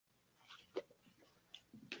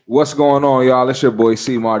What's going on, y'all? It's your boy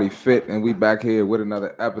C Marty Fit, and we back here with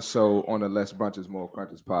another episode on the Less Brunches More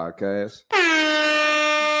Crunches podcast.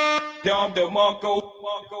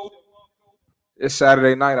 It's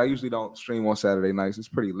Saturday night. I usually don't stream on Saturday nights. It's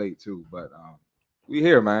pretty late too, but we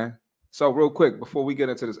here, man. So real quick, before we get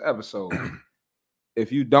into this episode,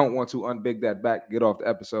 if you don't want to unbig that back, get off the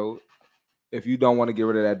episode. If you don't want to get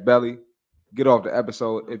rid of that belly, get off the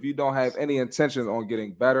episode. If you don't have any intentions on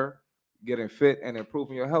getting better, getting fit, and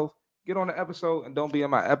improving your health, get on the episode and don't be in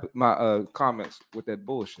my comments with that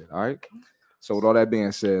bullshit. All right. So with all that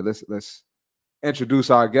being said, let's introduce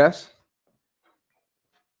our guest.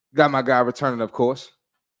 Got my guy returning, of course.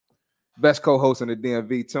 Best co-host in the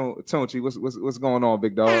DMV, Tunchi. What's going on,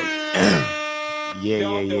 big dog?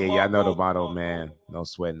 Yeah. Y'all know the motto, man. No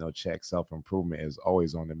sweat, no check. Self-improvement is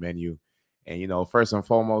always on the menu. And, you know, first and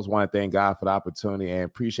foremost, want to thank God for the opportunity and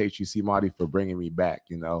appreciate you, C. Marty, for bringing me back.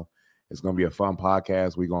 You know, it's going to be a fun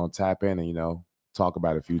podcast. We're going to tap in and, you know, talk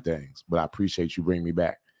about a few things. But I appreciate you bringing me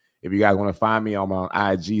back. If you guys want to find me, I'm on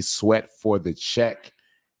IG, Sweat for the Check.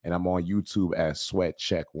 And I'm on YouTube as Sweat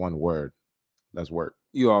Check, one word. Let's work.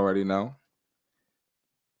 You already know.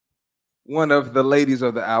 One of the ladies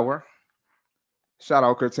of the hour. Shout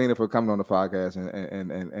out Curtina for coming on the podcast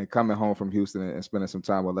and coming home from Houston and spending some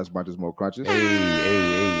time with Less Brunches More Crunches.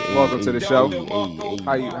 Hey, welcome to the show.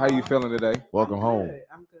 Hey. How you feeling today? Welcome home.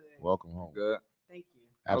 I'm good. Welcome home. Good. Thank you.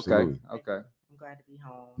 Absolutely. Okay. I'm glad to be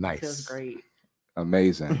home. Nice. It feels great.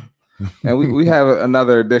 Amazing. And we have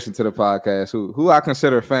another addition to the podcast who I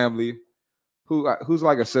consider family, who's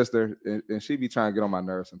like a sister, and she be trying to get on my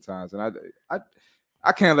nerves sometimes, and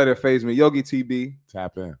I can't let it phase me. Yogi TB,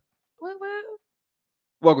 Tap in. What?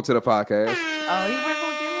 welcome to the podcast. Oh, you weren't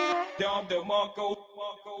gonna give me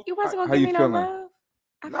that? You wasn't How gonna give you me feeling? no love?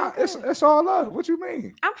 I Nah, feel good. it's all love. What you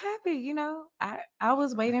mean? I'm happy. You know, I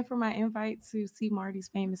was waiting for my invite to see Marty's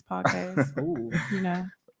famous podcast. Ooh. You know.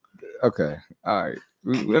 Okay, all right.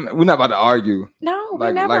 We're not about to argue. No,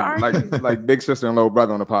 we never argue. like big sister and little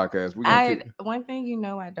brother on the podcast. One thing you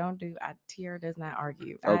know I don't do. Tiara does not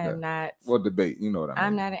argue. Okay. I am not. We'll debate. You know what I mean.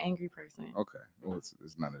 I'm not an angry person. Okay. Well, it's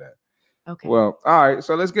none of that. Okay. Well, all right.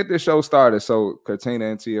 So let's get this show started. So, Katina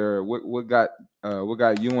and Tiara, what got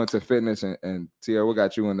you into fitness, and Tiara, what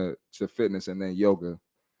got you into fitness and then yoga?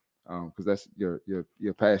 Because that's your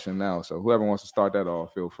passion now. So, whoever wants to start that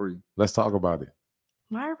off, feel free. Let's talk about it.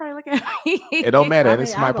 Why everybody look at me? It don't matter. I mean,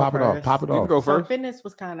 This might I'll go pop it off. first. Pop it You can off. go So first. fitness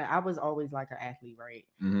was I was always like an athlete, right?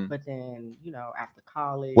 Mhm. But then, after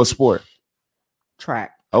college. What sport?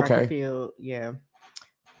 Track Okay. and field, yeah.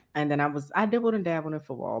 And then I dabbled and dabbled in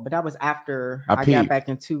football, but that was after I I got peeped. back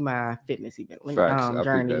into my fitness Facts. I peeped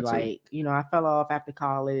journey. that too. Like, I fell off after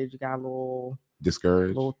college, got a little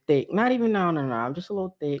Discouraged. thick. Not even no. I'm just a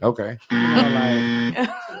little thick. Okay.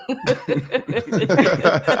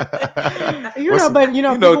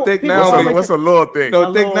 Thick now mean- What's a little thing? No,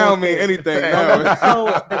 A thick now little mean thick. anything now. So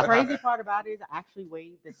the crazy part about it is I actually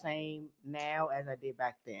weigh the same now as I did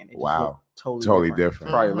back then. It just Wow. looked Totally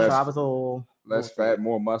different. Probably less- So I was a little Less fat,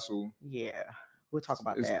 more muscle. Yeah, we'll talk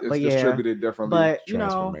about It's that. it's But yeah, distributed differently. but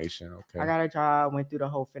Transformation. Okay. I got a job, went through the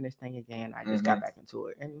whole fitness thing again. I just Mhm. got back into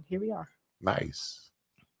it, and here we are. Nice.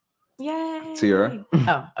 Yay. Tiara?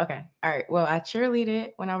 Oh, okay. All right. Well, I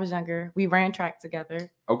cheerleaded when I was younger. We ran track together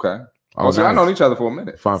Okay. Oh, so I nice. known each other for a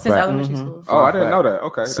minute. Fun since fact. elementary Mhm. school. Oh, I Fun didn't know fact. that.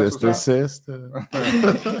 Okay. That's what's Sister. up.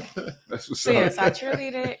 That's what's So yeah, up. so I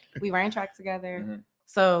cheerleaded. We ran track together. Mhm.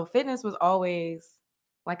 So fitness was always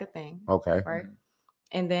like a thing, Okay. right?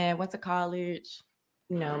 And then went to college.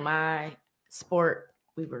 My sport,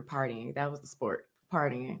 we were partying. That was the sport.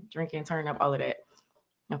 Partying, drinking, turning up, all of that.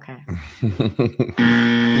 Okay.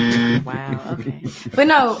 Wow. Okay. But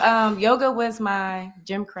no, yoga was my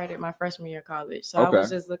gym credit my freshman year of college. So I was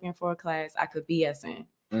Okay. just looking for a class I could BS in.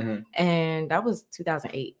 Mhm. And that was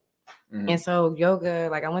 2008. Mhm. And so yoga,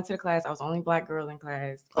 like I went to the class. I was the only black girl in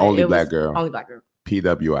class. but Only it was- black girl. Only black girl.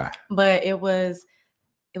 PWI. But it was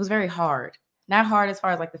very hard. Not hard as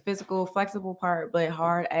far as like the physical, flexible part, but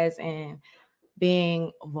hard as in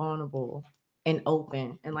being vulnerable and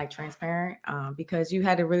open and like transparent. Because you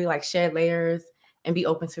had to really like shed layers and be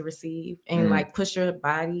open to receive and Mhm. like push your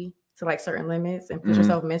body to like certain limits and push Mhm.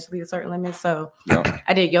 yourself mentally to certain limits. So Yeah.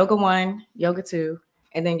 I did yoga 1, yoga 2,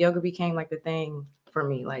 and then yoga became like the thing for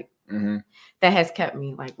me, like Mhm. that has kept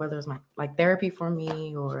me, like whether it's my like therapy for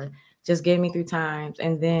me or just getting me through times.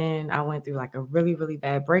 And then I went through like a really, really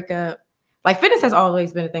bad breakup. Like fitness has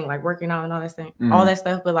always been a thing, like working out and all that thing, all Mhm. that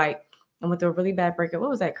stuff. But like I went through a really bad breakup.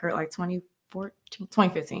 What was that, Kurt? Like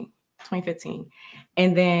 2015.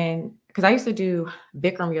 And then because I used to do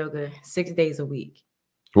Bikram yoga 6 days a week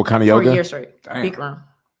What kind of for a yoga? year straight. Damn. Bikram.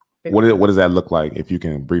 What does that look like? If you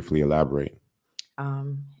can briefly elaborate.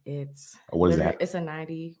 It's What is that? It's a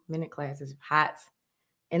 90-minute class. It's hot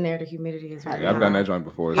in there. The humidity is really Yeah, I've done high. that joint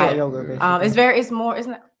before. Hot so, yoga, yeah.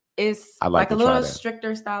 basically. It's I'd like like a to try little that.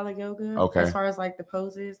 stricter style of yoga Okay. as far as like the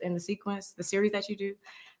poses and the sequence, the series that you do.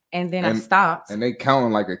 And then I And- stopped. And they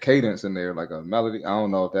counting like a cadence in there, like a melody. I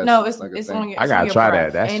don't know if that's No, it's like a it's thing. on your. I it's on gotta your try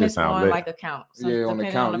breath, that. That and shit it's sound on lit. like a count. So Yeah, on the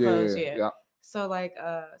depending count. the Yeah, pose, yeah. So like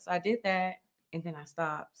so I did that, and then I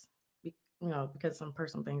stopped, because of some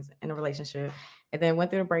personal things in a relationship, and then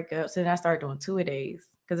went through the breakup. So then I started doing 2-a-days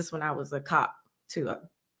because this when I was a cop too,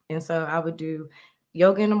 and so I would do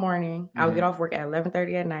yoga in the morning. I would get off work at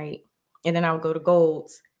 11:30 at night, and then I would go to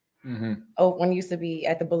Gold's. Mm-hmm. Oh, when I used to be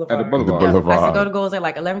at the Boulevard. At the Boulevard. The Yeah, I used to Boulevard. go to Gold's at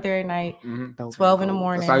like 11:30 at night, Mm-hmm. 12 in the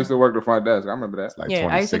morning. That's how I used to work the front desk. I remember that. It's like Yeah,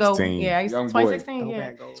 I used to go. 2016. Yeah, I used to Young boy. 2016.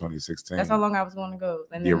 Yeah, 2016. that's how long I was going to go.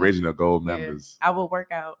 And The then, original gold yeah, members. I would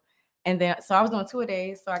work out, and then so I was doing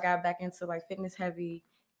 2-a-days. So I got back into like fitness heavy,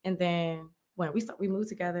 and then when we moved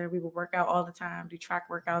together, we would work out all the time, do track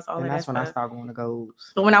workouts, all And of that that's when I stuff. started going to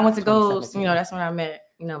Gold's. But when I went to Gold's, 2017. that's when I met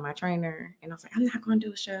my trainer, and I was like, I'm not going to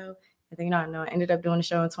do a show. And then I ended up doing a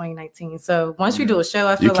show in 2019. So once you do a show,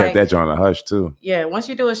 I feel You kept like that joint a hush too. yeah, once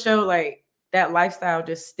you do a show, like that lifestyle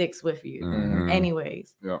just sticks with you, Mhm.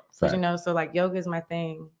 anyways. Yeah. But Fact. so like yoga is my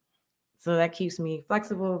thing, so that keeps me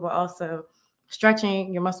flexible, but also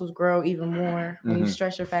stretching. Your muscles grow even more when you Mhm.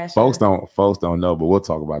 stretch your faster. Folks don't know, but we'll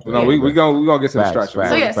talk about that. No, we gonna get to the Facts, structure. facts.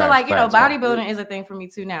 So yeah, Facts, so like facts. bodybuilding is a thing for me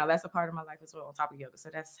too now. That's a part of my life as well, on top of yoga. So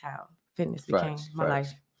that's how fitness became my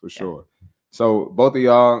life. For sure. So both of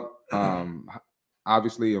y'all,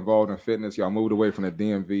 obviously involved in fitness. Y'all moved away from the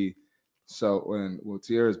DMV. So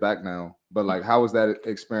Tierra's back now, but like, how was that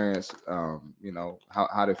experience? How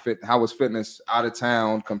was fitness out of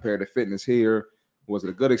town compared to fitness here? Was it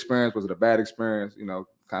a good experience? Was it a bad experience?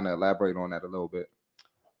 Kind of elaborate on that a little bit.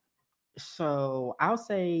 So I'll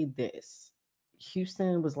say this: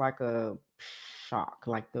 Houston was like a shock.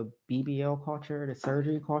 Like the BBL culture, the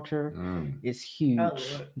surgery culture is huge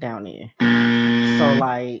Lord. down there. So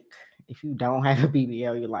like, if you don't have a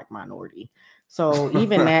BBL, you're like minority. So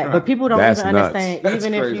even that, but people don't That's even nuts. understand. That's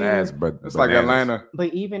Even crazy. if you, It's like Atlanta.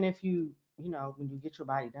 but even if you, when you get your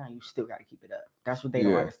body done, you still got to keep it up. That's what they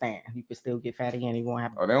don't understand. You can still get fatty and you won't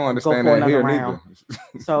have. Oh, they don't go understand for that here another neither.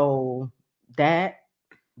 round. So that,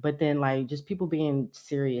 but then like just people being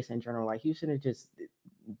serious in general. Like Houston is just,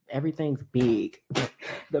 everything's big.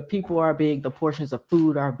 The people are big. The portions of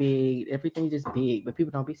food are big. Everything's just big. But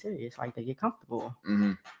people don't be serious. Like they get comfortable.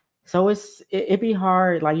 Mm-hmm. So it be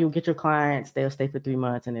hard. Like you'll get your clients, they'll stay for 3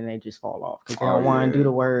 months and then they just fall off because they don't want to do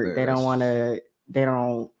the work. Yeah, they don't want to. They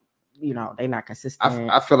don't. They're not consistent.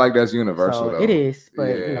 I feel like that's universal. So though. it is, but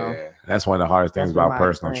Yeah. That's one of the hardest things That's been about my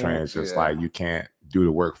personal experience. training. Just Yeah. like you can't do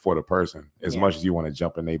the work for the person as Yeah. much as you want to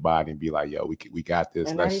jump in their body and be like, yo, we got this.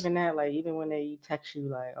 and not even that. Like even when they text you,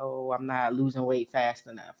 like, oh, I'm not losing weight fast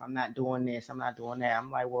enough. I'm not doing this. I'm not doing that. I'm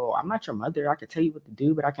like, well, I'm not your mother. I can tell you what to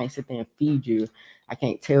do, but I can't sit there and feed you. I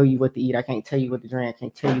can't tell you what to eat. I can't tell you what to drink. I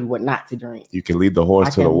can't tell you what not to drink. You can lead the horse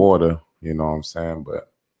I to the can- water. You know what I'm saying?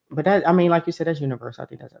 But that, I mean, like you said, that's universal. I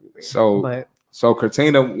think that's everywhere. So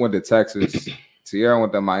Katina went to Texas. Tierra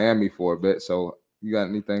went to Miami for a bit. So you got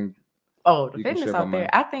anything? Oh, the You can fitness share out my there. mind.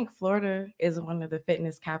 I think Florida is one of the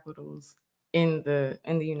fitness capitals in the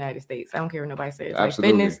United States. I don't care what nobody says.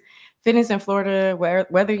 Absolutely. Like fitness in Florida,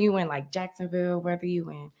 whether you in like Jacksonville, whether you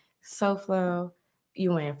in SoFlo,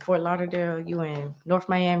 you in Fort Lauderdale, you in North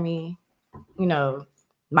Miami,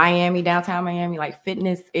 Miami, downtown Miami, like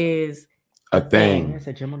fitness is a thing. It's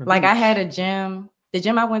a gym on the like I beach. had a gym.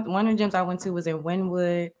 One of the gyms I went to was in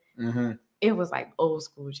Wynwood. Mm-hmm. It was like old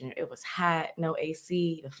school gym. It was hot, no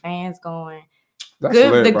AC, the fans going. That's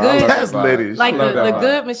Good- lit, the bro. I love good- that That's vibe. lit as Like shit. I the love that vibe.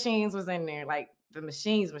 good machines was in there, like the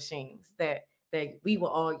machines that we will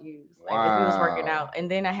all use, like if we was working Wow. out. And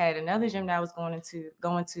then I had another gym that I was going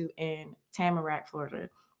to in Tamarack, Florida,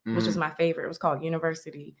 which Mhm. was my favorite. It was called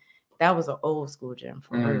University. That was an old school gym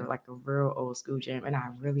for real, like a real old school gym, and I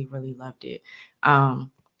really, really loved it.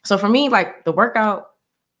 So for me, like the workout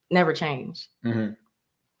never changed. Mhm.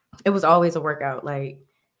 It was always a workout, like,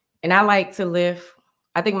 and I like to lift.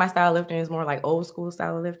 I think my style of lifting is more like old school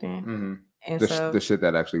style of lifting, Mhm. and The shit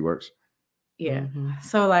that actually works. yeah. Mhm.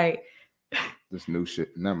 So like, This new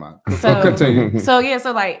shit. Never mind. So- Continue. so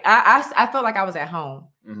like I felt like I was at home,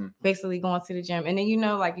 Mhm. basically going to the gym, and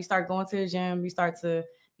then like you start going to the gym, you start to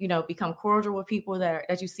become cordial with people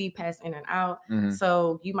that you see pass in and out. Mhm.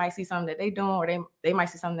 So you might see something that they doing, or they might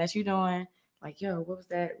see something that you doing. Like, yo, what was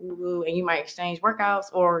that? Woo woo. And you might exchange workouts,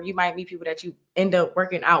 or you might meet people that you end up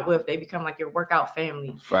working out with. They become like your workout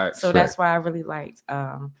family. Facts. So that's why I really liked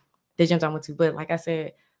the gyms I went to. But like I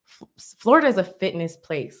said, Florida is a fitness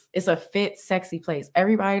place. It's a fit, sexy place.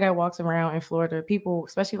 Everybody that walks around in Florida, people,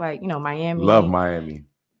 especially like, Miami. Love Miami.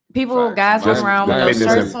 People, Facts. guys Just walk around the with no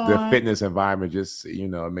fitness, shirts on. the fitness environment, just it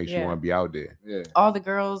makes you Yeah. want to be out there. Yeah. All the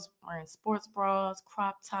girls wearing sports bras,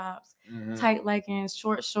 crop tops, Mhm. tight leggings,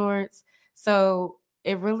 short shorts. So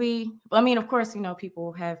it really, of course,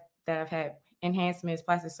 people have had enhancements,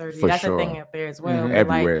 plastic surgery. For That's sure. a thing up there as well. Mhm. But,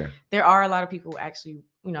 like, Everywhere. there are a lot of people who actually,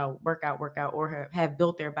 work out or have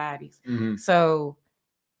built their bodies. Mhm. So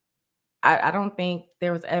I don't think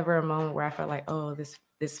there was ever a moment where I felt like, oh,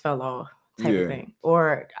 this fell off type Yeah. of thing.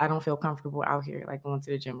 Or I don't feel comfortable out here, like going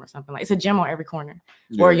to the gym or something. Like, it's a gym on every corner,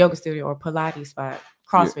 or a yoga studio or Pilates spot,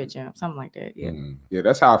 CrossFit gym, something like that. Yeah. Mm. Yeah,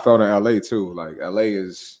 that's how I felt in LA too. Like LA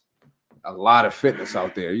is a lot of fitness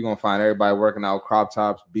out there. You're gonna find everybody working out, crop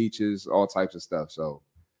tops, beaches, all types of stuff. So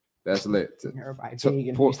that's lit. Everybody So, big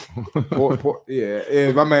in poor- Houston.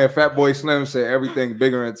 Yeah, my man Fat Boy Slim said everything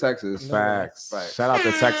bigger in Texas. Facts. Facts. Shout out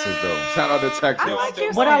to Texas though. Shout out to Texas. I like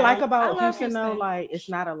Houston. What I like I about love Houston though, Houston. like it's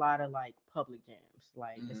not a lot of like public gyms.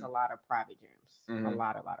 Like it's Mhm. a lot of private gyms. A Mhm.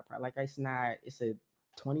 lot of private. Like it's a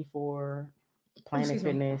 24 Planet Excuse me.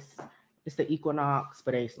 Fitness. It's the Equinox,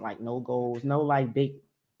 but it's like no goals, no like big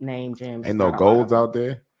name gyms. Ain't no golds out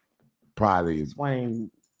there. Probably It's one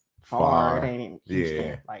in far. Far, and in Houston.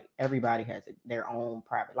 Yeah. Like everybody has their own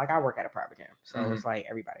private. Like I work at a private gym, so Mhm. it's like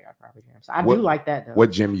everybody got a private gym. So I What- do like that though.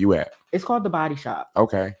 What gym you at? It's called the Body Shop,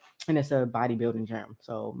 Okay. and it's a bodybuilding gym.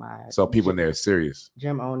 So my So people in there are serious.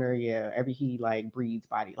 gym owner, he like breeds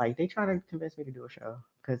body. Like they try to convince me to do a show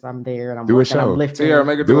because I'm there and I'm Do a working, I'm show. lifting. Tiara,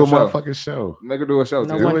 make her Do do a a show. motherfucking show. Make her do a show.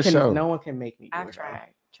 no Tiara. Do a show. no one can make me. Do I've a show.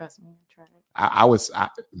 tried. Trust me, I've tried. I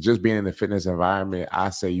just being in the fitness environment. I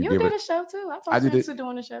say you You give did it. a show too. I I thought did you it. were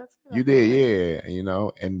doing a show too. You did, yeah.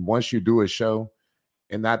 And once you do a show,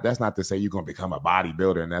 and that's not to say you're gonna become a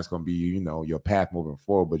bodybuilder and that's gonna be your path moving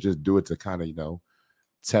forward, but just do it to kind of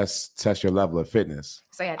test your level of fitness.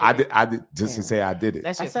 Say I did just to Yeah. say I did it.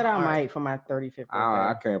 That's I just said I hard. might for my 35th birthday.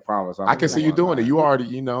 I can't promise. I can see you doing it. You already,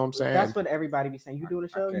 you know what I'm saying? That's what everybody be saying. You doing a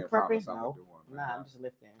show? You can't promise prepping? I'm gonna No. do one, Nah, man. I'm just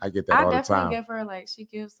lifting. I get that I all the definitely time. give her she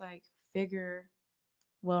gives figure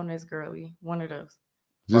wellness girly, one of those.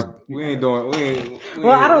 Just We ain't doing.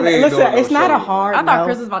 Well, I don't we ain't listen. doing no It's not a show. hard. I thought no.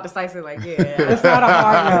 Chris was about to say something like, yeah. It's not a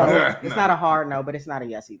hard no. Nah. It's not a hard no, but it's not a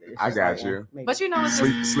yes either. It's I just got like, you. maybe. But it's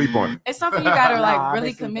just, sleep on it. it's something you gotta Nah, I've really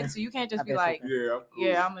been sleeping. commit to. You can't just I've be been like, sleeping. Yeah, I'm cool.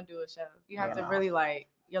 yeah, I'm gonna do a show. You have Yeah, to nah. really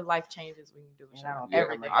your life changes when you do a Yeah, I show. don't- yeah,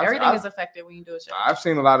 Everything, man. everything is affected when you do a show. I've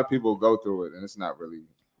seen a lot of people go through it, and it's not really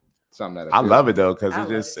something that I love it though because I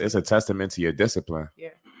love it. it's a testament to your discipline. Yeah.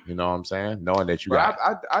 You know what I'm saying? Knowing that you But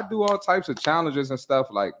got I do all types of challenges and stuff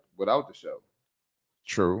like without the show.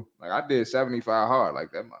 true. Like I did 75 hard. Like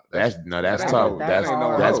That's that's tough. that ain't That's no- that's, that ain't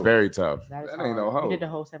no that's hoe. very tough. That, is that ain't no hard. hoe. You did the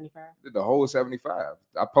whole 75. did the whole 75.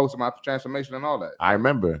 I posted my transformation and all that. I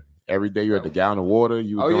remember every day you're at the gallon of water.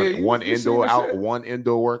 You were Oh, yeah, doing you- one you seen indoor the shit. one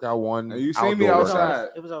indoor workout, one And you seen me outdoor It was, workout. outside.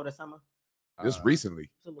 it was over the summer. Just Uh, recently.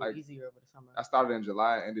 It's a little Like, easier over the summer. I started in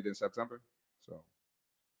July, ended in September. So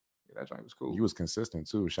yeah, that joint was cool. You was consistent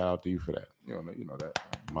too. Shout out to you for that, you know that.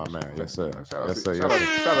 my man. Yes, sir. Shout out Yes, to, sir. shout, Yes, out,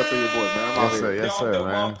 sir. shout out to your boy, man. I'm out Yes, sir. here. Yes, sir,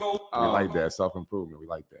 man. We Um, like that self improvement. We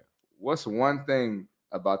like that. What's one thing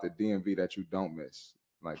about the DMV that you don't miss?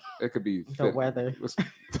 Like it could be The fit- weather. what's-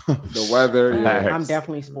 the weather. Yeah. Facts. I'm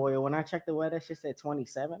definitely spoiled. When I checked the weather, she said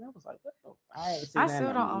 27. I was like, what the? I ain't seen I that still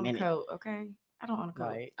in don't a own a minute. coat, okay? I don't own a coat.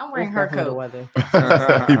 Like, I'm wearing it's her definitely the coat. weather.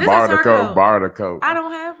 He This borrowed is a her coat. coat. Borrowed a coat. I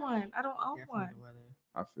don't have one. I don't own Definitely one. the weather.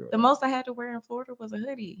 I feel The that. most I had to wear in Florida was a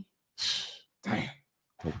hoodie. Damn.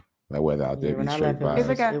 That weather out there Yeah, when be I straight left, If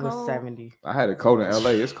it vibes. got it was cold. 70. I had it cold in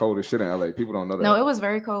LA. It's cold as shit in LA. People don't know that. No, it was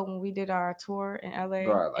very cold when we did our tour in LA.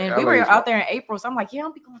 Right, like and we LA were is out there in April. So I'm like, yeah,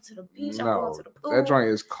 I'll be going to the beach. I'm No, going to the pool. that joint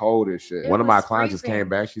is cold as shit. It One of my was clients just came freezing.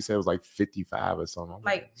 back. She said it was like 55 or something. I'm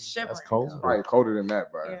Like shivering. That's cold. though. Probably colder than that,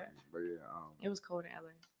 bro. Yeah. But It was cold in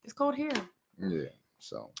LA. It's cold here. yeah.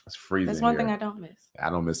 So It's freezing. That's one here. thing I don't miss. I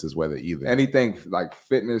don't miss this weather either. anything like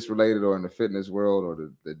fitness related or in the fitness world or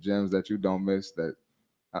the gyms that you don't miss that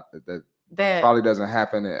That probably doesn't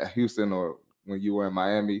happen in Houston or when you were in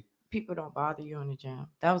Miami. people don't bother you in the gym.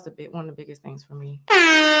 That was one of the biggest things for me. We're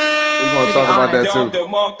gonna To talk be about that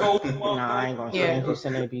honest. too. Nah, I ain't gonna Yeah. say in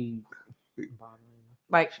Houston they be bothering me.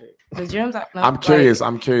 Like the gyms. I'm curious.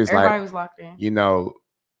 I'm curious. Everybody Like was locked in.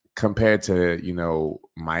 compared to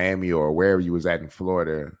Miami or wherever you was at in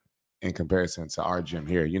Florida, in comparison to our gym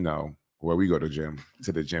here, where we go to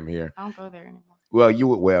the gym here. I don't go there anymore.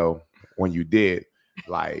 Well, when you did,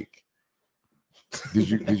 like,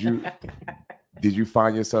 did you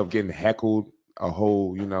find yourself getting heckled a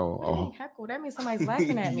whole, you know, a Dang, whole, heckle. That means somebody's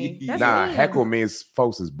laughing at me. That's nah, mean. heckle means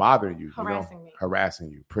folks is bothering you, Harassing me. harassing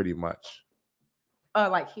you pretty much.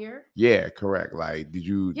 Like here? Yeah, correct. Like, did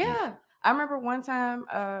you? Yeah. I remember one time,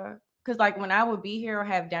 because like when I would be here or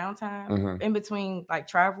have downtime in between like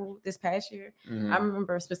travel this past year, I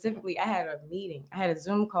remember specifically I had a meeting. I had a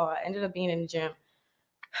Zoom call. I ended up being in the gym.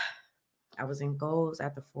 I was in goals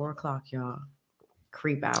after 4:00, y'all.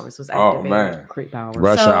 Creep hours was activated. Oh man, Creep hours.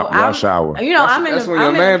 Rush hour. You know, that's when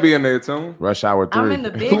your man be in there too. Rush hour 3. I'm in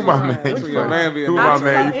the big Who my room. man? That's when your man be in Who there. my too.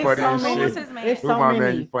 man? You It's funny so as many. Who's shit. his man? It's Who so my man?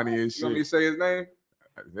 many. You funny as You want me shit. to say his name?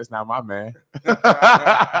 That's not my man.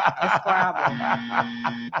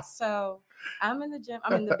 So I'm in the gym.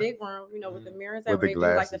 I'm in the big room, you know, with the mirrors that With the they do like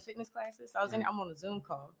the glasses. fitness classes. So I was in. I'm on a Zoom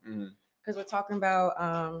call Mhm. because we're talking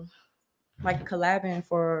about like collabing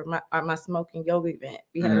for my smoking yoga event.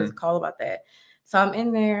 We had a call about that. So I'm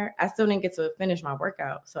in there. I still didn't get to finish my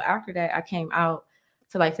workout. So after that, I came out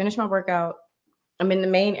to like finish my workout. I'm in the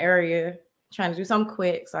main area trying to do something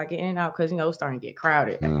quick. So I get in and out because, you know, it's starting to get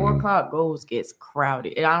crowded. At 4:00, goals gets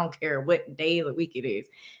crowded. And I don't care what day of the week it is.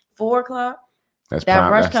 4:00, That's that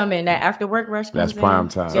prime, rush that's, come in. That after work rush comes that's prime in.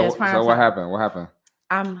 time. Yeah, it's prime So what time. happened? What happened?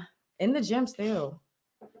 I'm in the gym still.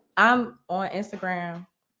 I'm on Instagram,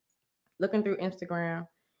 looking through Instagram,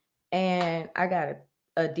 and I got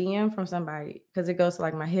a DM from somebody because it goes to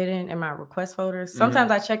like my hidden and my request folders.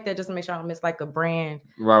 Sometimes I check that just to make sure I don't miss like a brand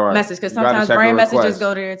Right. message because You gotta sometimes check the brand messages request.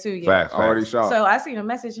 go there too. Yeah. Facts, Already facts. shot. So I seen a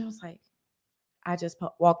message and I was like, I just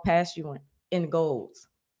walked past you in golds.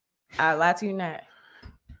 I lie to you not.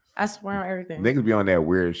 I swear on everything. Niggas be on that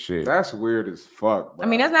weird shit. That's weird as fuck. Bro. I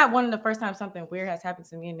mean, that's not one of the first times something weird has happened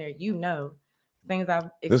to me in there. You know, things I've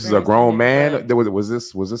experienced. This is a grown in there, man. but- Was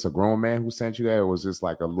this a grown man who sent you that, or was this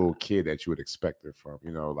like a little kid that you would expect it from?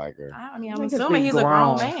 You know, like a. I mean, I'm Niggas assuming be he's a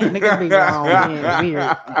grown man. Niggas be grown and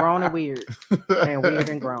weird. Grown and weird. And weird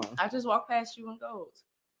and grown. I just walked past you in golds.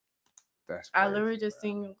 That's I crazy, literally just bro.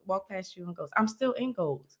 seen you walk past you in golds. I'm still in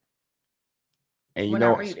golds. And you when I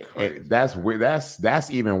know, read it. and that's weird.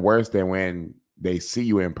 That's even worse than when they see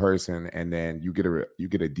you in person and then you get a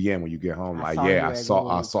DM when you get home. I Like, saw you yeah, I at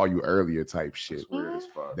saw Gold. you earlier type shit. That's weird as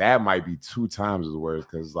fuck. That might be 2 times as worse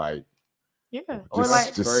because like Yeah. Or just,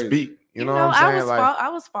 like, just Crazy. speak. You know what I'm I saying? was Like I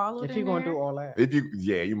was followed. If in you're gonna there. do all that. if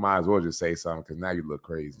you might as well just say something because now you look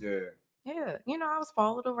crazy. Yeah. Yeah, you know, I was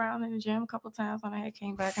followed around in the gym a couple times when I had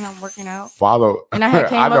came back and I'm working out. Follow And I had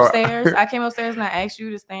came know- upstairs. I came upstairs and I asked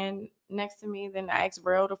you to stand next to me. Then I asked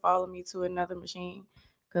Rel to follow me to another machine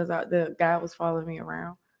because the guy was following me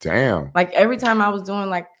around. Damn. Like every time I was doing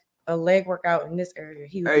like a leg workout in this area,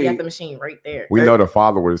 he would be Hey. at the machine right there. We Hey. know the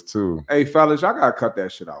followers too. Hey, fellas, y'all gotta cut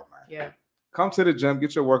that shit out, man. Yeah. Come to the gym,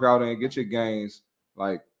 get your workout in, get your gains.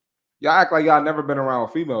 Like, y'all act like y'all never been around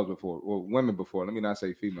females before, or women before. Let me not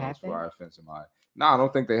say females Have before they? I offend somebody. No, I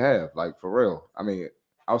don't think they have. Like, for real. I mean,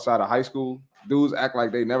 outside of high school, dudes act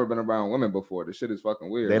like they never been around women before. This shit is fucking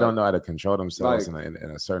weird. They Like, don't know how to control themselves like, in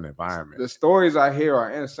a certain environment. the stories I hear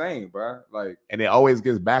are insane, bro. Like, And it always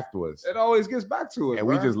gets back to us. it always gets back to us. And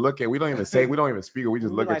we bruh. just look at, we don't even speak, we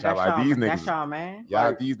just look at y'all like these That's niggas. y'all, man. Y'all,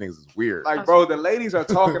 like- these niggas is weird. like, bro, the ladies are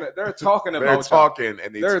talking. They're talking They're about y'all. talking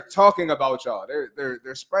and They're talking about y'all.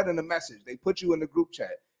 They're spreading the message. They put you in the group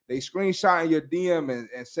chat. They screenshotting your DM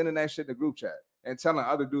and sending that shit to group chat and telling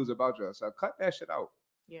other dudes about you. So cut that shit out.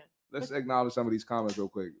 Yeah. Let's acknowledge some of these comments real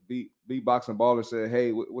quick. Beatboxing Baller said,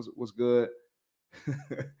 "Hey, what's good?"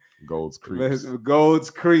 Gold's creeps. Gold's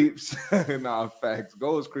creeps. Nah, facts.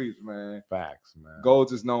 Gold's creeps, man. Facts, man.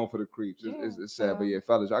 Gold's is known for the creeps. Yeah, It's sad, but so- yeah,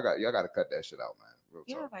 fellas, y'all got to cut that shit out, man. Real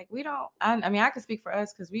Yeah, talk. like we don't. I mean, I can speak for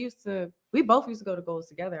us because we both used to go to Golds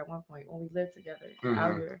together at one point when we lived together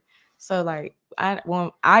out Mhm. here. So like,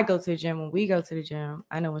 when I go to the gym, when we go to the gym,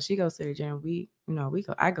 I know when she goes to the gym,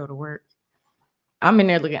 I go to work. I'm in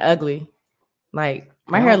there looking ugly, like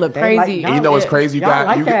my hair look They like- crazy. And you know what's Yeah. crazy? You Y'all got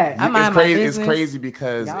like you, that. you- I mind it's my crazy. It's business. crazy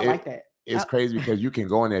because Y'all like that. it's crazy because you can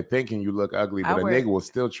go in there thinking you look ugly, but I a wear- nigga will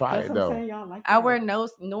still try That's it what I'm though. saying. Y'all like I that. wear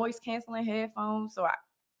noise canceling headphones, so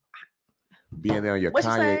Being there on your What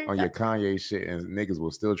you say? Kanye shit, and niggas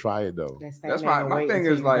will still try it though. Then That's stand there and my wait thing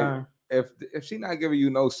until is you like, done. if she not giving you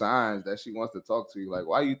no signs that she wants to talk to you, like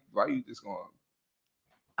why you just going?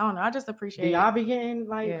 I don't know. I just Do appreciate. y'all be getting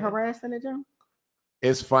like Yeah. harassed in the gym?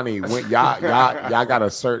 It's funny when y'all got a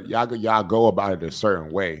certain y'all go about it a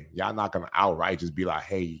certain way. Y'all not gonna outright just be like,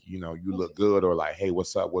 hey, you know, you look good, or like, hey,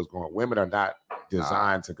 what's up, what's going on? Women are not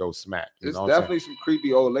designed to go smack. You There's know what I'm saying? definitely some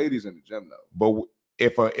creepy old ladies in the gym though. But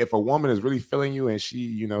if a woman is really feeling you and she,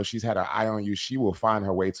 you know, she's had her eye on you, she will find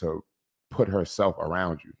her way to put herself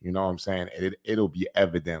around you. You know what I'm saying? It'll be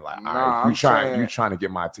evident. Like, all Nah, right, you trying to get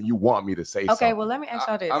my attention. You want me to say something. Okay, well, let me ask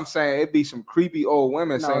y'all this. I'm saying it'd be some creepy old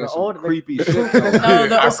women No, saying the some older- creepy shit. No,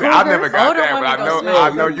 the I never got older that, but women go I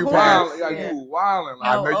smack. know you wild, passed. you wilding. Like,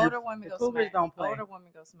 I No, know you- older women The go cougars smack. don't play. Older women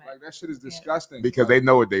go smack. like that shit is disgusting. Because they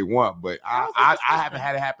know what they want, but How is it I disgusting? haven't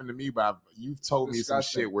had it happen to me. But you've told me some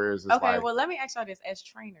Disgusting. shit where it's just Okay, like, well, let me ask y'all this: as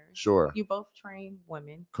trainers, sure, you both train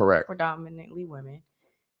women, correct. predominantly women.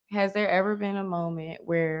 Has there ever been a moment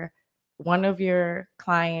where one of your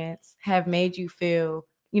clients have made you feel,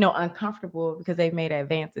 uncomfortable because they've made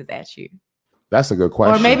advances at you? That's a good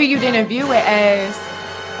question. Or maybe you didn't view it as,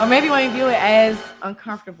 or maybe you didn't view it as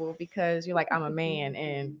uncomfortable because you're like, I'm a man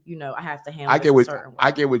and I have to handle I this get a what certain way.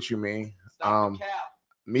 I get what you mean.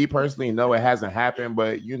 Me personally, no, it hasn't happened.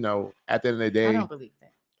 But at the end of the I day, don't believe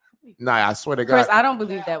that. nah, I swear to God, Chris, I don't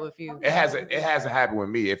believe that with you. it hasn't happened with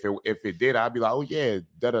me. If it did, I'd be like, oh yeah,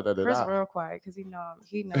 da da da da. Chris da. real quiet because he knows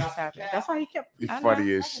it's happening. That's why he kept. Be I funny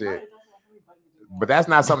know. as shit. But that's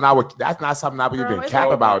not something I would. That's not something I would Girl, even it's cap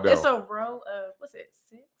a- about though. It's a row of what's it?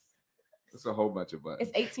 6? It's a whole bunch of buttons.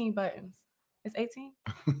 It's 18 buttons. It's 18.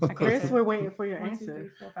 Chris, we're waiting for your 1, 2, 3,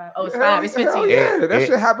 answer. 4, 5. Oh, it's Hell 5. It's yeah, 15. yeah, that It-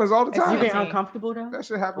 shit happens all the It's- You time. been 15. uncomfortable though, That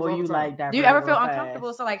shit happens or all you the time. like that? Do you ever feel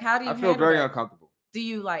uncomfortable? So, like, how do you I feel handle very that? uncomfortable. Do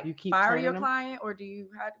you like You keep fire training your them? client, or do you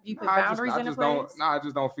put Nah, boundaries in place? I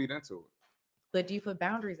just don't feed into it. But do you put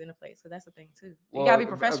boundaries into place? Because that's the thing too. Well, You gotta be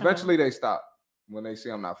professional. Eventually, they stop when they see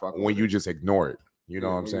I'm not fucking. When with you it. just ignore it, you know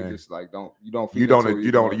Yeah, what I'm when saying. You just like you don't feed You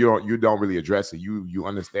into don't it, you don't really address it. You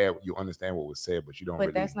understand what was said, but you don't. But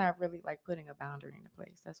really, that's not really like putting a boundary into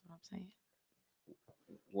place. That's what I'm saying.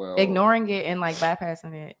 Well, Ignoring it and like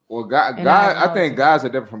bypassing it. Well, And guys, not I think acknowledging. guys are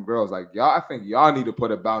different from girls. Like y'all, I think y'all need to put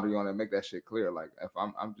a boundary on it and make that shit clear. Like if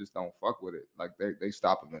I'm just don't fuck with it. Like they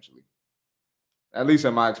stop eventually. At least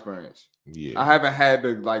in my experience, Yeah. I haven't had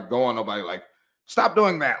to like go on nobody like stop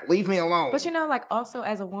doing that. Leave me alone. But like also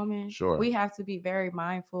as a woman, Sure. we have to be very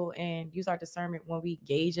mindful and use our discernment when we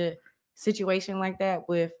gauge a situation like that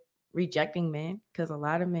with rejecting men, because a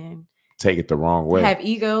lot of men Take it the wrong way. have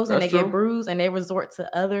egos and That's they true. get bruised and they resort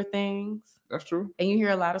to other things. That's true. And you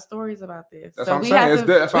hear a lot of stories about this. That's so what I'm we saying. have It's to.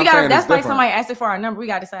 di- that's what we I'm got. saying. That's It's like different. somebody asking for our number. We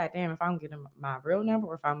got to decide. Damn, if I'm getting my real number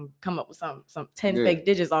or if I'm come up with some 10 Yeah. fake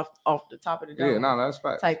digits off the top of the Yeah, dome no, that's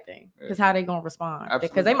fact. type thing. Yeah. Because how they gonna respond? Because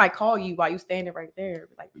Absolutely. they might call you while you standing right there.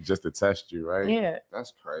 Like, Just to test you, right? yeah.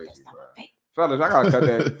 That's crazy, That's not bro. fake. Fellas, I gotta cut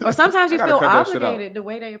that. Or sometimes I you gotta feel cut that shit out. obligated the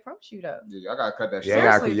way they approach you though. Yeah, I gotta cut that shit. Yeah,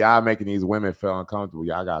 out. Seriously. y'all making these women feel uncomfortable.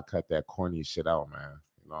 Y'all gotta cut that corny shit out, man.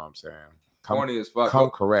 You know what I'm saying? Corny as fuck. Come Go,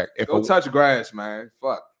 correct. If go touch grass, man.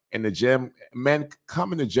 Fuck. in the gym, men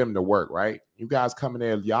come in the gym to work, right? You guys coming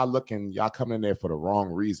there, y'all coming in there for the wrong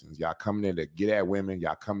reasons. Y'all coming in to get at women.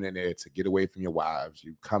 Y'all coming in there to get away from your wives.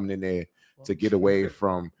 You coming in there to get away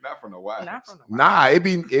from. Not from the wife. Not from the Nah, it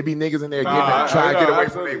be niggas in there Nah, trying to yeah, get away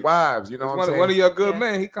absolutely. from their wives. You know what I'm saying? One of your good Yeah.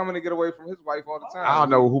 men, he coming to get away from his wife all the time. I don't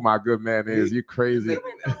know who my good man is. You crazy? You've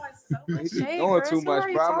been throwing so He much be shade, doing Chris. too Who much, are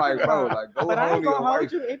you bro. I'm talking like, bro, about? like go But I home ain't to your gonna hold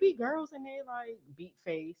wife. you. It be girls in there like beat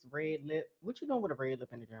face, red lip. What you doing with a red lip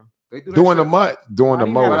in the gym? They do that Doing the shit. doing the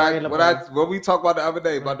Why do you have most. a- What we talked about the other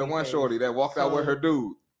day about the Really one face. shorty that walked out with her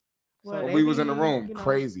dude. So we they was in the be, room.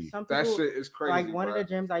 Crazy. some That people- shit is crazy. Like one bro. of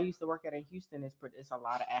the gyms I used to work at in Houston is it's a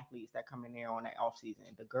lot of athletes that come in there on that off season.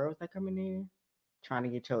 The girls that come in there trying to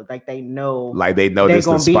get choked, like they know, Like they know they're this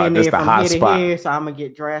the gonna be spot. in This there the from hot here to spot. here. So I'm gonna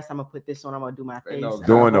get dressed. I'm gonna put this on. I'm gonna do my They face. know I'm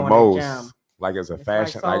Doing the gonna go in most. gym. Like it's a It's like,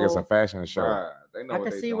 fashion. Like it's a so- fashion show. Bruh, they know I what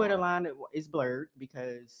can they see where the doing. line is blurred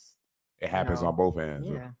because It happens know, on both ends.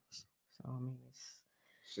 yeah. So I mean, it's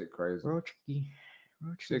Shit crazy. real tricky.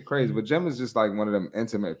 Real Shit tricky. crazy. But gym is just like one of them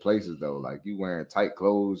intimate places though. Like you wearing tight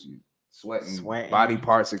clothes, you sweating, body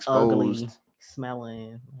parts exposed. ugly,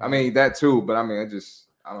 smelling. I mean that too, but I mean it just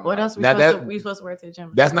I don't What know. else Now we supposed to wear to the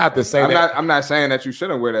gym? That's not to say that. I'm not saying that you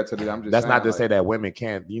shouldn't wear that today. I'm just That's saying, not to like, say that women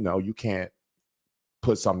can't. You can't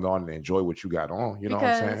put something on and enjoy what you got on. You know what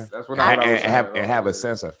I'm saying? Because- that's what And, I was and saying. have a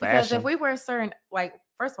sense of Because fashion. if we wear certain, like,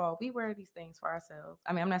 first of all, we wear these things for ourselves.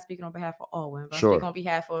 I mean, I'm not speaking on behalf of all women, but Sure. I'm speaking on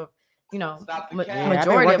behalf of, Stop the ma- cap. Yeah, I've been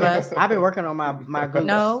majority of working- us. I've been working on my glutes.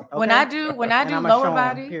 No, when okay? I do And I'ma lower show 'em,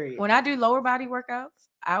 body, period. when I do lower body workouts,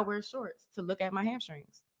 I wear shorts to look at my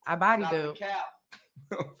hamstrings. I body build.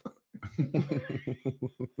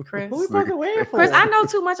 Chris. Who we supposed to wear for? Chris, I know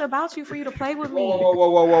too much about you for you to play with me.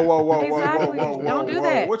 Whoa. Exactly. Don't do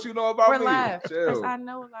that. What you know about We're me? live. Chill. Chris, I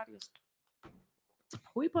know a lot of your stuff.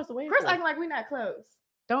 Who we supposed to wear Chris for? acting like we not close.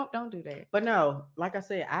 Don't do that. But no, like I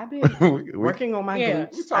said, I've been we working on my Yeah. We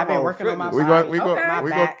glutes. talking I've been about working on my fitness. body. we go Okay. my we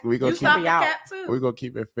go back. we go You keep stop it the out. cap too. we go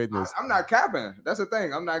keep it fitness. I'm not capping. That's the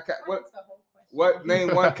thing. I'm not. What? What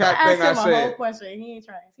name one cap I thing I asked him a whole said? question. He ain't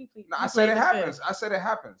trying. No, I said it happens. I said it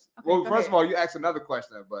happens. Okay, Well, go first of ahead. all, you asked another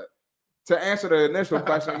question, but to answer the initial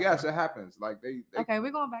question, yes, it happens. Like they Okay,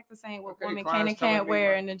 we're going back to saying what Okay, women clients can and telling can't me,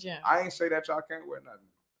 wear like, in the gym. I ain't say that y'all can't wear nothing.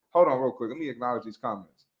 Hold on, real quick. Let me acknowledge these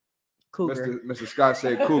comments. Cougar. Mr. Scott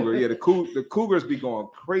said Cougar. Yeah, the Cougars be going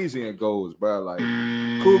crazy in goals, bro. Like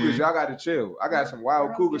Cougars, y'all got to chill. I got some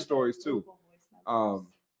wild Cougar stories too.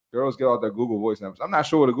 Girls get all their Google Voice numbers. I'm not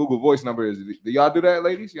sure what a Google Voice number is. Do y'all do that,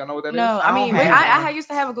 ladies? Y'all know what that is? No, I mean, I don't have I used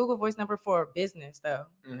to have a Google Voice number for business though.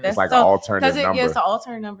 Mhm. It's like an alternative number. Yeah, it's an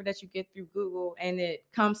alternative number that you get through Google, and it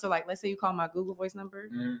comes to like, let's say you call my Google Voice number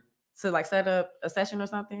Mhm. to like set up a session or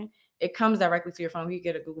something. It comes directly to your phone. You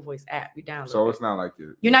get a Google Voice app. You download. So it. it's not like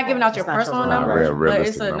You're not giving out your It's not personal your number, real but realistic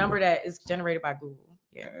it's a number. number that is generated by Google.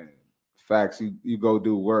 Yeah, And facts. You go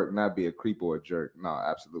do work, not be a creep or a jerk. No,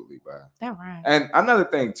 absolutely, bro. that right. And another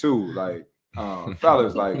thing too, like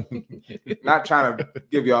fellas, like not trying to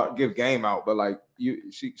give game out, but like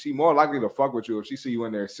she more likely to fuck with you if she see you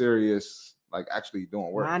in there serious, like actually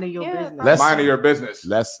doing work. Minding your Yeah, business. Let's- Minding your business.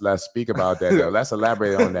 Let's speak about that though. Let's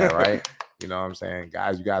elaborate on that, right? You know what I'm saying?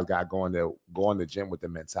 Guys, you guys got go in the gym with the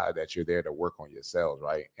mentality that you're there to work on yourselves,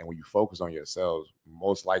 right? And when you focus on yourselves,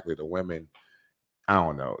 most likely the women, I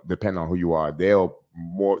don't know, depending on who you are, they'll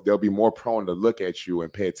be more prone to look at you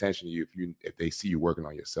and pay attention to you if they see you working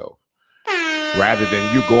on yourself. Rather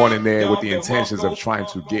than you going in there with the intentions of trying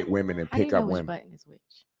to get women and How do pick you know up which women. button is which?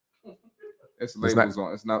 It's It's labels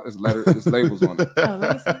on. It's not. It's letters. It's labels on it. Oh,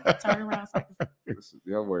 let me see. Turn around so I can see.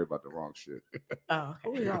 Y'all worry about the wrong shit. Oh,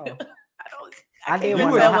 Who okay. is all? I did can't You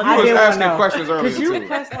wanna was, tell know. what you I was did wanna asking know. questions earlier Because you too.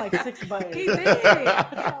 pressed like 6 buttons. He did. I was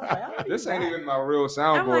like, how do This you ain't know? even my real I'm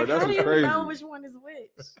soundboard. like, That's how do what's you crazy. know which one is which?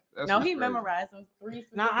 That's No, what's he crazy. memorized them 3.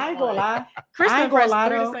 Nah, I ain't gonna lie. Kristen I ain't gonna pressed lie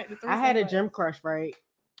 3 though. the three I had a same gym buttons. crush, right?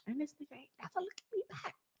 And this nigga ain't never look at me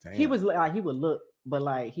back. Damn. He was like, he would look, but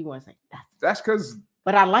like he wasn't saying nothing. That's because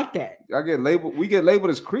But I like that. I get labeled. We get labeled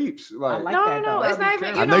as creeps. Like, like No, that, no, though. it's not even.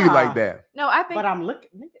 I I You know know, you like that. No, I think. But I'm looking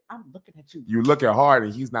at you. You looking hard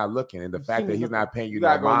and he's not looking, and the You fact see that me he's looking. not paying you you no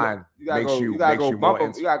gotta go. mind You gotta makes go. you You gotta makes go you bump more.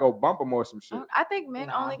 them. You gotta go bump them or some shit. I think men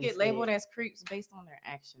And only get obviously- labeled as creeps based on their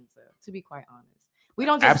actions, though. To be quite honest, we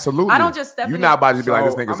don't just. Absolutely. I don't just step. You're in not and- about to be like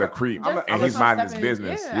this So, nigga's I'm a a- creep, I'm a- and I'm he's a- minding his stepping in-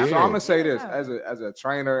 business. yeah. Yeah. So I'm gonna say this Yeah. as a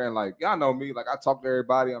trainer, and like y'all know me, like I talk to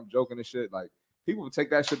everybody. I'm joking and shit. Like people would take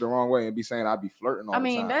that shit the wrong way and be saying I be flirting all I the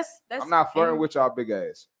mean, time. that's. I'm not flirting and- with y'all big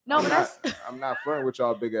ass. No, I'm but not, that's. I'm not flirting with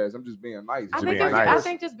y'all big ass. I'm just being nice. I Just think, being I nice.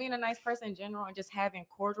 think just being a nice person in general and just having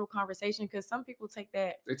cordial conversation, because some people take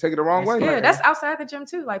that. They take it the wrong way. That's Yeah, fair. that's outside the gym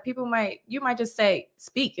too. Like you might just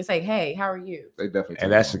speak and say, "Hey, how are you?" They definitely. take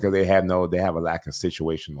And it that's the because they have a lack of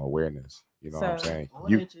situational awareness. You know what I'm So- saying? Or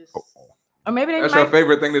You they just- Or maybe they That's might. your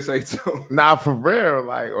favorite thing to say too. nah, for real,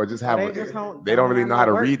 like, or just have Or a, they just don't- they don't really have know no how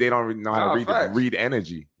to work. read. They don't really know how Nah, to read facts. read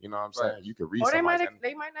energy. You know what I'm saying? Facts. You could read Or they somebody's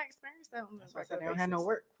might not experience that on That's why I a said they regular don't have no basis.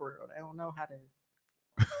 work for real. They don't know how to.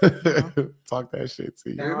 energy. Talk that shit to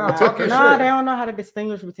you. They're They not don't know- talking No, shit. they don't know how to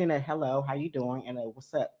distinguish between a hello, how you doing, and a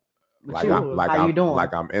what's up. With Like you, I'm how you doing?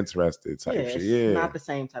 like I'm interested type yeah, shit. it's Yeah. not the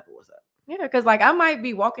same type of what's up. Yeah, because like I might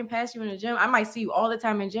be walking past you in the gym. I might see you all the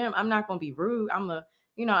time in gym. I'm not gonna be rude. I'm a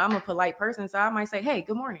polite person, so I might say, "Hey,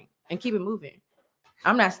 good morning," and keep it moving.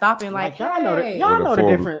 I'm not stopping like, y'all know "Hey." y'all With a know the full-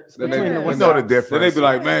 difference Then between they- the we what's know up. the difference. Then they be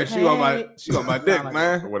like, man, she on Hey. my dick, Nah,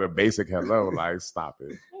 man. With a basic hello, like stop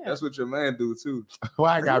it. Yeah. That's what your man do too.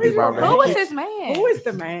 Why I gotta be my man? Who was his man? Who is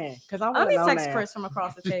the man? Because I Let want me to know text now. Chris from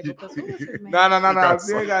across the table. Because who is his man? No. got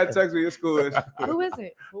You ain't gotta text me. It's cool. It's cool. Who is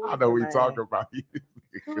it? Who I is know the we man? talking about you.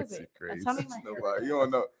 Who is it? Crazy. Tell me my Nobody. You don't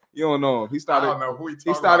know. You don't know him. He I started. don't know who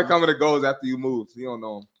He started coming to goals after you moved. So you don't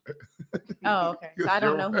know him. Oh, okay. So I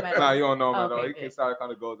don't know who that Nah, is. you don't know him at all. Okay, He good. started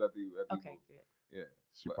coming to goals after you. Okay, good.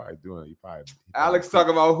 She probably doing it. You probably. Alex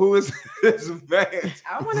talking about who is his man.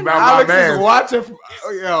 I want It's to not know. my Alex man. is watching.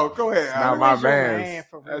 Oh, yo, go ahead. Not Alex. my Who is your man's. man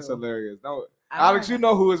for That's real? hilarious. No, I Alex, wanna you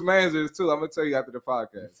know who his man's is too. I'm gonna tell you after the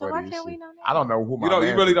podcast. So why Funny as can't we shit. know that? I don't know who my You don't. You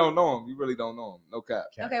man really is. don't know him. You really don't know him. No cap.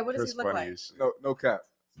 Okay, what does Chris he look funny like? as shit. No cap.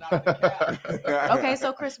 Okay,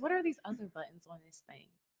 so Chris, what are these other buttons on this thing?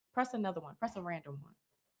 Press another one. Press a random one.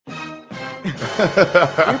 You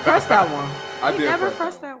pressed that one. I He did never press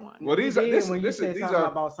pressed that. that one. Well, these You are did this, when you this said is these something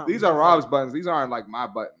are about something these you are said. Rob's buttons. These aren't like my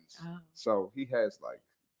buttons. Oh. So he has like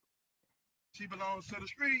She belongs to the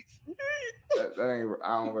streets. that ain't.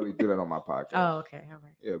 I don't really do that on my podcast. Oh, okay. All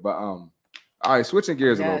right. Yeah, but all right, switching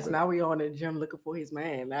gears a Yes, little bit. now we on the gym looking for his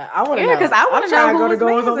man. Now, I want to Yeah, know. 'cause I wanna I'm trying know go who to his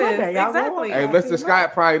goals on man's is. Monday. Y'all Exactly. Hey, want to Mr.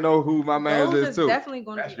 Scott probably know who my man's Those is is too. definitely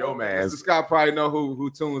going to That's be your open. man. Mr. Scott probably know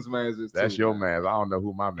who Tune's man's is too. That's your man. I don't know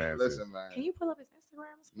who my man is. Listen, man. Can you pull up his Instagram?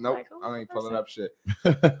 Nope, Like, who I is ain't the pulling person?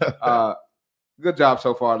 up shit. Good job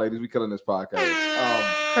so far, ladies. We killing this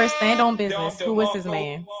podcast. Chris, stand on business. Who is this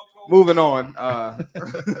man? Moving on.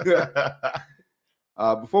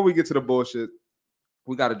 Before we get to the bullshit,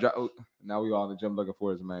 we got to drop. Now we all in the gym looking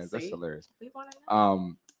for his man. That's hilarious.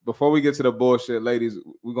 Before we get to the bullshit, ladies,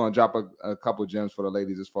 we're gonna drop a couple gems for the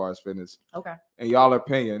ladies as far as fitness. Okay. And y'all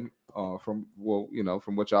opinion from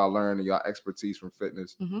what y'all learned and y'all expertise from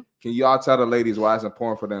fitness. Mm-hmm. Can y'all tell the ladies why it's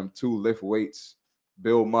important for them to lift weights,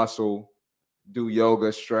 build muscle, do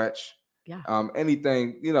yoga, stretch? Yeah.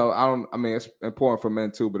 Anything, it's important for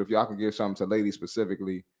men too, but if y'all can give something to ladies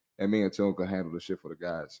specifically, and me and Tim can handle the shit for the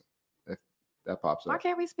guys. That pops up. Why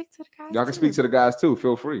can't we speak to the guys? Y'all can speak to the guys too.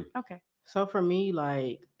 Feel free. Okay. So for me,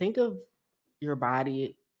 like, think of your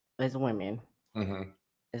body as women. Mm-hmm.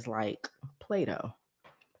 It's like Play-Doh.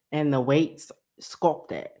 And the weights sculpt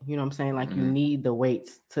that. You know what I'm saying? Like, you need the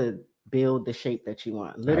weights to build the shape that you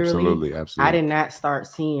want. Literally, Absolutely. I did not start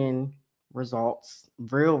seeing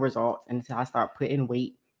real results, until I start putting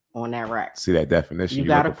weight on that rack. See that definition. You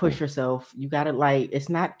got to push yourself. You got to, like, it's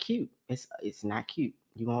not cute. It's not cute.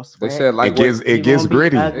 You gonna sweat. They said lightweight. It gets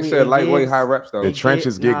gritty. They said lightweight, high reps though. The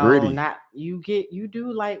trenches get gritty. You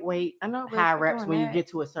do lightweight, high reps when you get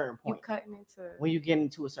to a certain point. When you get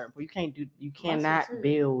into a certain point, you cannot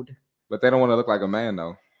build. But they don't want to look like a man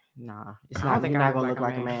though. Nah, it's not. You're not gonna look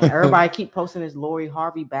like a man. Everybody keep posting this Lori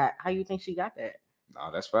Harvey back. How you think she got that? Nah,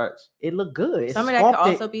 that's facts. It looked good. Some of that could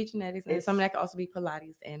also be genetics, and some of that could also be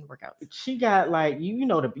Pilates and workouts. She got like you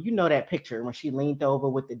know that picture when she leaned over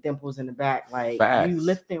with the dimples in the back, like facts. You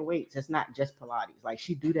lifting weights. It's not just Pilates. Like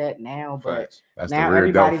she do that now, but that's now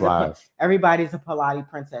everybody's a Pilates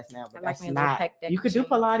princess now. But that's not. You could do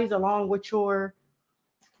Pilates along with your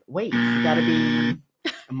weights. You got to be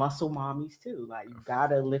muscle mommies too. Like you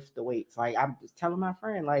gotta lift the weights. Like I'm just telling my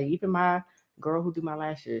friend, like even my girl who did my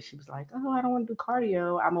lashes, she was like, "Oh, I don't want to do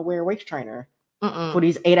cardio. I'm gonna wear a waist trainer for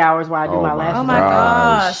these 8 hours while I do my lashes." Oh my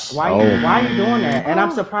gosh! Why are you doing that? And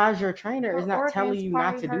I'm surprised your trainer is not telling you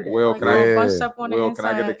not to do that. Will, can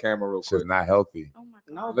I get the camera real quick? It's not healthy. Oh my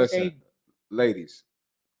God. No, listen, ladies,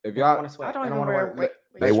 if y'all want to sweat, I don't even wear.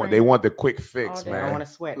 They want the quick fix, man. They don't want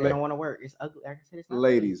to sweat. They don't want to work. It's ugly. Like I said, it's not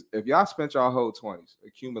ladies, if y'all spent your whole 20s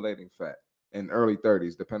accumulating fat in early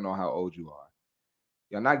 30s, depending on how old you are,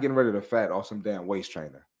 you're not getting rid of the fat off some damn waist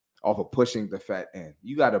trainer, off of pushing the fat in.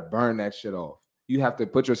 You got to burn that shit off. You have to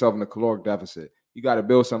put yourself in a caloric deficit. You got to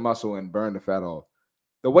build some muscle and burn the fat off.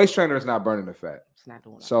 The waist trainer is not burning the fat. It's not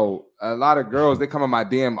doing that. So a lot of girls, they come in my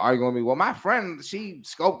DM arguing with me. Well, my friend, she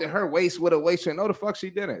sculpted her waist with a waist trainer. No, the fuck she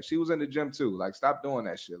didn't. She was in the gym too. Like, stop doing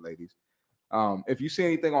that shit, ladies. If you see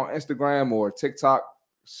anything on Instagram or TikTok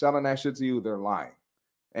selling that shit to you, they're lying.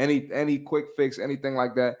 Any quick fix, anything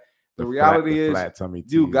like that. The reality is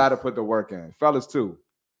you got to put the work in. Fellas too.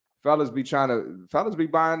 Fellas be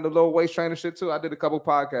buying the little waist trainer shit too. I did a couple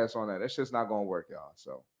podcasts on that. That shit's not going to work, y'all.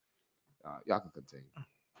 So y'all can continue.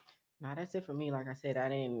 Nah, that's it for me. Like I said, I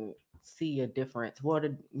didn't see a difference.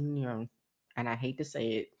 And I hate to say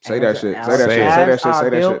it. Say that shit. Say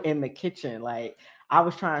that shit. In the kitchen. Like I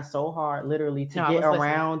was trying so hard literally to get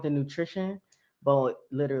around the nutrition, but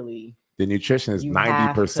literally the nutrition is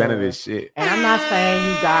 90% of this shit. And I'm not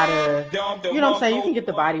saying you gotta, you know what I'm saying? You can get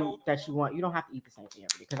the body that you want. You don't have to eat the same thing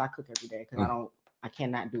every day because I cook every day because I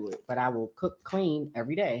cannot do it. But I will cook clean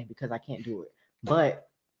every day because I can't do it. But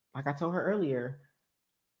like I told her earlier,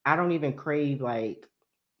 I don't even crave like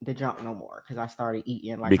the junk no more because I started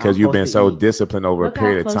eating like because you've been so disciplined over a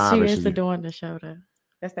period of time. She is to doing the show though.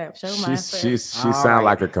 That's that show mindset. She sounds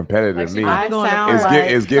like a competitor to me.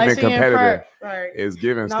 It's giving competitor. It's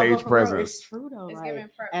giving stage presence. It's true though.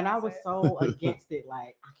 And I was so against it.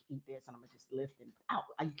 Like I can eat this and I'm gonna just lift it out.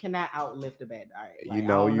 You cannot outlift a bad diet.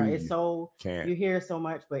 Like, it's so can't. You hear so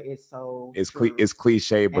much, but it's so it's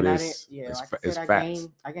cliche, but it's facts.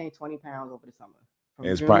 I gained 20 pounds over the summer. From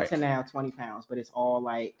June to now, 20 pounds, but it's all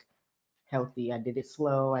like healthy. I did it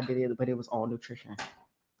slow. But it was all nutrition.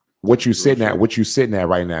 What you sitting at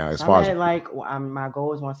right now? As far as my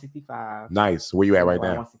goal is 165. Nice. Where you at right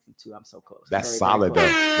now? 162. I'm so close. That's solid though.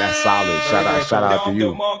 That's solid. Shout out to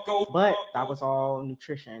you. But that was all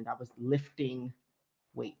nutrition. That was lifting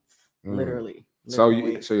weights, literally. So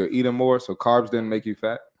you're eating more. So carbs didn't make you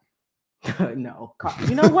fat. No.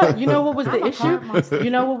 You know what? You know what was the issue?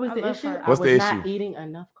 You know what was the issue? What's the issue? I was not eating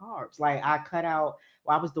enough carbs. Like I cut out.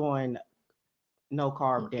 Well, I was doing no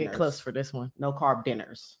carb dinners. Get close for this one. No carb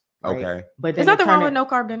dinners. Right? Okay. But there's nothing wrong with no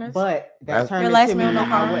carb dinners. But that turned your last meal, no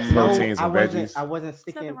carbs. Proteins and veggies. I wasn't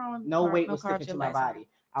sticking. No weight was sticking to my body.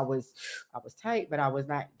 I was tight, but I was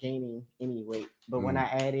not gaining any weight. But when I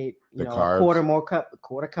added, a quarter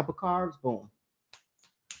cup of carbs, boom.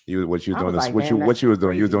 What you I doing? was like, What damn, you that's was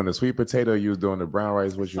doing? You was crazy. doing the sweet potato. You was doing the brown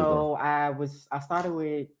rice. What you was So I started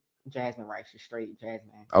with jasmine rice, just straight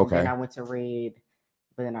jasmine. Okay. And then I went to red,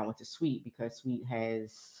 but then I went to sweet because sweet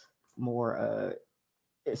has more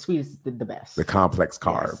sweet is the best. doing? The complex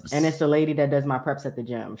Yes. carbs. And it's the lady that does my preps at the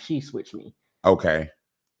gym. She switched me. Okay.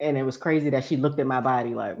 And it was crazy that she looked at my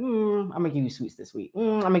body like, I'm gonna give you sweets this week.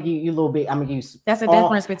 I'm gonna give you a little bit. I'm gonna give you. That's the all-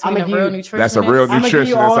 difference between I'ma a give real you- nutritionist. That's a real I'ma give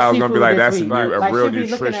you all nutritionist. I was gonna be seafood like, this that's a week. real Like real she'll be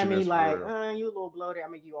looking at me nutritionist. like, for real. you a little bloated. I'm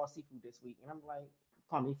gonna give you all seafood this week. And I'm like,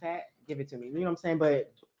 call me fat, give it to me. You know what I'm saying?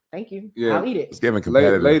 But thank you. Yeah. I'll eat It's it. giving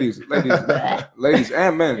competitive. Ladies,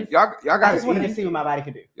 and men, y'all I gotta just wanted to eat. see what my body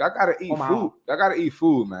could do. Y'all gotta eat On my food. own. Y'all gotta eat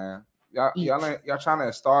food, man. Y'all Eat. y'all trying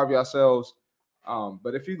to starve yourselves.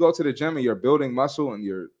 But if you go to the gym and you're building muscle and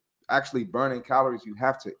you're actually burning calories, you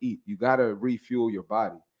have to eat. You gotta refuel your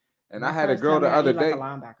body. And I had a girl the other day. Like a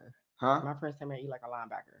linebacker. Huh? My friends tell me I eat like a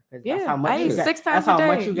linebacker. 'Cause Yeah, that's how much I you eat got- 6 That's times a how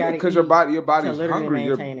much day. you Yeah, got because your body's literally hungry.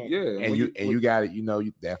 maintain it. Yeah, And you got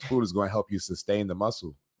it. That food is going to help you sustain the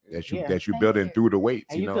muscle that you Yeah. building through the weights.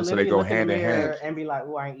 And you know, can so they literally go look in hand the in mirror hand. and be like,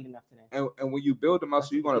 "Oh, I ain't eat enough today." and when you build the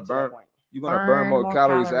muscle, you're gonna Get to that burn. point. You're gonna burn more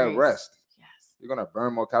calories at calories. rest. Yes. You're gonna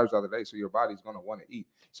burn more calories out of the day, so your body's gonna want to eat.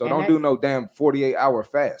 So And don't that- do no damn 48-hour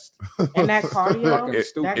fast. And that cardio, Fucking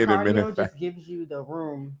stupid. that Intermittent cardio just gives you the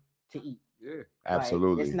room to eat. Yeah. Like,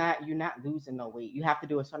 Absolutely. you're not losing no weight. You have to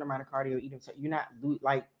do a certain amount of cardio. You're not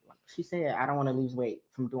like she said. I don't want to lose weight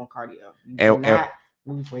from doing cardio. You do not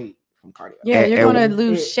lose weight from cardio. Yeah, And- you're and- gonna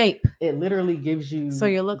lose shape. It literally gives you So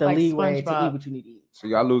you look the like leeway to SpongeBob. eat what you need to eat. So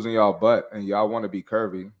y'all losing y'all butt and y'all want to be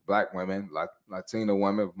curvy. Black women, like Latina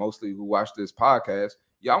women, mostly who watch this podcast,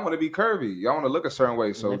 y'all want to be curvy. Y'all want to look a certain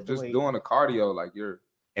way. So Lift the just weight. doing the cardio, like you're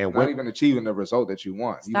And not even achieving the result that you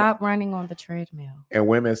want. You Stop running on the treadmill. And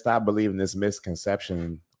women stop believing this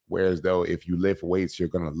misconception, whereas though if you lift weights, you're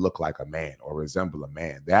gonna look like a man or resemble a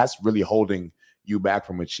man. That's really holding you back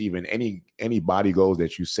from achieving any body goals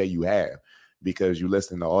that you say you have, because you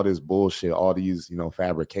listen to all this bullshit, all these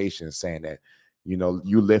fabrications saying that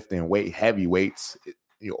you lifting heavy weights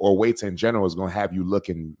or weights in general is gonna have you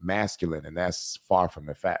looking masculine, and that's far from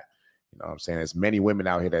the fact. You know what I'm saying? There's many women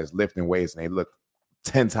out here that's lifting weights and they look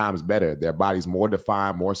 10 times better. Their body's more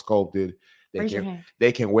defined, more sculpted. Raise your hand.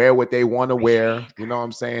 They can wear what they want to wear. You know what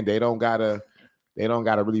I'm saying? They don't gotta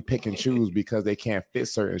really pick and choose because they can't fit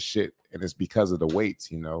certain shit, and it's because of the weights.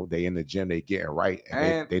 They in the gym, they getting right,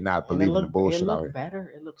 and they not And it believing the bullshit out look here.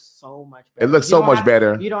 better. It looks so much It better. looks You so don't much have-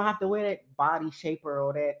 better. You don't have to wear that body shaper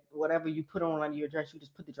or that whatever you put on under your dress. You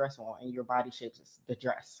just put the dress on, and your body shapes the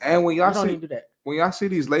dress. And when y'all you don't see need to do that. when y'all see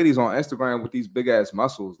these ladies on Instagram with these big ass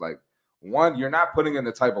muscles, like one, you're not putting in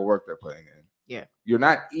the type of work they're putting in. Yeah. You're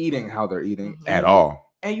not eating how they're eating Mhm. At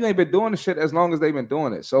all. And you ain't been doing the shit as long as they've been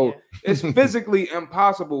doing it. So Yeah. it's physically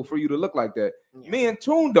impossible for you to look like that. Yeah. Me and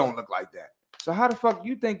Toon don't look like that. So how the fuck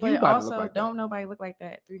you think you But about to also, look like don't that? nobody look like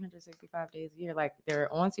that 365 days a year. Like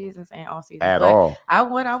they're on seasons and off seasons. At But all.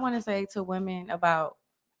 What I want to say to women about,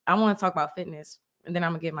 I want to talk about fitness, and then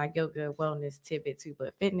I'm gonna get my good wellness tidbit too.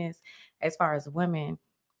 But fitness, as far as women,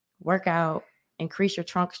 work out, increase your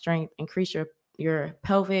trunk strength, increase your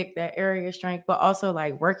pelvic, that area strength, but also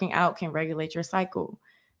like working out can regulate your cycle.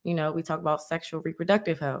 We talk about sexual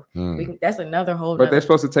reproductive health. That's another whole. But they're nother-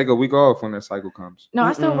 supposed to take a week off when their cycle comes. No,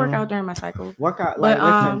 I still work Mm-mm. out during my cycle. Workout, But, like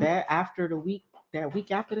listen, that after the week, that week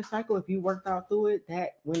after the cycle, if you worked out through it,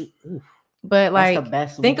 that week, oof, But that's like, the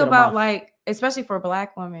best. think week of the about month. like, especially for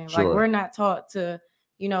Black women, like Sure. we're not taught to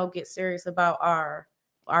get serious about our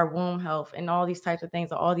womb health and all these types of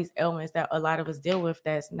things, or all these ailments that a lot of us deal with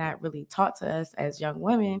that's not really taught to us as young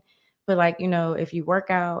women. But like, if you work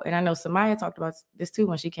out, and I know Samaya talked about this too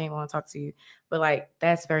when she came on and talked to you, but like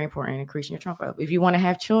that's very important, increasing your trunk up. If you want to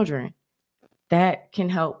have children, that can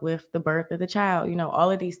help with the birth of the child. All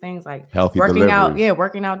of these things, like Healthy working out, deliveries.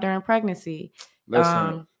 working out during pregnancy.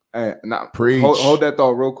 Listen, not Preach. hold that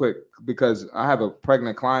thought real quick, because I have a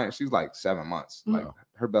pregnant client. She's like 7 months. Mm. Like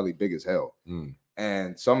her belly big as hell. Mm.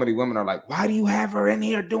 And so many women are like, "Why do you have her in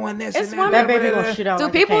here doing this?" It's and women- that baby gonna shit out. Do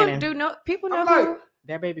like a people cannon. people know I'm who? like,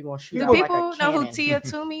 That baby gonna shoot Do out like people a know who cannon. Tia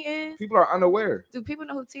Toomey is? People are unaware. Do people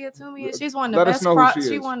know who Tia Toomey is? She's one of the Let us best. know who she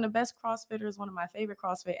She's is. one of the best CrossFitters. One of my favorite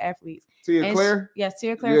CrossFit athletes. Tia And Claire. yes,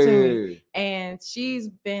 Tia Claire Yeah, Toomey, yeah, and she's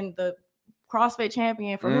been the CrossFit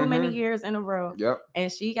champion for how many Mhm. years in a row? yeah. Yep.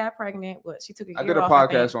 And she got pregnant. She took a year I did a off, I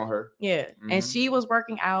podcast think. on her. Yeah, and Mhm. she was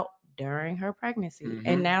working out during her pregnancy, Mhm.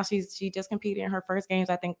 and now she just competed in her first games,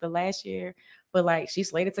 I think, the last year. But like, she's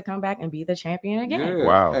slated to come back and be the champion again. Yeah.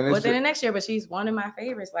 Wow. And it's Within the just, next year, but she's one of my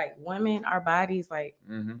favorites. Like, women, our bodies, like,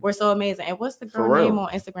 Mhm. we're so amazing. And what's the For girl name real. on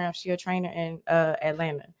Instagram? She's a trainer in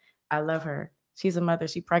Atlanta. I love her. She's a mother.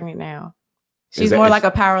 She's pregnant now. She's more like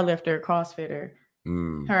a power lifter, CrossFitter.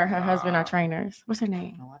 Mm. Her husband are trainers. What's her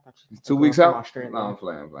name? Oh, I thought she was 2 the weeks girl from out. Australia. No, I'm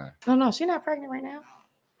playing. No, she's not pregnant right now.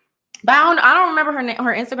 But I don't remember her name,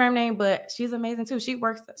 her Instagram name, but she's amazing too. She's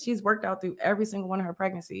worked out through every single one of her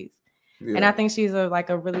pregnancies. Yeah. And I think she's a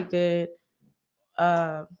really good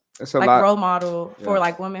it's a like lot. role model for Yeah.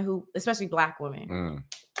 like women who, especially Black women, Mm.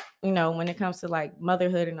 you know, when it comes to like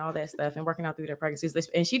motherhood and all that stuff and working out through their pregnancies.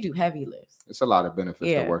 And she do heavy lifts. It's a lot of benefits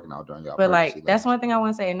Yeah. to working out during your But pregnancy. like that's one thing I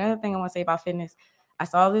want to say. Another thing I want to say about fitness, I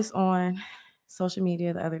saw this on social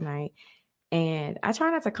media the other night, and I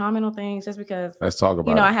try not to comment on things just because Let's talk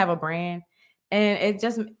about I it. have a brand, and it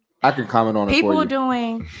just I can comment on it for people you.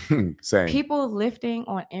 doing Same. people lifting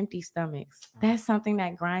on empty stomachs. That's something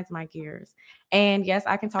that grinds my gears. And yes,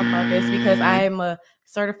 I can talk about this because I am a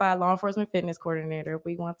certified law enforcement fitness coordinator.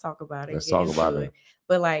 We want to talk about it. Let's get talk into about it.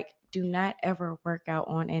 But like, do not ever work out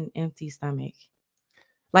on an empty stomach.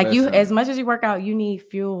 Like Listen. as much as you work out, you need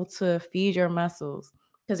fuel to feed your muscles.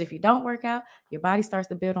 Because if you don't work out, your body starts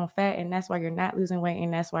to build on fat, and that's why you're not losing weight,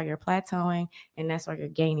 and that's why you're plateauing, and that's why you're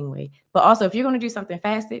gaining weight. But also, if you're going to do something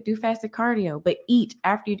fasted, do fasted cardio, but eat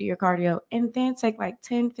after you do your cardio, and then take like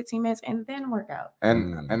 10, 15 minutes, and then work out.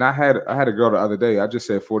 And I had a girl the other day. I just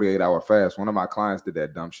said 48-hour fast. One of my clients did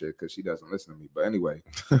that dumb shit because she doesn't listen to me. But anyway,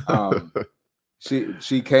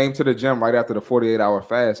 she came to the gym right after the 48-hour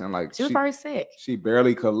fast, and like She was probably sick. she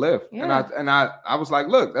barely could lift. Yeah. And I was like,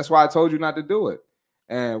 look, that's why I told you not to do it.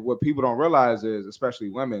 And what people don't realize is, especially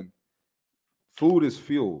women, food is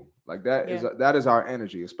fuel. Like that is our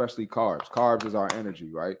energy, especially carbs. Carbs is our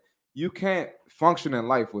energy, right? You can't function in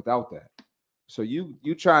life without that. So you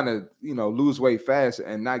trying to, lose weight fast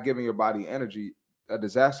and not giving your body energy, a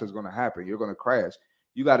disaster is going to happen. You're going to crash.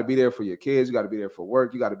 You got to be there for your kids. You got to be there for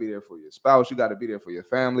work. You got to be there for your spouse. You got to be there for your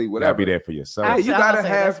family. You Whatever. gotta be there for yourself. Hey, you gotta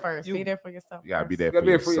have first. Be there for yourself. You gotta be first. there You gotta for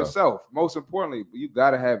be there for yourself. yourself. Most importantly, you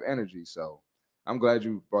gotta have energy. So I'm glad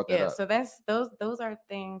you brought that Yeah, up. so that's those are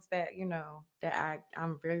things that that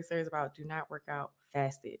I'm really serious about. Do not work out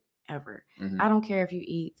fasted ever. Mhm. I don't care if you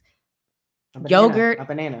eat A yogurt,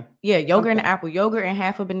 banana. yeah, yogurt and Something. apple, yogurt and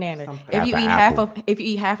half a banana. Something. If you Half eat a apple. if you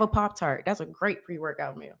eat half a Pop-Tart, that's a great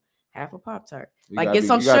pre-workout meal. Half a Pop-Tart. You Like gotta get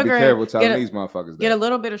some you gotta sugar. Be careful telling Get a, these motherfuckers get a that.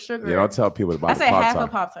 little bit of sugar. Yeah, don't tell people about I the said half a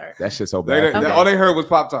Pop-Tart. Pop-Tart. That shit's so They, bad. Okay. all they heard was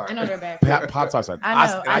Pop-Tart. I know they're bad. Pop-Tarts are. I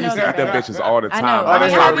used to know eat them they're bitches all the I time. know. I I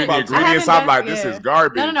just start haven't- reading the I ingredients. haven't I'm like, done- this yeah. is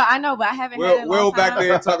garbage. No, I know, but I haven't had it in a Will long back time.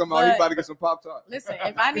 there talking about he But- about to get some Pop-Tart. Listen,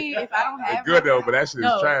 if I don't It's have good though, but that shit is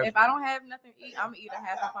no, trash. if I don't have nothing to eat, I'm gonna eat a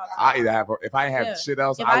half a Pop-Tart. I eat a half. If I didn't have Yeah. shit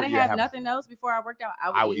else, If I I would didn't eat a have half. nothing else before I worked out,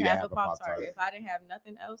 I would eat half a Pop-Tart. If I didn't have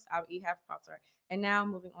nothing else, I would eat half a Pop-Tart. And now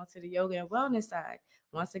moving on to the yoga and wellness side.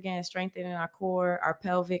 Once again, strengthening our core, our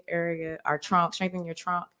pelvic area, our trunk, strengthening your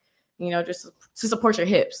trunk, just to support your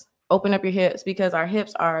hips. Open up your hips because our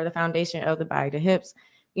hips are the foundation of the body. The hips,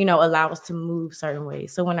 allow us to move certain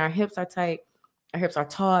ways. So when our hips are tight, our hips are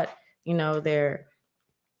taut, they're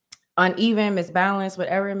uneven, misbalanced,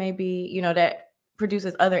 whatever it may be, that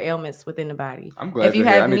produces other ailments within the body. I'm glad If you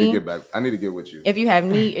you're here. have I need knee- to get back. I need to get with you. If you have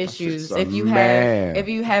knee issues, so if you man.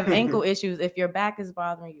 have ankle issues, if your back is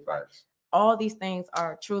bothering you, like, Facts. all these things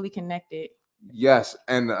are truly connected. Yes,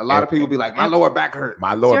 and a lot of people be like, my lower back hurt.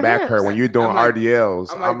 My lower your back hips. hurt when you're doing I'm like-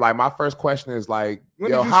 RDLs. I'm I'm like- like, my first question is like,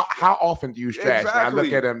 When yo, did you- how often do you stretch? And I look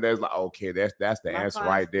Exactly. at them, there's like, okay, that's the My answer clients-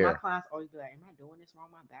 right My there. clients always be like, "Am I doing this wrong?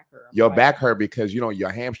 My back hurt." I'm Your like, back hurt because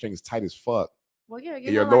your hamstring is tight as fuck. Well, yeah, And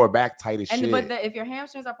your lower back tight as shit. but if your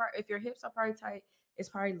hamstrings are if your hips are probably tight, it's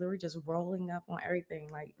probably literally just rolling up on everything,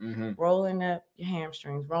 like Mhm, rolling up your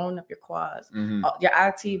hamstrings, rolling up your quads, mhm. your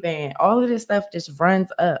IT band, all of this stuff just runs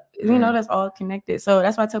up. Mhm. That's all connected. So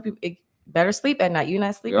that's why I tell people better sleep at night. You're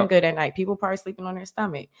not sleeping Yep. good at night. People probably sleeping on their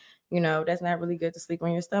stomach. That's not really good to sleep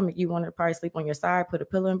on your stomach. You want to probably sleep on your side, put a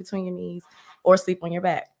pillow in between your knees, or sleep on your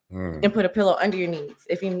back Mm. and put a pillow under your knees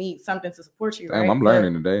if you need something to support you. Damn, right? I'm But-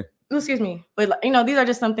 learning today. excuse me, but these are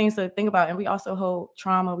just some things to think about. And we also hold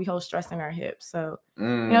trauma, we hold stress in our hips. So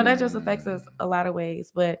that just affects us a lot of ways.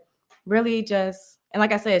 But really and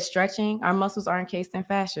like I said, stretching, our muscles are encased in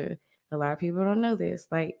fascia. A lot of people don't know this.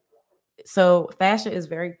 So fascia is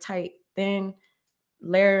very tight, thin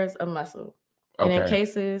layers of muscle. And Okay.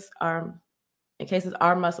 encases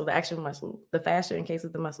our muscle, the actual muscle. The fascia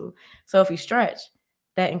encases the muscle. So if you stretch,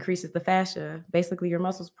 that increases the fascia. Basically, your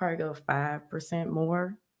muscles probably go 5%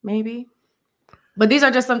 more, maybe. But these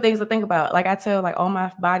are just some things to think about. Like I tell all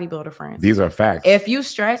my bodybuilder friends, These are facts. if you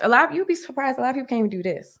stretch, you'd be surprised. A lot of people can't even do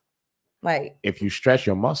this. If you stretch,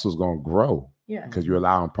 your muscles gonna grow Yeah. because you're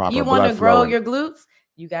allowing proper You blood want to grow flow. your glutes,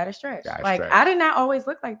 you gotta stretch. Gotta stretch. I did not always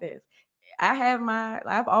look like this.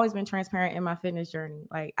 I've always been transparent in my fitness journey.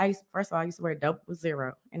 I used to wear double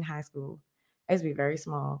zero in high school. I used to be very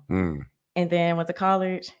small. Mm. And then went to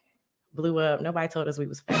college, blew up. Nobody told us we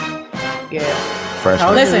was fat. Yeah.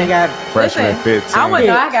 Freshman, Listen, freshman 15.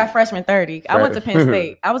 I got freshman 30. I went to Penn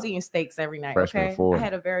State. I was eating steaks every night. Freshman Okay, 4. I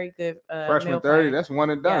had a very good Freshman meal 30. plan. That's one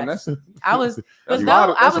and done. Yes. That's I was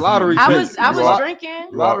lottery I pick. was drinking.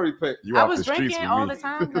 Lottery pick. You I off was the streets drinking with all me. the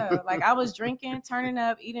time though. Like I was drinking, turning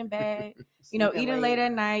up, eating bad, eating late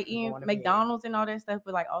at night, eating going to bed. McDonald's and all that stuff,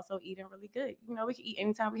 but like also eating really good. We could eat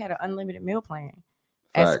anytime. We had an unlimited meal plan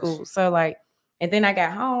at Facts. school. So like, and then I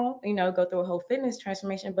got home, go through a whole fitness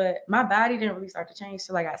transformation, but my body didn't really start to change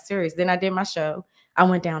till I got serious. Then I did my show. I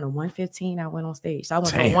went down to 115. I went on stage. So I went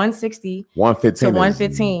from 160 115 to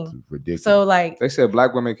 115. Ridiculous. So like, They said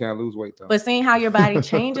black women can't lose weight though. but seeing how your body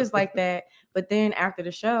changes like that, but then after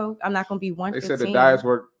the show, I'm not gonna be They 115. said the diets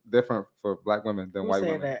work different for black women than Who white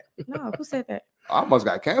said women. that? No, who said that? I almost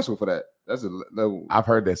got canceled for that. That's I've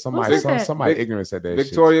heard that somebody said that? somebody Vic- ignorant said that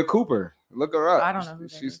Victoria Cooper. Look her up. I don't know who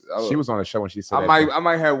that She's. is. She was on the show when she said I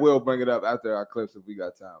might have Will bring it up after our clips if we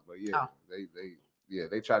got time. But yeah, Oh.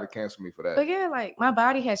 they tried to cancel me for that. But yeah, like my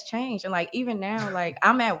body has changed, and like even now, like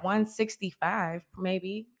I'm at 165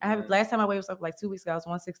 maybe. I have last time I weighed was up like 2 weeks ago. I was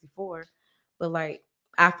 164, but like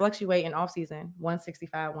I fluctuate in off season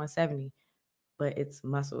 165, 170, but it's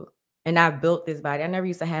muscle, and I built this body. I never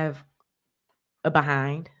used to have a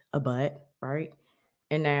behind, a butt, right?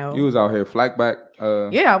 And now You was out here flat back.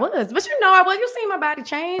 yeah, I was. But I was. You seen my body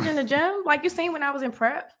change in the gym. Like you seen when I was in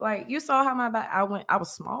prep. Like you saw how my body. I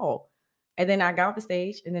was small, and then I got off the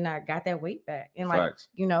stage, and then I got that weight back. And like Facts.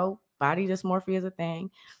 body dysmorphia is a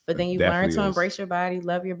thing. But then you Definitely learn to is. embrace your body,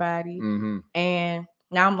 love your body, Mm-hmm. and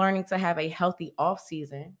now I'm learning to have a healthy off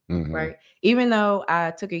season. Mhm. Right. Even though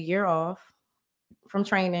I took a year off from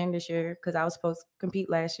training this year because I was supposed to compete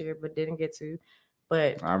last year, but didn't get to.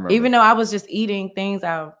 But I remember. even though I was just eating things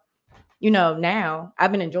now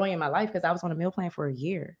I've been enjoying my life because I was on a meal plan for a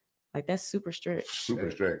year. Like that's super strict. Super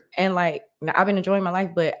strict. And like I've been enjoying my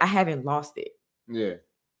life, but I haven't lost it. Yeah.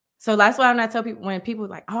 So that's why I'm not tell people when people are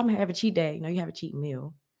like, oh, I'm gonna have a cheat day. No, you have a cheat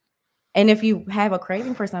meal. And if you have a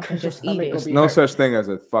craving for something, just eat stomach it. will be No hurt. such thing as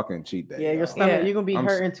a fucking cheat day. Yeah, your y'all. stomach, Yeah. you're gonna be I'm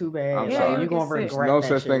hurting too bad. I'm Yeah, sorry. You're you gonna get sick. regret No that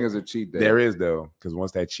such shit. thing as a cheat day. There is though, because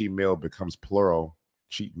once that cheat meal becomes plural,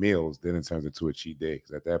 cheat meals, then it turns into a cheat day.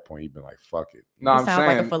 Because at that point, you've been like, "Fuck it." No, You I'm sound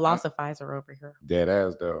saying. like a philosophizer over here. Dead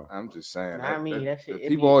ass though. I'm just saying. Not me, that shit, it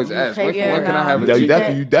People be- always you ask, pay when, for it. when can I have a Yeah, You cheat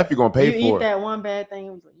day? definitely gonna pay You for eat it. that one bad thing,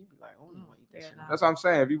 you be like, oh, I don't want to eat that Yeah, shit. no. That's what I'm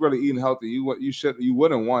saying. If you really eating healthy, you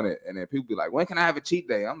wouldn't want it. And then people be like, when can I have a cheat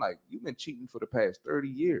day? I'm like, you've been cheating for the past 30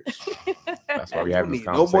 years. That's why we You having this need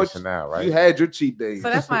no more conversation now, right? You had your cheat day. So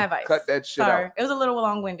that's my advice. Cut that shit Sorry, out. it was a little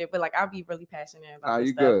long-winded, but like I'll be really passionate about Nah, this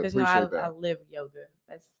you stuff good. because Appreciate that. I live yoga.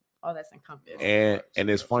 That's all that's encompassed. And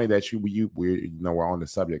it's funny that we're on the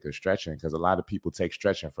subject of stretching because a lot of people take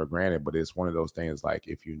stretching for granted, but it's one of those things like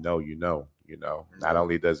if you know, not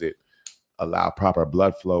only does it allow proper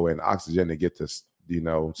blood flow and oxygen to get to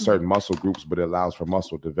certain muscle groups, but it allows for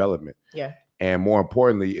muscle development. Yeah. And more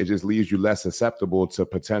importantly, it just leaves you less susceptible to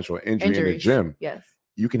potential injury in the Injuries. gym. Yes.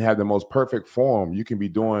 You can have the most perfect form. You can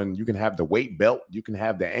have the weight belt. You can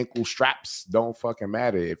have the ankle straps. Don't fucking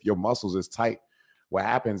matter. If your muscles is tight, what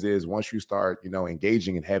happens is once you start,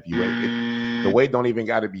 engaging in heavy weight, the weight don't even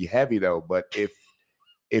got to be heavy though. But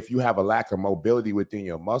if you have a lack of mobility within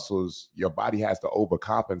your muscles, your body has to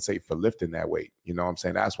overcompensate for lifting that weight. You know what I'm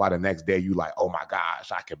saying? That's why the next day you like, oh my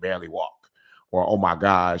gosh, I can barely walk. Or, oh my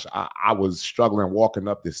gosh, I was struggling walking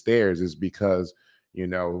up the stairs is because,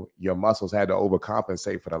 your muscles had to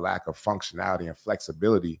overcompensate for the lack of functionality and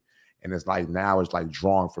flexibility. And it's like now it's like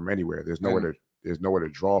drawing from anywhere. There's nowhere to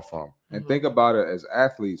draw from. And think about it as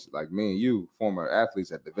athletes, like me and you, former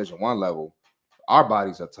athletes at Division I level, our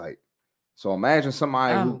bodies are tight. So imagine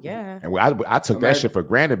somebody who, Yeah. And I took that shit for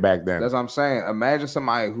granted back then. that's what I'm saying. Imagine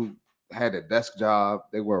somebody who had a desk job,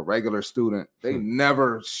 they were a regular student, they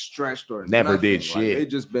never stretched or Never nothing. did Like, shit. they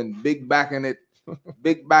just been big backing it,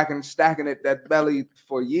 stacking it that belly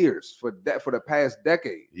for years, for the past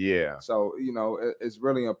decade. Yeah. So it's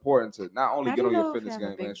really important to not only How get do on you your know if fitness you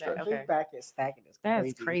have a game big and stretch. back? Big Okay. back is stacking is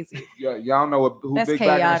That's crazy. crazy. Y'all know who That's big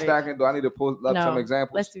backing and chaotic. stacking? Do I need to pull up No, some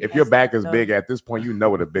examples? Let's do If that. your back is No. big at this point, you know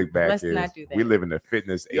what a big back Let's is. not do that. We live in the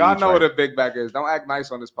fitness Y'all age know right what a big back is. Don't act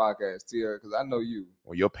nice on this podcast, Tia, because I know you.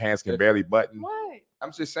 when your pants can barely button. What?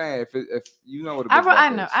 I'm just saying, if you know what a big I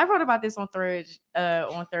back know. is. I wrote about this on Thursday.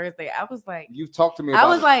 I was like, You've talked to me about I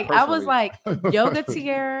was personally. like, Yoga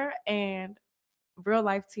Tierra and real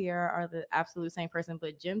life Tierra are the absolute same person,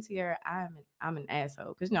 but Gym Tierra, I'm an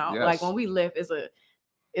asshole because Yes. like when we lift, it's a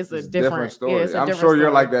It's a different story. yeah, it's a I'm different sure you're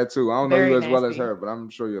story. like that too. I don't know Very you as well as nasty. her, but I'm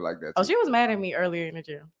sure you're like that too. Oh, she was mad at me earlier in the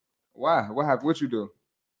gym. Why? What happened? What you do?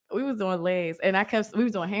 we was doing legs, and we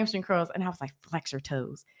was doing hamstring curls, and I was like, flex your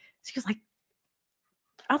toes. She was like,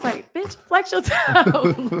 I was like, bitch, flex your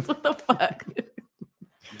toes. What the fuck?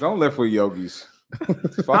 Don't lift with yogis. Fuck I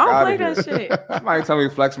don't out play of here. that shit. Somebody tell me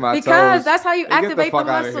to flex my toes. Because that's how you Hey, get activate the fuck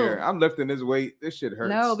outta muscle. here. I'm lifting this weight. This shit hurts.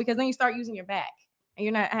 No, because then you start using your back, and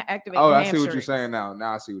you're not activating. Oh, I hamstrings. see what you're saying now.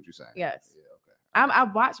 Now I see what you're saying. Yes. Yeah, okay. I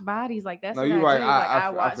watch bodies like that's. No, what you're I right. do. Like, I I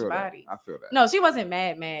watch feel bodies. that. I feel that. No, she wasn't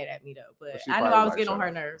mad at me though, but she I knew probably I was like, getting on shut her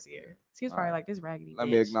up. nerves here. She was All probably right. like this raggedy. Let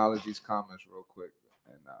bitch. me acknowledge these comments real quick.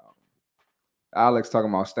 And Alex talking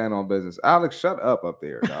about stand on business. Alex, shut up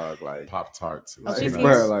there, dog. Like Pop Tarts. Oh, she's bro,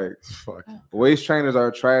 here. like Fuck. waist trainers are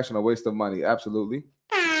trash and a waste of money. Absolutely.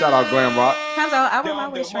 Shout out Glam Rock. Times I wear my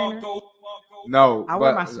waist trainer. No, I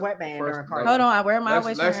wear but my sweatband first- during cardio. Hold on, I wear my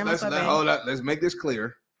waist trainer. and my Let's sweatband. hold up. Let's make this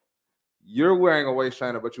clear. You're wearing a waist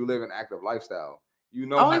trainer, but you live an active lifestyle. You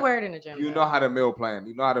know, I only how, wear it in the gym. you though. know how to meal plan.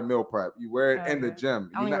 You know how to meal prep. You wear it in the Okay.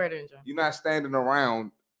 gym. I only wear it in the gym. You're not standing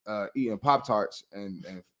around eating Pop-Tarts and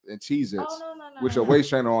Cheez-Its Oh, no. with your waist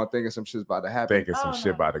trainer on, thinking some shit's about to happen. Thinking some Oh, shit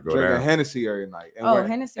no. about to go Drinking down. Hennessy every night. And Oh, wearing,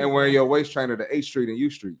 Hennessy. and wearing your waist trainer to 8th Street and U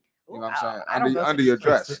Street. You know what I'm saying? I don't go to Under your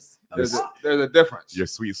dress. expenses. There's a difference. Your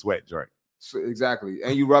sweet sweat joint. So, exactly.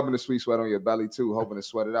 And you rubbing the sweet sweat on your belly too, hoping to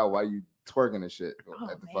sweat it out while you twerking and shit Oh,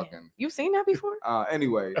 at the man. fucking You seen that before?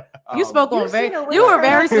 anyway. You spoke on you very. seen it with You were her.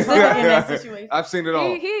 very specific in that Yeah. situation. I've seen it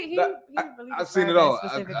all. He That- really I've seen it described all. that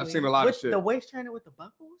I've seen specifically. a lot of With shit. the waist trainer with the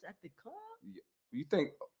buckles at the club. You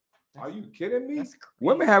think, are you kidding me? That's crazy.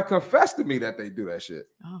 Women have confessed to me that they do that shit.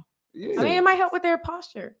 Oh. Yeah. I mean, it might help with their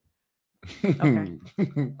posture. Okay.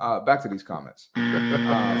 Back to these comments.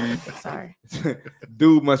 Sorry.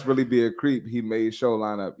 Dude must really be a creep. He made show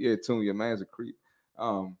lineup. Yeah, Tune, your man's a creep.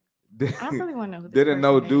 I really want to know who this Didn't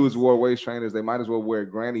know person dudes is. wore waist trainers. They might as well wear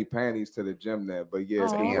granny panties to the gym then. But yeah,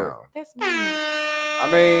 it's Oh, over. That's me. I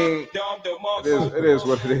mean, it is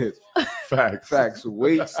what it is. Facts. Facts.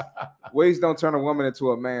 Weights don't turn a woman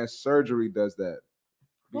into a man. Surgery does that.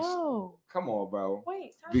 Whoa. Come on, bro.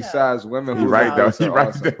 Wait. time out. Besides women He who right lift though. weights He are right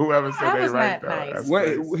awesome. there. Whoever said That they was right not though. nice. That's When,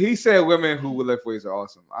 crazy. he said women who lift weights are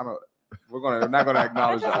awesome. We're not gonna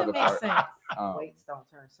acknowledge the That other doesn't make part. sense. Weights don't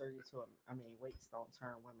turn surgery to weights don't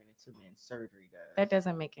turn women into men. Surgery does. That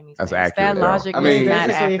doesn't make any That's sense. accurate, That though. logic I mean, is not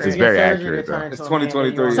basically, accurate. It's very accurate, though. It's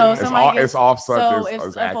 2023. So It's somebody all- gets, it's off so subject. if,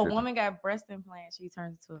 It's if a accurate. woman got breast implants, she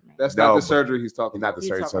turns into a man. That's No, not the but- surgery he's talking He's not about. the He's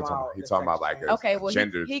surgery. talking He's talking about he's the talking about sex like change. a Okay, well,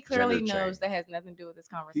 gender. he clearly gender knows change. that has nothing to do with this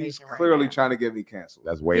conversation. He's right clearly now. trying to get me canceled.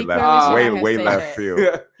 That's way He left. clearly Way should way have left said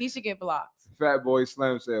field. He should get blocked. Fat Boy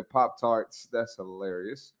Slim said Pop Tarts. That's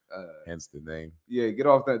hilarious. Hence the name. Yeah, get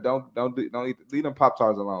off that. Don't eat, leave them Pop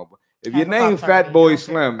Tarts alone. But if Have your a name Pop-Tart, Fat man. Boy Okay.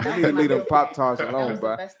 Slim, you That need to was leave my- them Pop Tarts That alone, was the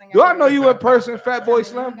bro. best thing Do I ever. know you in person, Fat Boy I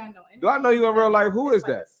Slim? don't got no Do I know you in real life? Who It's is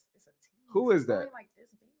like that? a- it's a tease. Who is It's only that? like this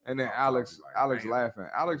big. And then Alex laughing.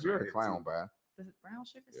 Alex, you're a clown, bro. The brown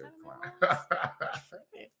sugar You're a cinnamon clown. rolls?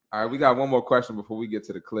 All right, we got one more question before we get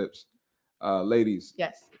to the clips. Ladies,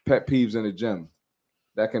 Yes. pet peeves in the gym.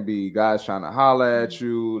 That can be guys trying to holler at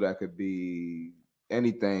you. That could be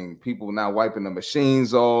anything. People not wiping the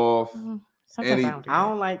machines off. Sometimes Any- I don't do I that.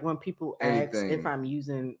 don't like when people ask Anything. if I'm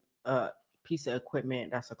using a piece of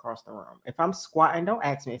equipment that's across the room. If I'm squatting, don't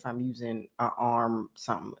ask me if I'm using an arm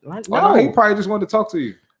something. Like, Oh, no, he probably just wanted to talk to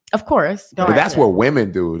you. Of course. Don't But ask that's me. what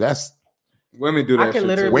women do. That's Women do I that can shit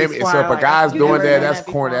literally too. women. So squat if a like- guy's I've doing never that, done that's that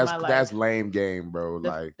before corny. in That's my that's life. lame game, bro.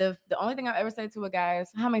 Like The only thing I've ever said to a guy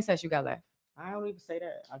is, how many sets you got left? I don't even say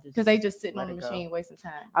that. I just Because they just sitting let on the it go. machine wasting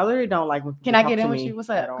time. I literally don't like when people Can I talk get to in with me you? What's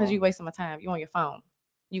at up? Because all. you wasting my time. You on your phone.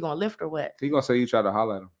 You gonna lift or what? He gonna say you try to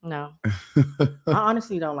holler at him. No. I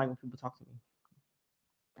honestly don't like when people talk to me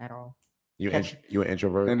at all. you Catch- an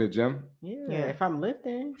introvert. In the gym. Yeah, Yeah. if I'm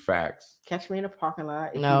lifting, Facts. catch me in the parking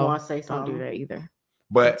lot. If No, you want to say Don't something, do that either.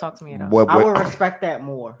 But Don't talk to me at all. what, I would what, respect that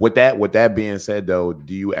more. with that being said, though,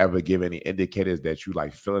 do you ever give any indicators that you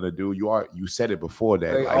like feeling a dude? You said it before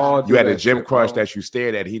that They like, all do you had a that gym shit, crush bro. that you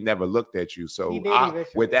stared at. He never looked at you. So He did I-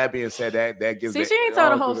 eventually. with that being said, that gives See, the, she didn't they tell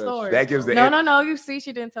the all whole do that story. shit, that gives the No. You see,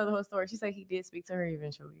 she didn't tell the whole story. She said he did speak to her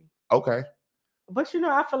eventually. okay. But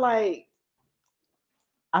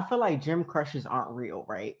I feel like gym crushes aren't real,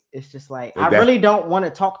 right? It's just like I That- really don't want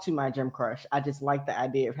to talk to my gym crush. I just like the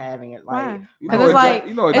idea of having it. Like, Why? You Because know it's what like that-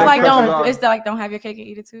 you know what it's that like crushes don't are? it's like don't have your cake and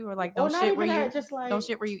eat it too, or like well, don't not shit even where you that, just like don't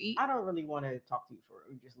shit where you eat. I don't really want to talk to you for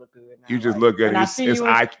it. You just look good. now, You just like, look good. and I It's see you in-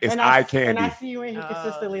 eye and I candy. see you in here Oh,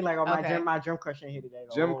 consistently, like, oh, okay. my gym crush in here today.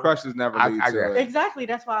 the Gym whole- crushes never I- lead I to got it. Exactly.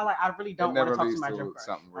 That's why I really don't want never to talk to leads my to gym crush.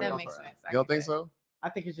 something I That real. makes Okay. sense. You don't think so? I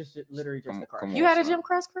think it's just literally just Come- a crush. come on. You had a son. gym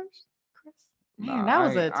crush, Chris? Nah, Man, that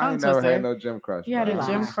was I a ain't- I tongue ain't never twister. had no gym crush. You had a man.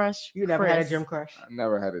 gym Lie. crush. You never had a Chris. gym crush. I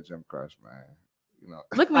never had a gym crush, man. you know.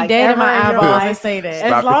 Look me Like, dead in my ever in your eyeballs and life, say that. as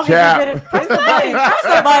Stop long the as cap. you did it, Press the button. Press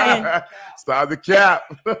the button. Stop the cap.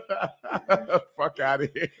 Fuck out of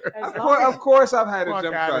here. As Of long course, as- of course I've had a Fuck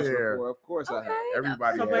gym outta crush here. before. Of course I Okay. have.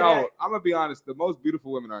 Everybody So, has. but No, I'm gonna be honest. The most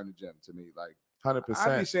beautiful women are in the gym to me. Like I be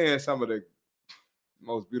 100%. seeing some of the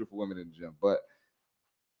most beautiful women in the gym, but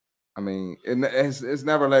I mean, it's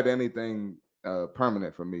never led to anything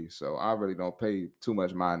permanent for me. So I really don't pay too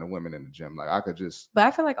much mind to women in the gym. Like I could just But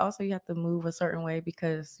I feel like also you have to move a certain way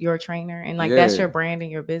because you're a trainer and like that's Yeah. your brand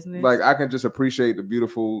and your business. like I can just appreciate the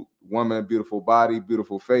beautiful woman, beautiful body,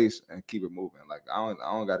 beautiful face, and keep it moving. Like I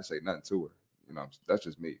don't got to say nothing to her. You know, that's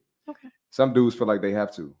just me. Okay. Some dudes feel like they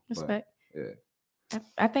have to. but, Respect. yeah.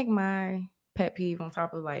 I think my pet peeve on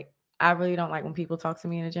top of like I really don't like when people talk to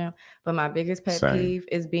me in the gym, but my biggest pet Same. peeve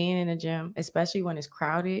is being in a gym, especially when it's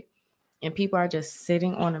crowded and people are just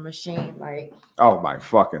sitting on a machine. Like Oh my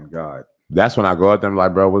fucking god. That's when I go at them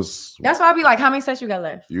like, bro, what's that's why I be like, how many sets you got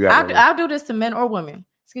left? You got I'll do this to men or women.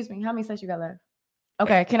 Excuse me, how many sets you got left?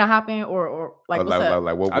 Okay, can I hop in or like what's up?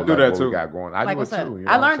 what, I do that what too. we got going. I Like do what's it up? too. You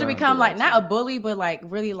know I what I'm learned to saying? become like that not too. a bully, but like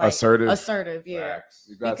really like Assertive. yeah. Facts.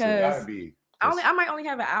 You got to. Because Gotta be. I might only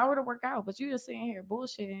have an hour to work out, but you just sitting here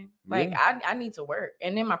bullshitting. Like I need to work,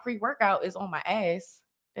 and then my pre-workout is on my ass.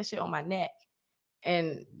 That shit on my neck,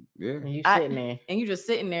 and Yeah. And you I- sitting there. and you just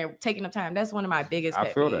sitting there taking up time. That's one of my biggest. I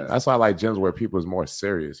pet feel peeves. that. That's why I like gyms where people is more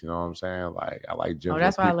serious. You know what I'm saying? Like I like gyms. Oh,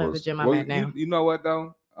 that's where why I love the people's- gym I'm Well, at now. you know what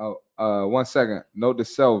though? Oh, 1 second. Note to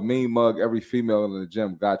self: mean mug every female in the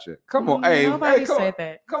gym. Gotcha. Come on, hey, Nobody come said on.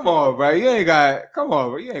 that. Come on, bro. You ain't got. Come on,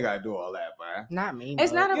 bro. You ain't got to do all that, bro. Not me.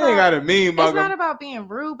 It's not You ain't got to mean mug It's not 'em. about being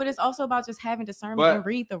rude, but it's also about just having discernment But- and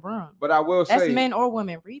read the room. But I will That's say, men or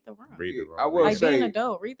women. Read the room. Read the room. I will Like say, being an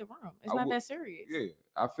adult, read the room. It's I not will- that serious. yeah,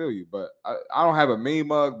 I feel you. But I don't have a mean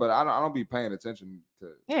mug, but I don't be paying attention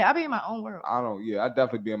to. Yeah, I be in my own world. I don't. Yeah, I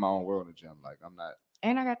definitely be in my own world in the gym. Like I'm not.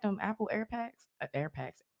 And I got them Apple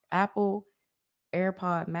Apple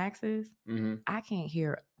AirPod Maxes. Mm-hmm. I can't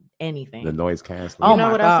hear anything. The noise canceling. Oh You know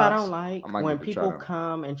my what else I gosh. don't like? I might When need to try people them.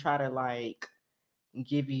 come and try to like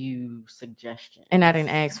give you suggestions. And I didn't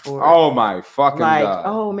ask for it. Oh my fucking like, god!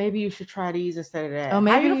 oh, maybe you should try these instead of that. Oh, How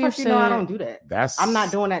maybe you the you fuck you know I should- don't do that? That's I'm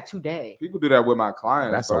not doing that today. People do that with my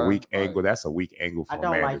clients. That's a bruh. weak Like, angle. That's a weak angle for I a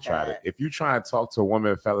don't man like to try that. to. If you try and talk to a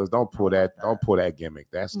woman, fellas, don't pull that. that. Don't pull that gimmick.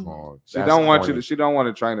 That's Mhm. going. She don't want you to. She don't want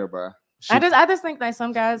to train her, bro. I just think like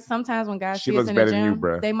some guys, sometimes when guys She see us looks in the better than you, gym,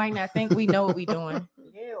 bruh. they might not think we know what we doing.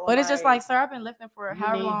 Yeah, or But it's just like, sir, I've been lifting for you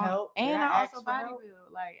how need long? help? Did And I I ask also for help?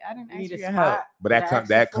 bodybuild. Like I didn't you ask need for a your spot. help. But Did I that ask you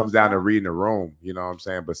that for comes down to something? reading the room. You know what I'm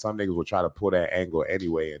saying? But some niggas will try to pull that angle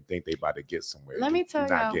anyway and think they about to get somewhere. Let me You're tell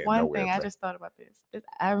not y'all getting one nowhere, thing. I bro. just thought about this.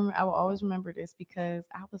 I will always remember this because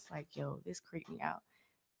I was like, yo, this creeped me out.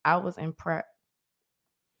 I was in prep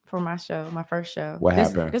for my show, my first show. What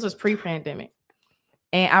happened? This was pre-pandemic.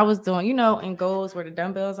 And I was doing, in goals where the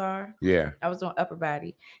dumbbells are. Yeah. I was doing upper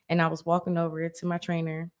body. And I was walking over to my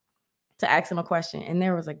trainer to ask him a question. And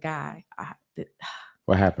there was a guy.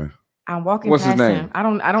 What happened? I'm walking What's his past name? him. I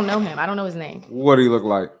don't know him. I don't know his name. What do you look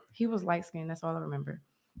like? He was light skinned. That's all I remember.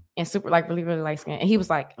 And super, like, really, really light skinned. And he was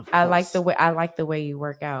like, Of I like course. the way you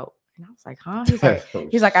work out. And I was like, huh?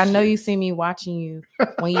 He's like, I know you see me watching you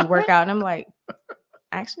when you work out. And I'm like,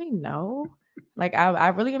 actually, no. Like, I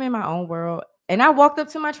really am in my own world. And I walked up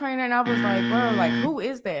to my trainer and I was like, bro, like, who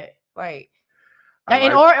is that? Like,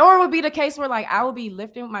 and or it would be the case where like I would be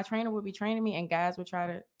lifting, my trainer would be training me, and guys would try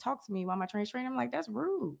to talk to me while my trainer's training. I'm like, that's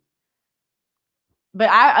rude. But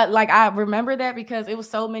I remember that because it was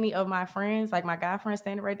so many of my friends, like my guy friends,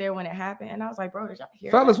 standing right there when it happened, and I was like, bro, did y'all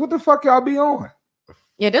hear Fellas, that? what the fuck y'all be on?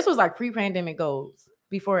 Yeah, this was like pre-pandemic goals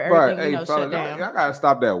before Right, everything hey, shut fellas, down. y'all gotta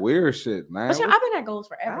stop that weird shit, man. But yeah, I've been at goals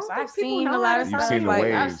forever, don't so think I've people seen know a lot that. of You've stuff. seen the Like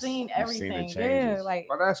waves. I've seen You've seen the everything. Yeah, changes. like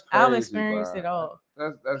But that's crazy. I'll experience bro. it all.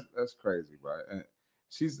 That's crazy, bro. And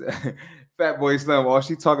she's Fat Boy Slim. All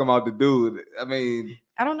she talking about the dude. I mean,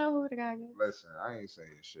 I don't know who the guy is. listen, I ain't saying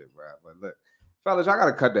shit, bro. But look, fellas, y'all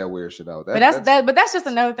gotta cut that weird shit out. But that's just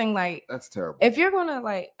another thing. Like, That's terrible. if you're gonna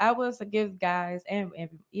I was to give guys and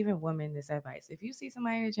even women this advice. If you see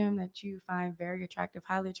somebody in the gym that you find very attractive,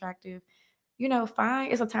 highly attractive,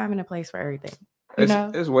 fine. It's a time and a place for everything.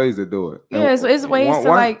 It's ways to do it. Yeah, it's ways to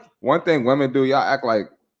like. One thing women do, y'all act like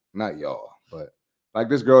not y'all, but like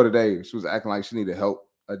this girl today, she was acting like she needed help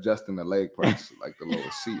adjusting the leg press, like the little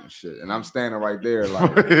seat and shit. And I'm standing right there,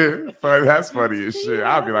 like That's funny as shit.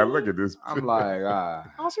 I'll be like, look at this. I'm like,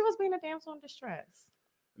 Oh, she was being a damsel in distress.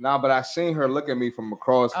 nah, but I seen her look at me from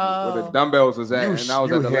across where the Oh. dumbbells was at, You- and I was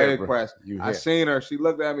you at the hit, leg bro. press. You I hit. seen her. She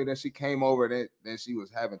looked at me, then she came over. Then she was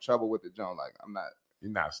having trouble with the jump. Like I'm not.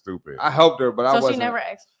 You're not stupid. I helped her, but I So wasn't. she never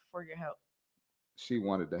asked for your help. she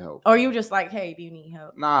wanted to help. Or you just like, hey, do you need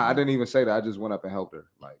help? Nah, I didn't even say that. I just went up and helped her,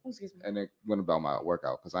 like, Excuse me. and then went about my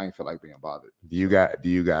workout because I ain't feel like being bothered. Do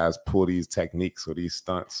you guys pull these techniques or these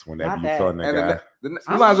stunts whenever Not you that. feel in And the guy?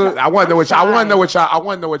 you might as well. I want to know what y'all. I want to know what shy. y'all. I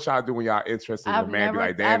want to know what y'all do when y'all interested in a I've man. Be never-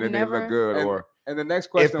 like, damn, I've that nigga never- look good, and, or and the next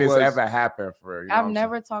if question it's was, ever happened for her. You know what I've I'm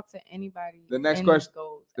never saying? talked to anybody. The next in question-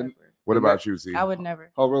 Goals the- ever. What the about you, Z? I would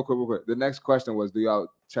never. oh, real quick. The next question was, do y'all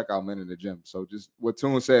check out men in the gym? So just what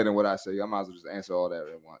Toon said and what I said, I might as well just answer all that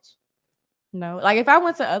at once. No, like if I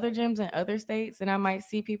went to other gyms in other states and I might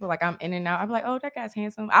see people like I'm in and out, I'm like, oh, that guy's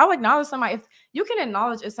handsome. I'll acknowledge somebody. If you can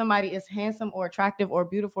acknowledge if somebody is handsome or attractive or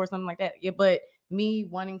beautiful or something like that. Yeah, but me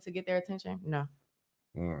wanting to get their attention, no.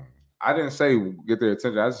 Mm. I didn't say get their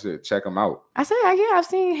attention. I just said check them out. I said, yeah, I've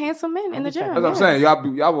seen handsome men in the gym. That's what I'm saying. Y'all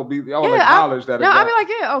will Yeah, acknowledge that. No, if I'll y'all- be like,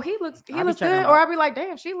 yeah, oh, he looks be good, checking him or out. I'll be like,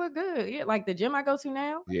 damn, she look good. Yeah, like the gym I go to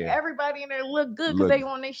now, Yeah. everybody in there look good because Look- they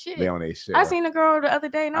on their shit. They on their shit. I seen a girl the other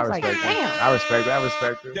day and I was like, respect damn. that. I respect that. I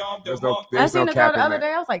respect it. There's no. I There's seen no a girl cap the in other that.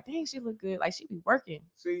 day. I was like, dang, she look good. Like she be working.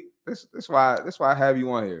 See, this why I have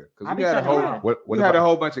you on here I because be we had a checking whole them out. What we had a about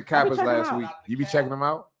whole bunch of I be cappers checking last them week. out. you? Be checking them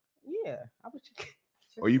out, Yeah, I would check.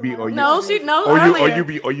 or you be, or you, No, she no. or you earlier.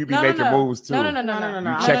 be No, making no. moves too. No. You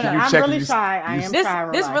I'm checking- you really you- shy. I you- am This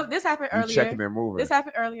shy. this happened earlier. checking and moving. This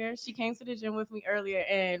happened earlier. She came to the gym with me earlier,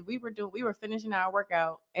 and we were finishing our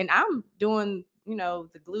workout, and I'm doing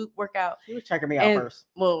the glute workout. He was checking me out And- first,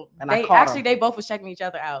 Well, And I they caught actually him. they both was checking each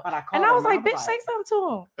other out, but I caught and I him, was like, and bitch, say something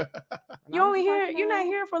to him. and You I only was here, like, you're not "Man,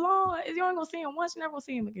 here for long. You only gonna see him once. You never gonna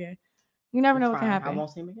see him again. You never it's know what can fine. happen. I won't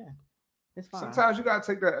see him again. It's fine. Sometimes you gotta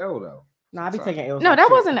take that L though. No, I be taking L's. No, like that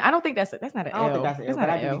shit. wasn't. I don't think that's not an I don't L. think that's an L, That's but not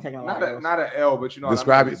I an do be L. taking a lot Not of a L's. not an L, but you know Describe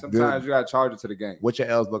what I mean? it. Sometimes you gotta charge it to the game. What your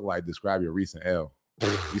L's look like? Describe your recent L.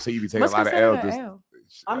 You say you be taking What's a lot of considered L's. an L?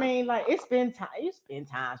 I mean, like it's been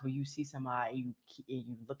times where you see somebody, you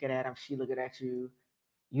looking at them, she looking at you,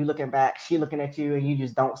 you looking back, she looking at you, and you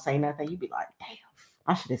just don't say nothing. You be like, damn,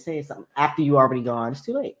 I should have said something after you already gone. It's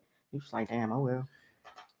too late. You just like, damn, I will.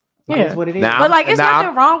 It Yeah. is what it is. Nah, But like, it's Nah,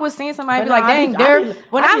 nothing wrong with seeing somebody But be no, like, I dang, be- they're. I be-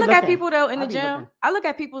 When I I be look at looking. people though in I the be gym, looking. I look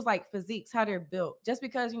at people's like physiques, how they're built. Just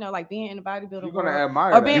because like being in the bodybuilding You're world, gonna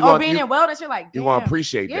admire or that. being You gonna- in wellness, you're like, you want to damn,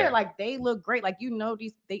 appreciate yeah, that. like they look great. Like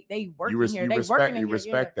these, they working here. you They respect. working in You here.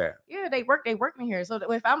 respect that. Yeah, they working here. So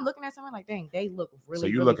if I'm looking at someone like, dang, they look really. So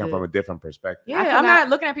you really looking good. from a different perspective. Yeah, I I'm cannot- not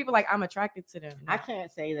looking at people like I'm attracted to them. I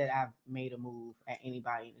can't say that I've made a move at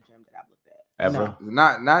anybody in the gym that I've looked at. Ever?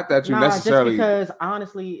 No. Not that you Nah, necessarily. just because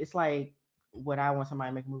honestly, it's like, would I want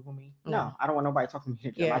somebody to make a move on me? No, I don't want nobody talking to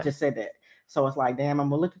me. Yeah. I just said that. So it's like, damn, I'm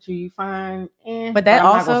gonna look at you, you fine. But that I'm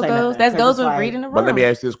not also gonna say goes. nothing, That 'cause goes it's with like- reading the room. But let me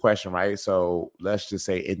ask you this question, right? So let's just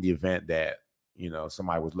say in the event that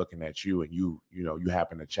somebody was looking at you and you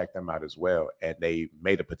happen to check them out as well, and they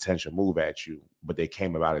made a potential move at you, but they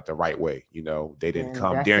came about it the right way. They didn't And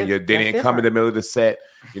come that's during it. your. They That's didn't come in the different. middle of the set.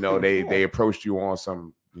 They Yeah. they approached you on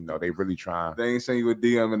some. They really trying. They ain't send you a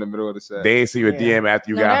DM in the middle of the set. They ain't see your Yeah. DM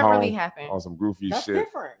after you no, got that home really happened. on some goofy That's shit.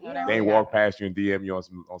 different. No, You that know? They ain't really walk past you and DM you on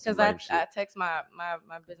some Because lame I shit. text my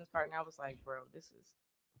business partner. I was like, bro, this is.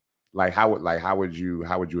 Like how would you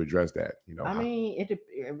address that? I mean, it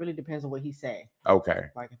really depends on what he say. Okay.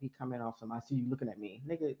 Like if he coming off some, I see you looking at me,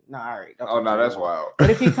 nigga. No, all right. don't Oh talk no, to me that's no more. wild. But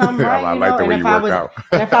if he come right, I you like know, the way and you if I work was, out.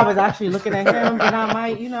 and if I was actually looking at him, then I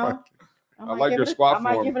might, I like your squat I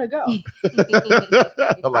might form. give it a go.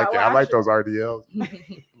 I like Well, that. I like actually- those RDLs.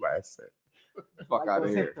 Last set. Fuck Like out of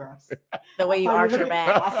those here. hip thrusts. The way you I saw arch your looking-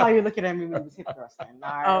 back. I saw you looking at me when you was hip thrusting.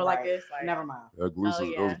 Oh, like this, like- never mind. Those glutes, Oh,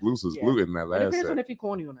 yeah. those glutes was Yeah. gluten in that It last depends on set. if you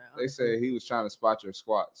corny or not. They said he was trying to spot your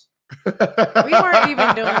squats. We weren't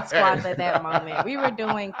even doing squats at that moment. We were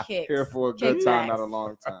doing kicks. Here for a good Kick time, backs. not a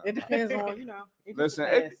long time. It depends on, it just Listen,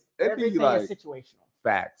 depends. it be Everything like- is situational.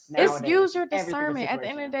 Facts. It's Nowadays, use your everything is discernment. At the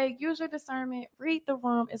end of the situational. day, use your discernment. Read the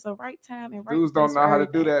room. It's a right time and right. Dudes don't place know for how to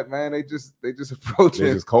do everything. that, man. They just approach They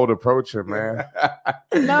it. just cold approaching, man.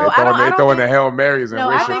 No, They throwing the think- Hail Marys and No,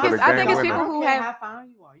 I wishing think for the it's- I think game it's winner. people who I don't care have- how fine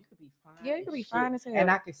you are. You could be fine. Yeah, you as could be shit, fine as hell. and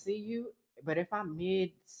I can see you. But if I'm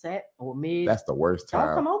mid set or mid, That's the worst don't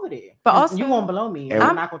time. come over there. But 'Cause also- you won't below me. And-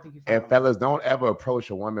 I'm not gonna think you. And fine. fellas, don't ever approach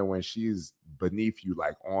a woman when she's beneath you,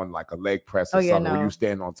 like on like a leg press or Oh, yeah, something, when no. you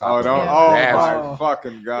stand on top. Oh, of don't! her. Yeah. Oh That's- my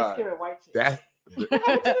fucking It's god! giving white chicks. that What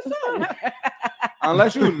happened to the sun?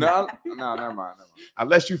 Unless you know, no, never mind.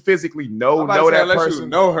 unless you physically I'm know about to say, that unless person, you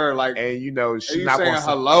know her, like, and and she's you not saying gonna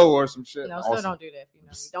hello or some shit. No, Also- still don't do that. If you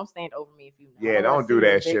know me. Don't stand over me if you know. Yeah, I wanna don't do see the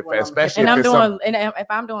that big shit, one on- especially And if I'm it's doing, and if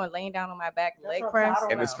I'm doing laying down on my back That's leg what I'm saying. press. I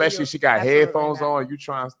don't and know. especially she got Absolutely headphones not. on. You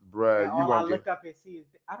trying, bruh, And you all I gonna look up and see is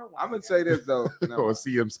I don't want. I'm gonna say this though. get, gonna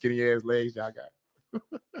see them skinny ass legs y'all got.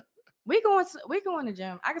 We going to the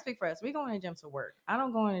gym. I can speak for us. We going to the gym to work. I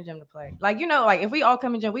don't go in the gym to play. Like, you know, like if we all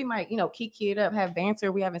come in the gym, we might, you know, kiki it up, have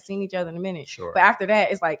banter. We haven't seen each other in a minute. Sure. But after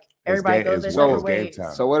that, it's like everybody goes their separate ways.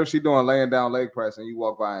 So what if she doing laying down leg press and you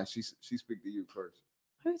walk by and she speak to you first?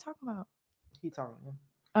 Who are you talking about? He talking.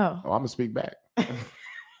 Oh, I'm gonna speak back.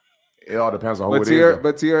 It all depends on who it is.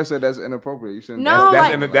 But Tierra said that's inappropriate. You shouldn't. No,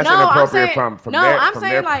 that's inappropriate saying, from no, their, I'm from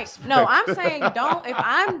saying their like perspective. no, I'm saying don't.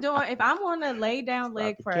 If I'm on a lay down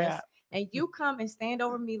leg press and you come and stand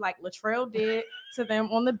over me like Latrell did to them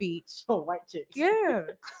on the beach, Oh, white chicks. yeah,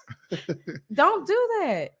 don't do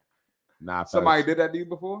that. Nah, Somebody did that to you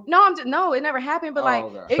before? No, it never happened. But like,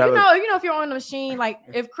 okay. if, you know, if you're on the machine, like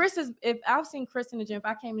if I've seen Chris in the gym, if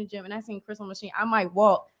I came in the gym and I seen Chris on the machine, I might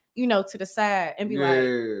walk, you know, to the side and be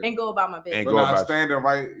like, and go about my business. But not standing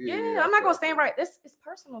right. Yeah, I'm not gonna stand right. This is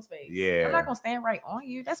personal space. Yeah, I'm not gonna stand right on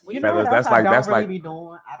you. That's weird. You know Fellas, what that's else I like- don't that's really like- be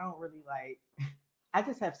doing. I don't really like. I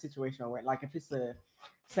just have situational where, like, if it's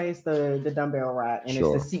say it's the dumbbell ride and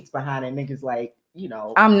Sure. it's the seats behind it, niggas like, you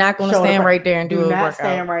know, I'm not gonna shoulder stand press. right there and do a not workout.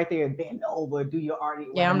 stand right there, bend over, do your RD.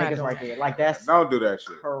 Yeah, I'm not niggas doing right that. there. Like that's Don't do that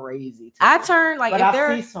shit. crazy. to I me. turn like but if I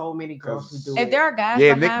there see so many girls who do if it. there are guys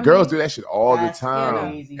Yeah, behind girls me, do that shit all the That's time,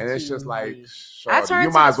 crazy and it's to just like, me. I turn you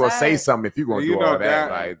to might the as well say side. something if you're gonna You do know all that.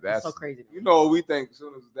 that- Like It's that's so crazy. You know what we think as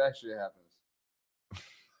soon as that shit happens.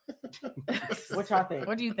 What y'all think?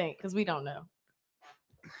 what do you think? Because we don't know.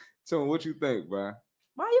 So what you think, bro?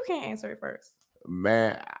 Why you can't answer it first?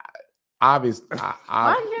 man. Obviously,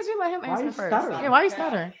 Why can't you let him answer you it first? stuttering? Yeah, why you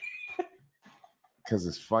stuttering? because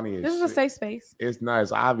it's funny. As This is a shit. safe space. It's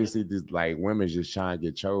nice. Obviously, this like women just trying to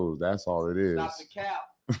get chose. That's all it is. Stop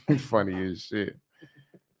the cap. Funny as shit.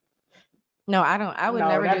 No, I don't. I would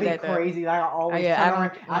never that'd do be that. Though. crazy. Like I always yeah, turn I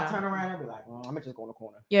around. don't- I no. turn around and be like, I'm gonna just go in the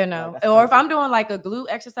corner. Yeah, no. that's Or if crazy. I'm doing like a glute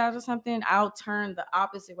exercise or something, I'll turn the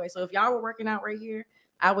opposite way. So if y'all were working out right here,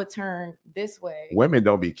 I would turn this way. Women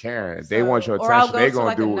don't be caring. They want your Or I'll attention. go They to, gonna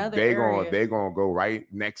like, do. another They gonna. area. They gonna go right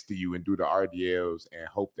next to you and do the RDLs and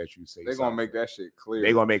hope that you say. They're something. gonna make that shit clear.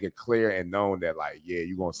 They gonna make it clear and known that like, yeah,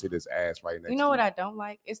 you gonna sit his ass right next. You know to what I don't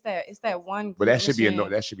like? It's that one. But glute that should be machine.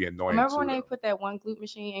 that should be annoying. Remember too, when they though. put that one glute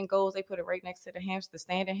machine in goals? They put it right next to the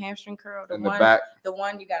standing hamstring curl. in the back. The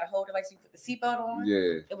one you gotta hold it like so you put the seatbelt on.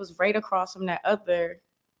 Yeah. It was right across from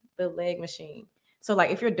the leg machine. So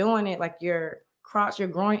like if you're doing it, like your crotch, your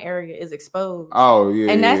groin area is exposed. Oh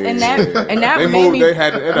yeah. And that's- yeah, and yeah, that- yeah. and that they made moved. me- They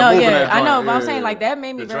had. They No, moving yeah, that I know, joint, but I'm yeah. saying like that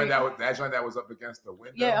made me The very that joint that was up against the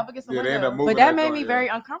window. up against the Yeah, they ended window. up moving But that that made joint, me yeah. very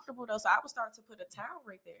uncomfortable though. So I would start to put a towel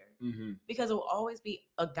right there Mhm. because it will always be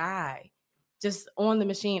a guy just on the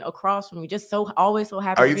machine across from you. Just so always so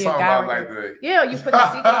happy Are to you be a talking guy. about right like there. the? Yeah, you put the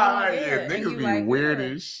seatbelt on. Yeah, and niggas you, be like, weird yeah.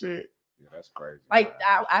 as shit. Yeah, that's crazy. Like bro.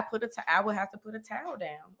 I would have to put a towel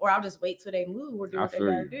down, or I'll just wait till they move or do I what they feel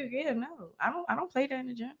gotta you. do. Yeah, no, I don't play that in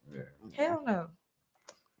the gym. Yeah. Hell no.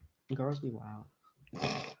 Girls be wild.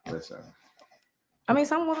 Listen. I mean,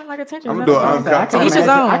 some women like attention. I'm Some gonna do an women don't. uncut. To each his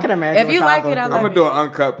I own. can imagine. If you what y'all like go it, I through. I'm love gonna do an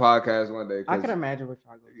uncut podcast one day. I 'cause- can imagine what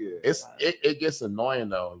y'all go through. Yeah. It gets annoying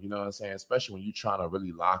though, you know what I'm saying? Especially when you're trying to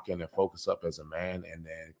really lock in and focus up as a man, and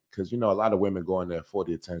then because you know a lot of women go in there for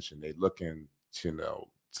the attention, they looking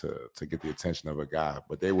to to get the attention of a guy,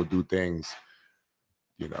 but they will do things,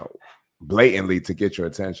 you know, blatantly to get your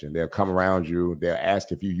attention. They'll come around you, they'll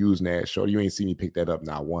ask if you using that. Sure, you ain't seen me pick that up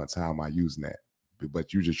not once. How am I using that?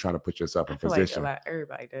 But you just trying to put yourself I in feel like position.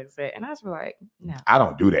 everybody does that, and I was like, no. I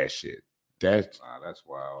don't do that shit. That's That's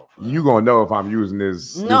wild. you gonna know if I'm using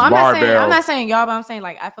this. No, this I'm not saying barbell. I'm not saying y'all, but I'm saying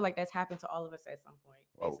like I feel like that's happened to all of us at some point.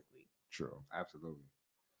 Oh. Basically. True. Absolutely.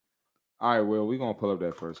 All right, Will, we're gonna pull up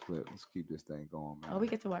that first clip. Let's keep this thing going, man. Oh, we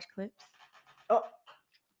get to watch clips. Oh.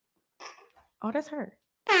 Oh, that's her.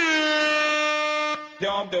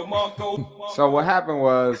 So what happened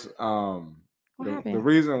was What the happened?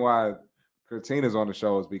 reason why Kurtina's on the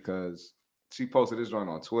show is because she posted this joint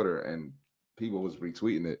on Twitter and people was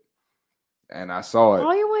retweeting it. And I saw it.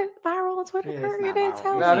 Oh, you went viral on Twitter, Yeah, Kurt? it's You not didn't viral.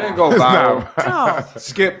 tell No, I me. didn't go It's viral. not- No.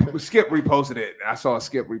 Skip reposted it. I saw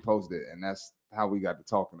Skip reposted it, and that's how we got to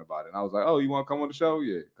talking about it. And I was like, "Oh, you want to come on the show?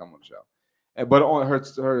 Yeah, come on the show." And but on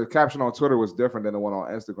her caption on Twitter was different than the one on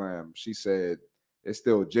Instagram. She said it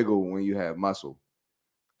still jiggle when you have muscle,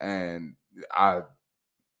 and I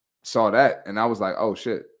saw that, and I was like, "Oh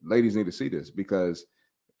shit, ladies need to see this because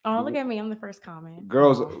Oh, look at me. I'm the first comment.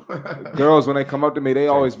 girls when they come up to me, they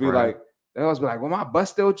always be friend. like." They always be like, "Well, my butt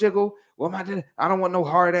still jiggle. Well, I don't want no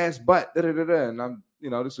hard ass butt." Da, da, da, da. And I'm,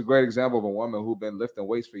 this is a great example of a woman who's been lifting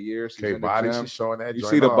weights for years. She's Okay, in the body, gym. she's showing that. You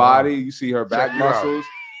joint see the off, body, you see her back Check you out. muscles.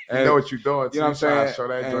 huh? You know what you're doing. You know what I'm too, trying to saying? Show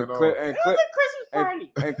that And, joint cle- off. and, It was cle- a Christmas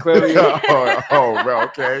party. and clearly, oh, bro,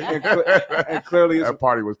 okay. and clearly, it's That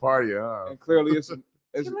party was partying, huh? and clearly, it's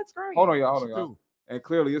It's, She looks great. hold on, y'all. She do. And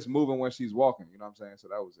clearly, it's moving when she's walking. You know what I'm saying? So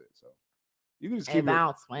that was it. So you can just keep It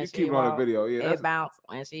bounce when You she keep it on the walk. video. Yeah, It that's, bounce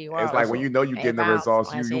when she walks. It's like when you know you're It getting the bounce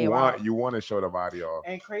results, when she you walk. want to show the body off.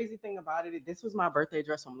 And crazy thing about it, this was my birthday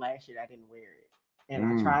dress from last year. I didn't wear it, and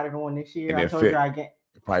Mm. I tried it on this year. And I it told fit. you I get.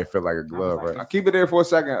 It probably feel like a glove, like, right? keep it there for a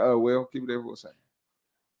second. Will keep it there for a second.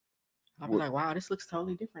 I was like, wow, this looks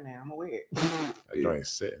totally different now. I'm gonna wear it. That joint ain't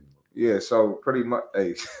sitting. Yeah. So pretty much.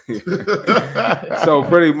 Hey. So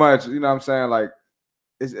pretty much, you know what I'm saying? Like,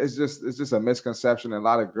 it's just a misconception. A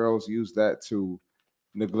lot of girls use that to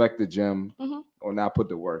neglect the gym or not put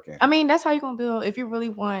the work in. I mean, that's how you're gonna build if you really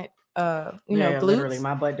want you know, glutes. Literally,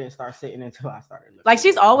 my butt didn't start sitting until I started lifting. Like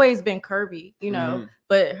she's always been curvy, you know, Mhm.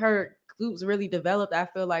 but her glutes really developed. I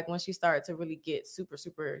feel like when she started to really get super,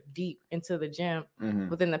 super deep into the gym Mhm.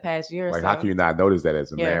 within the past year or Like, so. how can you not notice that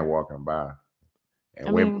as a Yeah. man walking by? And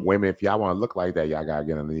I women, mean- women, if y'all want to look like that, y'all gotta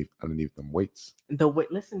get underneath them weights.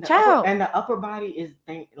 Listen, Child. the upper body is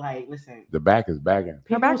listen. The back is bagging.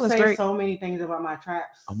 People back looks say great. so many things about my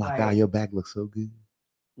traps. Oh my like, god, your back looks so good.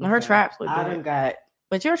 Her listen, traps look I good. done got.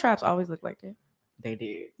 But your traps always look like that. They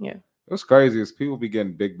did. What's crazy is people be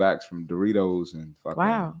getting big backs from Doritos and fucking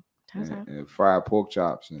Wow. Turns and, out. and fried pork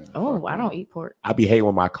chops. And Oh, I fucking- don't eat pork. I be hating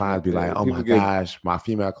when my clients be Yeah, like, "Oh people my get- gosh, my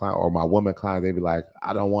female client or my woman client," they be like,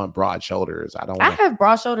 "I don't want broad shoulders. I don't I want." have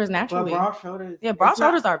broad shoulders But naturally. broad shoulders. Yeah, broad it's not-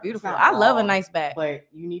 shoulders are it's beautiful. not I love a broad, nice back. But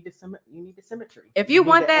you need the symmetry. If you need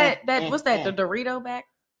want the that what's that? The eh. Dorito back?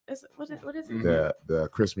 What is it? Mhm. the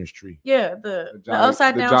Christmas tree. Yeah, the Johnny-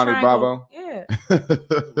 upside the down Johnny triangle. Bravo? Yeah.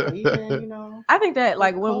 Even, you know, I think that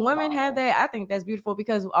like Like when Coke women have bottle. that, I think that's beautiful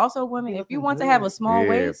because also women, Be if you looking want to have a good. small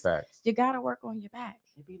waist, facts. you gotta work on your back.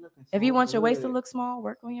 it be looking If so you want your waist to good. look small,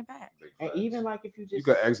 work on your back. And even like if you just you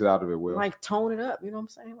could exit out of it, Will. like tone it up, you know what I'm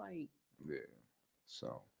saying? Like Yeah.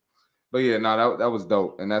 So, but yeah, no, that was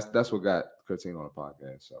dope, and that's what got Christine on the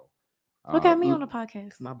podcast. So, Look at me on the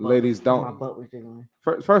podcast. my butt, Ladies, don't- My butt was jiggling.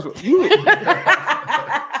 first you.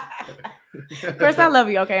 Chris, I love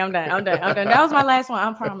you. Okay, I'm done. That was my last one.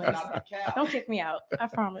 I promise. Don't kick me out. I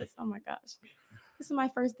promise. Oh my gosh. This is my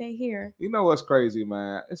first day here. You know what's crazy,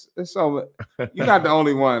 man? It's so you're not the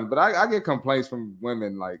only one, but I get complaints from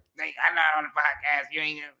women like, "Hey, I'm not on the podcast. You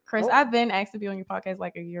ain't." Chris, Oh. I've been asked to be on your podcast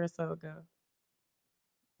like a year or so ago.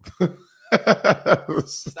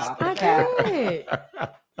 Stop I the cap. did.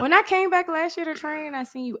 When I came back last year to train, I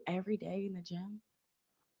seen you every day in the gym.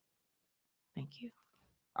 Thank you.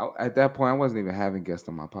 At that point, I wasn't even having guests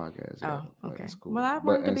on my podcast. yet, Oh, but okay. it's cool. Well, I But-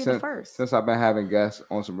 wanted to and be since, the first. Since I've been having guests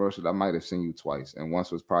on some road shit, I might have seen you twice, and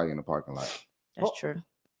once was probably in the parking lot. That's Oh. true.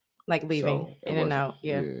 Like leaving So, it in and wasn't- out.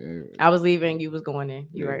 Yeah. it- I was leaving, you was going in.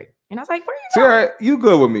 You're Yeah. right. And I was like, where you See, going? all right, you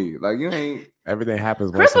good with me? Like you ain't. Everything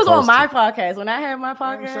happens. when Chris it's was on supposed my to. podcast when I had my You know what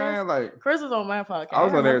I'm saying? podcast. Like Chris was on my podcast. I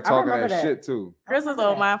was on there I talking remember that that. shit too. Chris was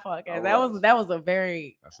remember on my that. podcast. I That was a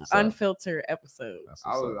very That's what's up. unfiltered episode. That's I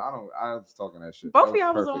what's was. up. I was talking that shit. Both That of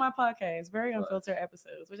y'all was on perfect. my podcast. Very Right. unfiltered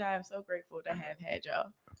episodes, which I am so grateful to have had y'all.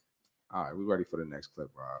 All right, we ready for the next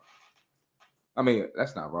clip, Rob. I mean,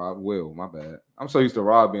 that's not Rob. Will, my bad. I'm so used to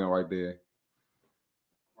Rob being right there.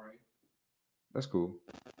 That's cool.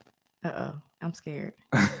 I'm scared.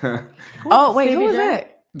 That's Oh wait, who Stevie was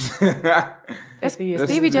J? that? That's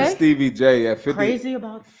Stevie J. Stevie J at 50. Crazy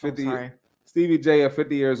about 50 sorry. Stevie J at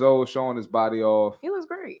 50 years old, showing his body off. He was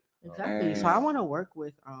great. Exactly. So And- I want to work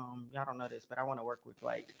with y'all don't know this, but I want to work with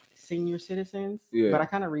like senior citizens. Yeah. But I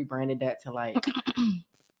kind of rebranded that to like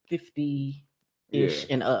 50 Yeah. ish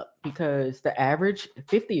and up because the average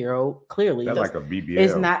 50-year-old clearly That's does, like a BBL.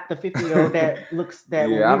 is not the 50-year-old that looks that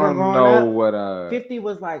when Yeah, I we were don't growing know up. what 50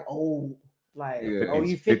 was like old, like Yeah. oh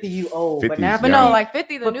you 50 you old, but 50's now But young. no, like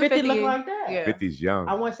 50, the but new 50 50. look like that. Yeah. 50's young.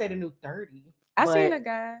 I wouldn't say the new 30. I seen but a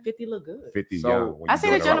guy. 50 look good. 50's So- young. when I you seen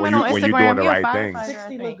doing a the right- gentleman when on you- when you Instagram. doing the He a right firefighter, things. I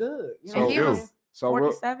 60 think. look good. You So And know? he do. was so real,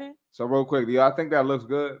 47. so real quick, do y'all think that looks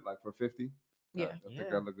good? Like for 50? Yeah. I think Yeah.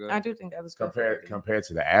 that look good. I do think that was good for compared 50. compared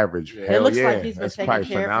to the average. Yeah. It Hell looks yeah, like he's been that's taking probably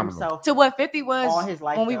care of phenomenal. himself To what 50 was all his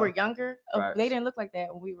life. when we were though. younger. Facts. They didn't look like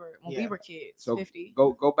that when we were Yeah. kids. So 50.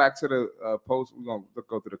 go back to the post. We're gonna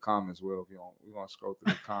go through the comments, Will. If you want, we're gonna scroll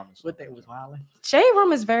through the comments. What they was wilding. Shade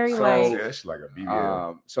Room is very So- Yeah, like that's like a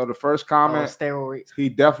BBL. So the first Oh, comment, steroids. he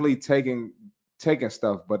definitely taking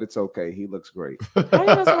stuff, but it's okay. He looks great. how you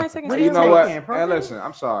know somebody's taking But Hey, you know taking what? protein. Hey, listen,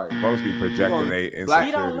 I'm sorry. Supposed to be projecting their Black-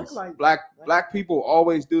 He don't look insecurities. like Black people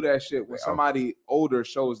always do that shit when Yeah. somebody older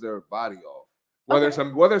shows their body off. whether it's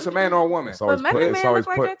a man or a woman. It's But always Method put. It's Man always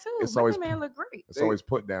look like put. that too. It's Method always. Man look great. It's always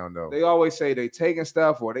put down though. They always say they taking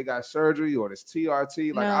stuff or they got surgery or it's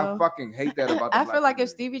TRT. Like I No. fucking hate that about. The I black feel like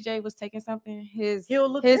if community. Stevie J was taking something, his He'll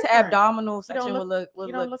look abdominal He don't section would look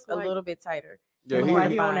he don't look look a like- little bit tighter. Yeah, Look he, like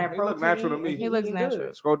he, on he look natural to me. He looks good.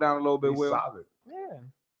 natural. Scroll down a little bit, He's Will. solid. Yeah.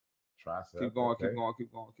 Tricep. Keep going, okay. keep going,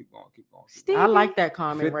 keep going, keep going, keep going. Stevie. I like that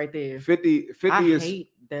comment Fit- right there. 50 I is hate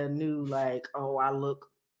the new like, oh, I look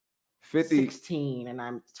 50. 16 and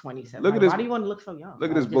I'm 27. Look at Like, this- Why do you want to look so young? look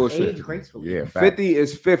at Like, this just bullshit. Age gracefully. Yeah. Facts. 50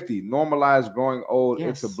 is 50. Normalized growing old.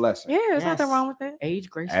 It's a Yes. blessing. Yeah, there's nothing Yes. wrong with it. Age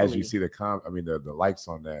gracefully. As you see the likes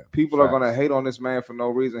on that. People are Facts. gonna hate on this man for no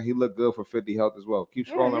reason. He looked good for 50 health as well. Keep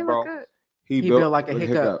Yeah, scrolling, he bro. look good. He built like a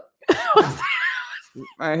hiccup.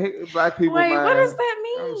 Man, black people, Wait, man. what does that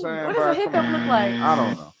You know what I'm mean? saying, what bro? does a Come hiccup on. look like? I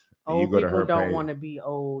don't know. And you Old go to people her don't page. want to be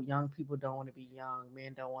old. Young people don't want to be young.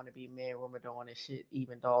 Men don't want to be men. Women don't want to shit.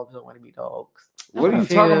 Even dogs don't want to be dogs. What are you I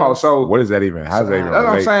talking feel- about? So What is that even? How's that even? that's what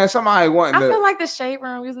I'm relate? saying. Somebody wanting I to. feel like the shade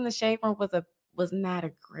room, using the shade room was not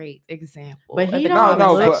a great example. But of he the don't comment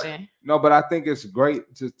No, but- section. No, but I think it's great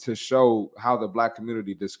to show how the black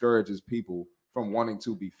community discourages people from wanting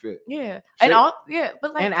to be fit. Yeah, Shit. and all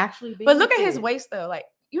but like And actually, but look at his fit. waist though. Like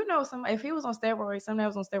if he was on steroids, somebody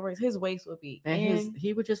was on steroids, his waist would be. And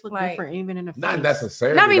he would just look like- different even in the Not face.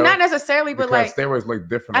 necessarily. No, I mean though, not necessarily, but because like steroids look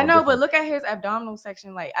different. I on know, but different- look at his abdominal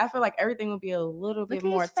section. Like I feel like everything would be a little bit at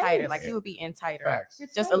more his tighter. face. Like he would be in tighter, Facts.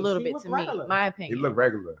 His just a face, little he bit look to me. regular. My He opinion. look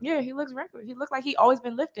regular. Yeah, he looks regular. He looked like he always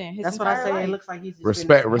been lifting. His That's what I entire say. life. It looks like he's just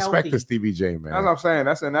Respect been respect healthy. to Stevie J, man. That's what I'm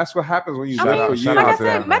saying. That's what happens when you I live mean, for shout years. like I out to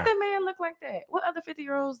that said, man. Method Man look like that. What other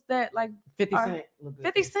 50-year-olds that like 50 Are- Cent. look good.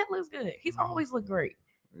 50 Cent looks good? He's always looked great.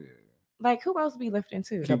 Yeah. Like who else be lifting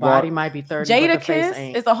too? The Keep body going. might be 30. Jada but the face Kiss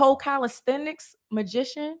ain't. is a whole calisthenics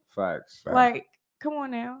magician. Facts. Like, come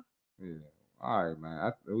on now. Yeah. All right,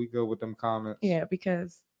 man. We go with them comments. Yeah,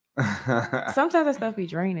 because Oh, sometimes that stuff be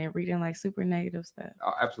draining, reading like super negative stuff.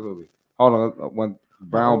 absolutely. Hold on. When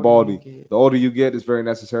Brown older Baldy, you get. the older you get, it's very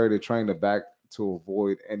necessary to train the back to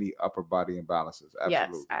avoid any upper body imbalances. Absolutely.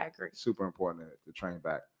 Yes, I agree. Super important to train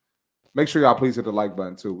back. Make sure y'all please hit the like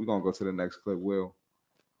button too. We're gonna go to the next clip, Will.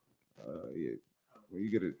 Yeah. When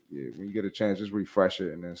you get a chance, just refresh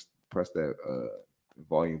it and then press that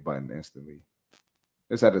volume button instantly.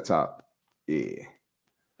 It's at the top. Yeah.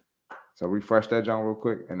 So refresh that, John, real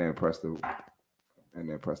quick, and then press the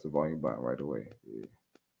volume button right away. Yeah.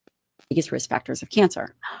 Biggest risk factors of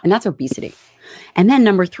cancer, and that's obesity. And then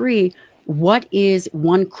number 3, what is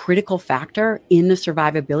one critical factor in the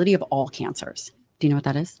survivability of all cancers? Do you know what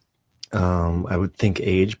that is? I would think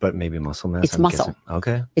age, but maybe muscle mass. It's muscle. guessing.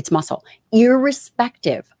 Okay. It's muscle,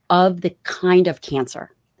 irrespective of the kind of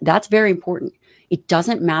cancer. That's very important. It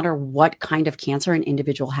doesn't matter what kind of cancer an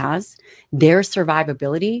individual has, their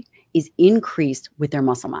survivability is increased with their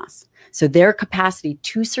muscle mass. So their capacity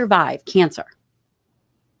to survive cancer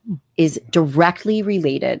is directly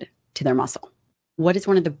related to their muscle. What is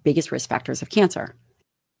one of the biggest risk factors of cancer?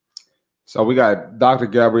 So we got Dr.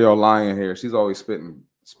 Gabrielle Lyon here. She's always spitting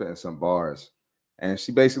some bars, and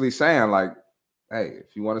she basically saying like, "Hey,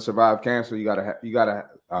 if you want to survive cancer, you gotta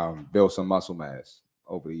build some muscle mass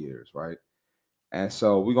over the years, right?" And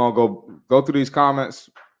so we're gonna go through these comments,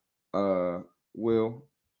 Will,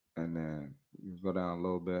 and then you go down a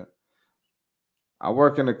little bit. I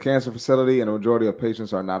work in a cancer facility, and the majority of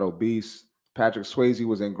patients are not obese. Patrick Swayze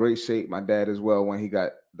was in great shape. My dad as well when he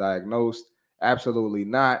got diagnosed. Absolutely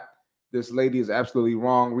not. This lady is absolutely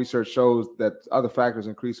wrong. Research shows that other factors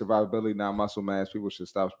increase survivability, not muscle mass. People should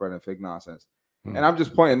stop spreading fake nonsense. And I'm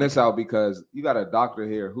just pointing this out because you got a doctor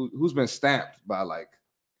here who's been stamped by like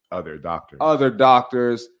Other doctors. other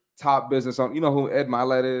doctors, top business on. You know who Ed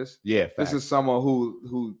Milet is? Yeah. This Facts. is someone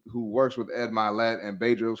who works with Ed Milet and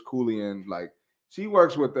Bedros Keuilian. Like she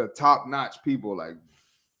works with the top-notch people, like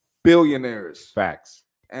billionaires. Facts.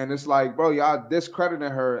 And it's like, bro, y'all discrediting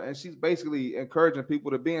her, and she's basically encouraging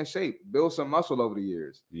people to be in shape, build some muscle over the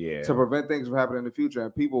years Yeah. to prevent things from happening in the future.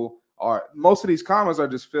 And most of these comments are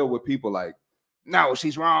just filled with people like, no,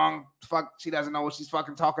 she's wrong. Fuck, she doesn't know what she's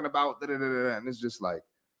fucking talking about. Da, da, da, da. And it's just like,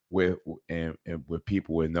 with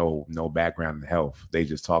people with no background in health, they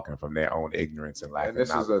just talking from their own ignorance and lack and of this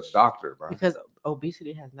is a knowledge. doctor, bro. Because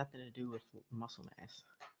obesity has nothing to do with muscle mass.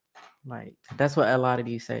 Like that's what a lot of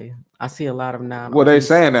these say. I see a lot of non. Well, they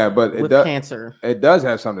saying that, but with cancer. it does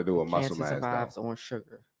have something to do with muscle Cancer mass. survives Though. on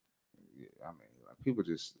sugar. Yeah, I mean, like, people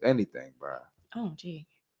just anything, bro. Oh, gee.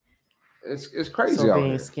 It's crazy So out being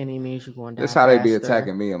here. skinny means you're going down. That's how they be faster.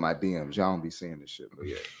 attacking me in my DMs. Y'all don't be seeing this shit, but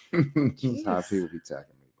yeah, that's how Jeez. people be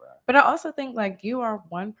attacking me, bro. But I also think like you are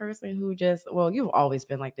one person who you've always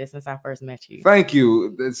been like this since I first met you. Thank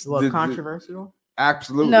you. Controversial?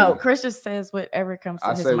 Absolutely. No, Chris just says whatever comes to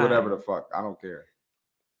I his say mind. whatever the fuck. I don't care.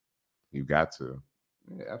 You got to.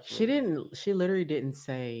 Yeah, absolutely. She literally didn't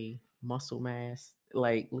say muscle mass.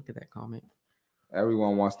 Like, look at that comment.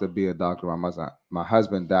 Everyone wants to be a doctor. My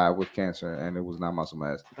husband died with cancer, and it was not muscle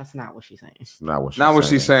mass. That's not what she's saying. It's not what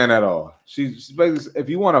she's saying at all. She's basically, if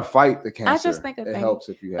you want to fight the cancer, I just think it helps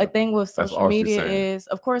if you have. A thing with That's social all she's media saying. is,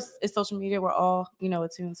 of course, it's social media. We're all,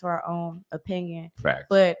 attuned to our own opinion. Facts.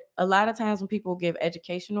 But a lot of times when people give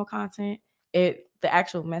educational content, the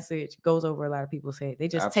actual message goes over a lot of people's head. They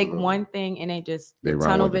just take one thing and they just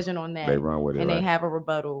tunnel vision on that. They run with it, and right. they have a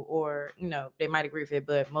rebuttal, or they might agree with it,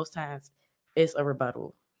 but most times it's a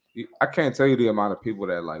rebuttal. I can't tell you the amount of people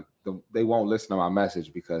that they won't listen to my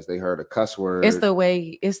message because they heard a cuss word. It's the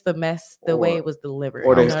way the way it was delivered.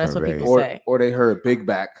 Or that's what people say. Or they heard big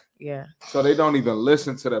back. Yeah. So they don't even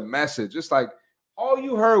listen to the message. It's like all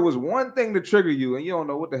you heard was one thing to trigger you, and you don't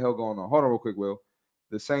know what the hell going on. Hold on real quick, Will.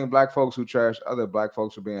 The same black folks who trash other black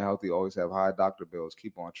folks for being healthy always have high doctor bills.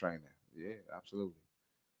 Keep on training. Yeah, absolutely.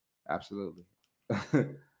 Absolutely.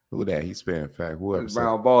 Who that? He's spitting fact. Whoever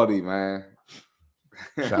Brown Baldy, man.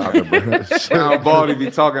 Shout out to Brown Baldy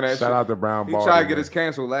be talking that shit. Shout out to Brown Baldy. He tried to get us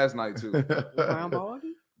canceled last night too. Brown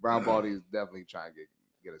Baldy? Brown Baldy is definitely trying to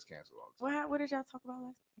get us canceled. What did y'all talk about last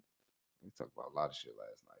night? We talked about a lot of shit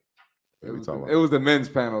last night. Yeah, it was the men's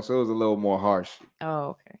panel, so it was a little more harsh. Oh,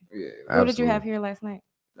 okay. Yeah. Who did you have here last night?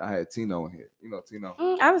 I had Tino in here. You know Tino.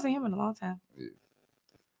 I haven't seen him in a long time. Yeah.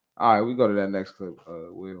 All right, we go to that next clip,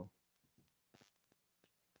 Will.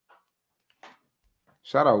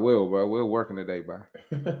 Shout out Will, bro. Will working today, bro.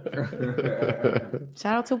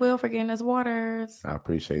 Shout out to Will for getting us waters. I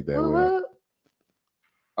appreciate that, Will.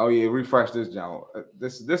 Oh yeah, refresh this, John.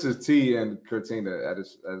 This is T and Curtina at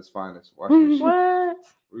his finest. Watch this shit. What?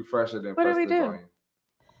 Refresh it and what press do we the do? volume.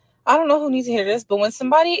 I don't know who needs to hear this, but when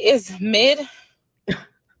somebody is mid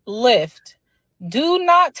lift, do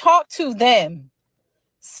not talk to them.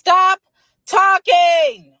 Stop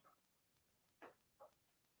talking.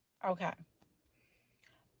 Okay.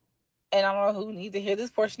 And I don't know who needs to hear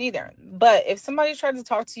this portion either. But if somebody tries to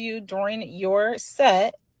talk to you during your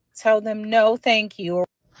set, tell them no, thank you.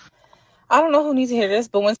 I don't know who needs to hear this,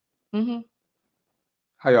 but when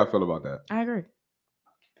How y'all feel about that? I agree.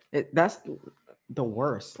 That's the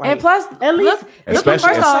worst. And plus, at least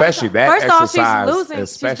especially that first exercise. off, she's losing.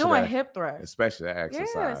 She's Especially doing that, hip thrust. especially that exercise.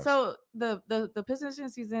 Yeah. So the position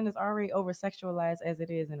she's in is already over sexualized as it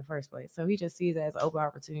is in the first place. So he just sees it as an open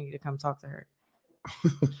opportunity to come talk to her.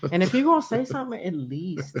 And if you're gonna say something, at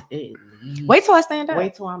least wait till I stand up.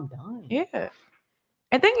 Wait till I'm done. Yeah.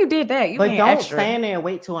 And then you did that. You but being don't extra. stand there and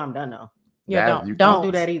wait till I'm done though. Yeah, you don't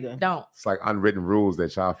do that either. Don't. It's like unwritten rules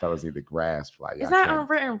that y'all fellas need to grasp. Like it's not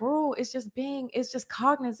unwritten rule. It's just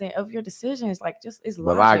cognizant of your decisions. Like it's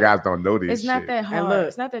but a lot of guys don't know this. It's not that hard. And look,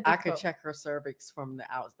 it's not that I difficult. could check her cervix from the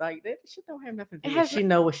outside. That shit don't have nothing to do with it. She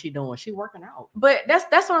know what she doing. She working out. But that's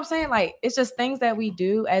what I'm saying. Like it's just things that we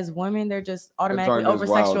do as women. They're just automatically over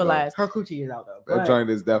sexualized. Her coochie is out though. That joint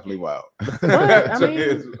is definitely wild. I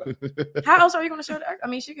mean, how else are you going to show that? I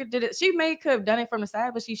mean, she could did it. She could have done it from the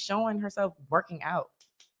side, but she's showing herself working out.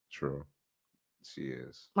 True. She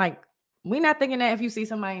is. Like, we're not thinking that if you see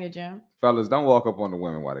somebody in the gym. Fellas, don't walk up on the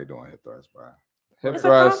women while they doing hip thrusts, bro. Hip It's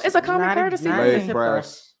thrust. it's a common courtesy. Leg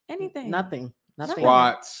press. Anything. Nothing.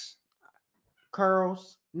 Squats.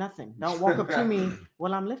 Curls. Nothing. Don't walk up to me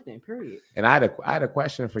while I'm lifting. Period. And I had a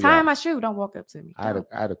question for you. Tie my shoe. Don't walk up to me. I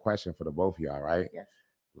had a question for the both of y'all, right? Yes.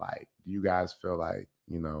 Like, do you guys feel like,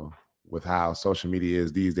 with how social media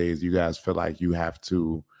is these days, you guys feel like you have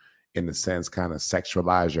to, in a sense, kind of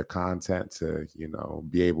sexualize your content to,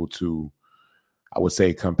 be able to, I would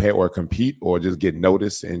say, compare or compete or just get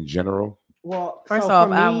noticed in general? Well, first off,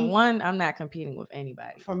 I'm not competing with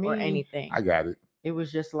anybody for me, or anything. I got it. It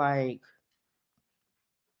was just like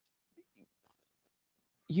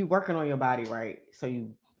you working on your body, right? So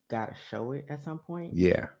you gotta show it at some point.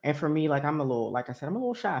 Yeah. And for me, like I'm a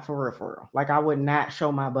little shy for real. Like I would not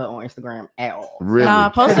show my butt on Instagram at all. Really?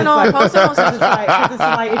 Posting on it's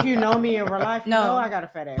like if you know me in real life, you know I got a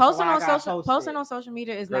fat ass. Posting on social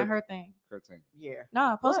media is not her thing. Yeah.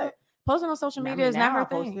 No, posting on social media is not her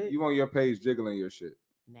thing. You on your page jiggling your shit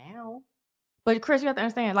now. But Chris, you have to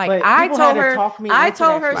understand. Like I told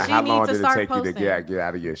her like, she needs to start posting. posting. You to get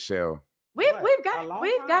out of your shell? We've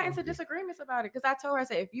got into disagreements about it because I told her, I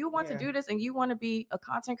said, if you want to do this and you want to be a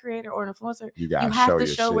content creator or an influencer, you have to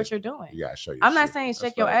show what you're doing. You gotta show your I'm not saying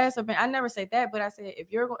shake your ass up. I never say that, but I said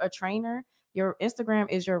if you're a trainer your Instagram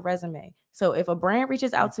is your resume. So if a brand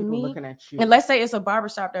reaches out to People me, looking at you. and let's say it's a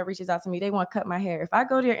barbershop that reaches out to me, they want to cut my hair. If I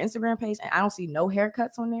go to your Instagram page and I don't see no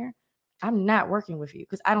haircuts on there, I'm not working with you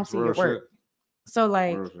because I don't see your work. So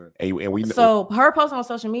like, and we so her posting on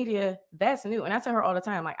social media, that's new. And I tell her all the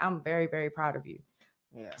time, like, I'm very, very proud of you.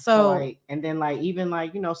 Yeah. So like, and then like even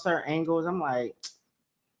like, you know, certain angles, I'm like,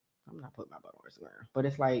 I'm not putting my butt on Instagram, but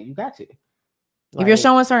it's like you got to. If you're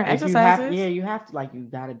showing certain if exercises, you have to, like, you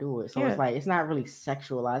got to do it. So Yeah. it's like it's not really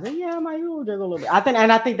sexualizing. Yeah, I'm like, you do a little bit. I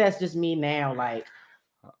think that's just me now. Like,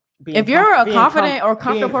 if you're a confident or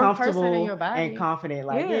comfortable person in your body and confident,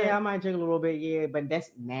 like, yeah, I might jiggle a little bit, yeah. But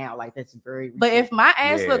that's now, like, that's very. Recent. But if my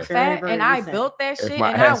ass look Very, fat very and I recent. built that If shit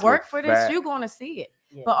my and I ass work look for this, fat- you're gonna see it.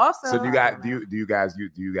 Yeah. But also, So do you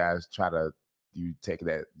guys try to take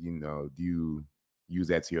that, you know, do you use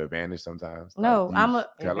that to your advantage sometimes? No, Like, I'm 'cause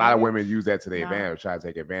a lot of women use that to their advantage, try to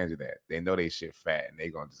take advantage of that. They know they shit fat and they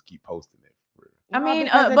gonna just keep posting it. I mean,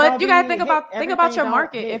 because it but don't you gotta be think hit- about your everything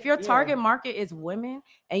market. don't If hit, your yeah. target market is women,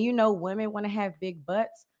 and you know women want to have big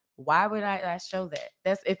butts, why would I show that?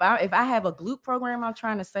 That's if I have a glute program I'm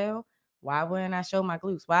trying to sell. Why wouldn't I show my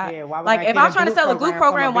glutes? Why? Yeah, why would like I if get I'm a trying to glute sell a glute program,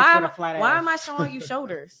 program from a why bitch am with a flat why ass? am I showing you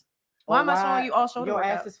shoulders? Or Why am I showing you all shoulder Your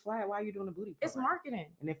ass workouts? is flat. Why are you doing a booty? It's program? marketing.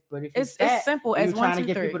 And if It's fat, simple and as you're trying 1, 2, to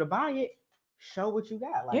get 3. people to buy it, show what you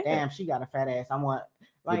got. Like, Yeah. damn, she got a fat ass. I want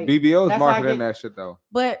like the BBO's that's how I marketing get- that shit though.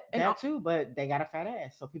 But that too. But they got a fat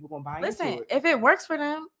ass, so people gonna buy listen, into it. if it works for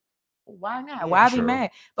them, why not? Yeah, Why be sure.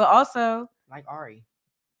 mad? But also, Like Ari.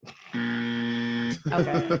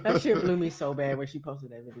 okay, That shit blew me so bad when she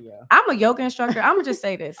posted that video. I'm a yoga instructor. I'm gonna just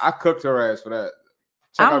say this. I cooked her ass for that.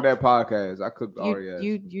 Check I'm- out that podcast. I cooked Ari ass.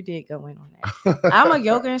 You did go in on that. I'm a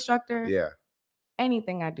yoga instructor. Yeah.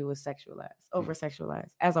 Anything I do is sexualized, over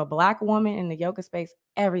sexualized. As a Black woman in the yoga space,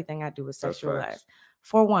 everything I do is That's sexualized. facts.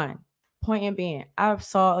 For one, point in being, I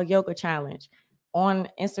saw a yoga challenge on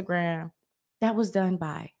Instagram that was done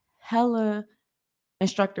by hella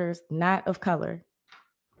instructors, not of color.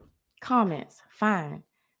 Comments, fine.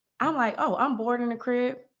 I'm like, oh, I'm bored in the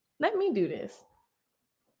crib. Let me do this.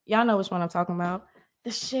 Y'all know which one I'm talking about.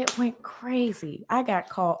 The shit went crazy. I got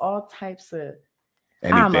called all types of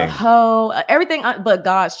I'm a Anything. hoe, everything but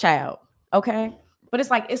God's child. Okay. But it's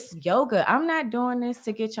like, it's yoga. I'm not doing this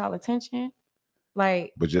to get y'all attention.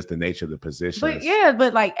 Like, But just the nature of the position. but yeah,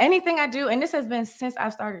 but like anything I do, and this has been since I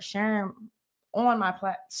started sharing on my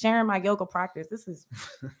sharing my yoga practice. This is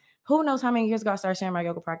who knows how many years ago I started sharing my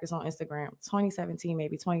yoga practice on Instagram, 2017,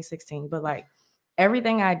 maybe 2016. But like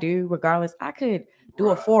everything I do, regardless, I could do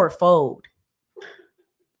a forward fold.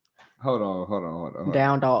 Hold on.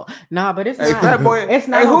 Down dog. Nah, but it's Hey, not. Fat Boy. It's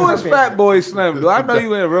not Hey, who on is purpose. Fat Boy Slim? Do I know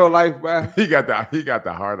you in real life, bro? he got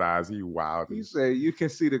the hard eyes. He wild. He said you can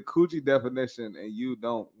see the coochie definition and you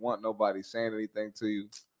don't want nobody saying anything to you.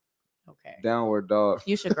 Okay. Downward dog.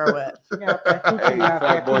 You should grow up. Hey,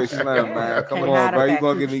 Fat Boy Slim, man. Come Can't on, hide bro. up You that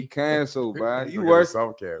gonna get me coochie. canceled, bro. You Look at worse. the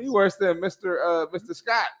self-care. You worse than Mr.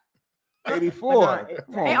 Scott. But 84. nah, Come on,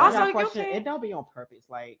 And man. also, you question, can't- it don't be on purpose.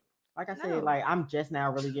 Like I said, No. like I'm just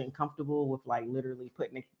now really getting comfortable with like literally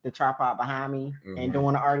putting the tripod behind me Mhm. and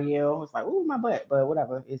doing the RDL. It's like, ooh, my butt, but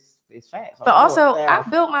whatever. It's fat. So But I do it. also, Yeah. I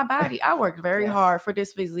built my body. I worked very Yes. hard for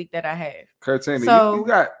this physique that I have. Curtini, So- you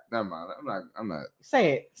got. Never mind. I'm not.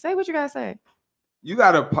 Say it. Say what you gotta say. You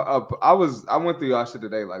got to. I went through y'all shit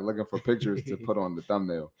today, like looking for pictures to put on the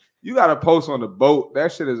thumbnail. You got to post on the boat.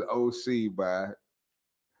 That shit is OC, bro.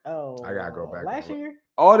 Oh, I gotta go back last and look. year.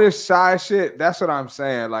 All this shy shit. That's what I'm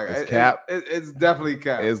saying. Like It's cap. It's definitely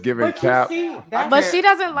cap. It's giving But cap. you see, I that, But can't- she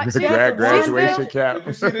doesn't like. She Grad- graduation still, cap. Did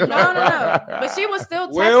you see the- No. But she was still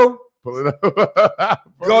texting. Will Pull it up.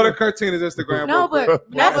 go to Curtina's Instagram. No, real quick.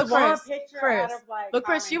 but that's but one Chris, picture Chris, out of, like, but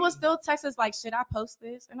Chris, she was commenting. still texting us like, should I post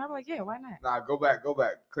this? And I'm like, yeah, why not? Nah, go back.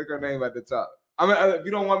 Click her name at the top. I mean, if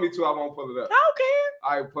you don't want me to, I won't pull it up. I don't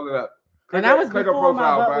care. All right, pull it up. Click And her, that was click her before my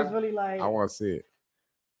profile, butt bro. was really like. I want to see it.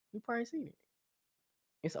 You probably seen it.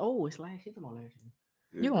 It's old. It's last year. Come on, last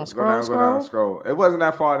year. You gonna Go down, scroll? scroll. It wasn't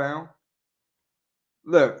that far down.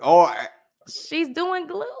 Look, all She's doing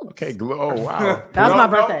glutes. Okay, glue. Oh wow. That was No, my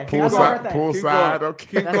no, birthday. keep That was my going. birthday. Pool Keep side. going. Okay.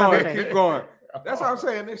 Keep That's my going. birthday. Keep going. That's what I'm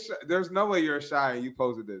saying. There's no way you're shy and you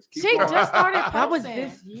posted this. Keep She going. just started posting. That was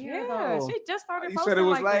this year, Yeah, though. she just started You posting. said it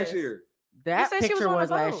was like last this. year. That said she was picture on the was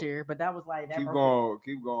last boat. year, but that was like that. Keep birthday. going.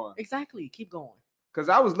 Keep going. Exactly. Keep going. Because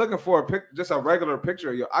I was looking for just a regular picture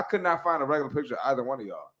of you. I could not find a regular picture of either one of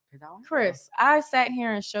y'all. Chris, I sat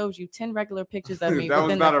here and showed you 10 regular pictures of me. That was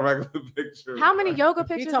within not the- a regular picture. How many yoga You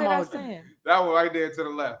pictures did talking I about- send? That one right there to the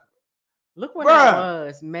left. Look when Bruh, that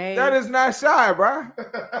was May. That is not shy, bro.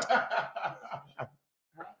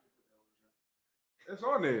 It's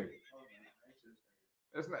on there.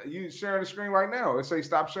 It's not you sharing the screen right now. It say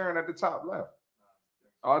stop sharing at the top left.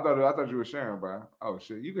 Oh, I thought you were sharing, bro. Oh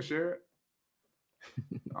shit, you can share it.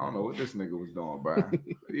 I don't know what this nigga was doing, bro.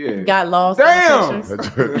 Yeah, Got lost. in the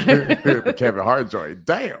Damn. pictures. The Kevin Hart joint.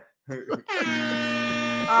 Damn.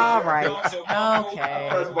 All right. I Okay.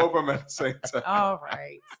 pressed both of them at the same time. All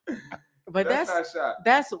right. But That's not shot.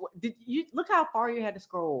 that's did you look how far you had to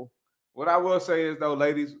scroll? What I will say is though,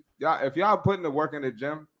 ladies, y'all, if y'all putting the work in the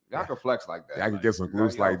gym, y'all can flex like that. Y'all can get some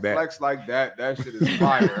glutes Y'all like that. Flex like that. That shit is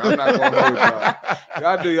fire. I'm not gonna hold y'all.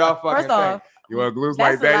 Y'all do y'all fucking First off, You want glutes That's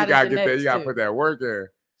like a that? lot You of gotta get there. genetics, You gotta too. put that work in.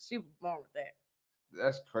 she was born with that. thing.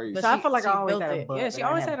 That's crazy. But So I feel like I always built had a it. butt, Yeah, but she I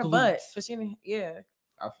always have had a butt, glutes. but she didn't. Yeah.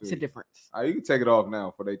 I feel It's a you. difference. You can take it off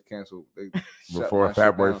now before they cancel. They shut Before my Fat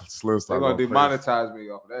shit Boy down. Slim They're started gonna going crazy. demonetize me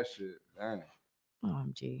off of that shit. Damn,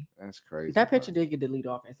 OMG. that's crazy. That bro. picture did get deleted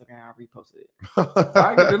off Instagram. I reposted it.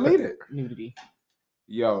 I can delete it. Nudity.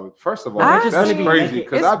 Yo, first of all, I that's seen- crazy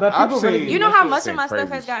It's- because I've but people really seen. be You know how naked. much of my Shit stuff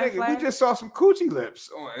crazy. has gotten Nigga, we flagged? just saw some coochie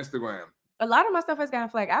lips on Instagram. A lot of my stuff has gotten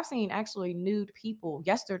flagged. I've seen actually nude people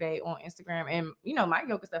yesterday on Instagram, and my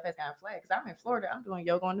yoga stuff has gotten flagged because I'm in Florida. I'm doing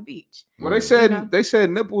yoga on the beach. Well, they know? said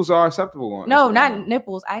nipples are acceptable on. No, Instagram. not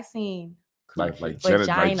nipples. I seen like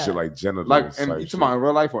Vagina. shit like genitals. like. And type you shit. talking about in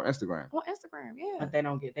real life or Instagram? on Instagram. Yeah, But they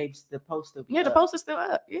don't get the post to be yeah. The up. post is still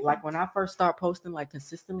up. Yeah. Like when I first start posting like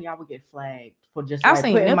consistently, I would get flagged for just I've like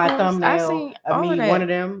seen putting my nipples. I've thumbnail seen of all me. of that. One of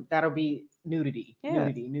them that'll be nudity. Yeah.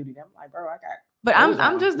 Nudity. I'm like, bro, I got But clothes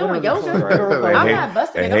I'm on. just doing Literal yoga. clothes. Literal They I'm hate- not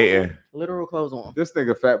busting They it open. hating. Literal clothes on. This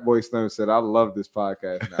nigga Fat Boy Slim said, "I love this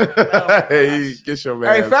podcast now." Hey, get your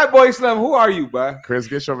man. Hey, Fat Boy Slim, who are you, bro? Chris,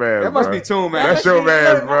 get your man. That must bro. be Toon Man. That's your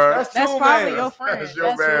man, bro. That's Toon probably Man. your friend. That's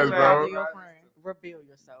your man, bro. probably your friend. Reveal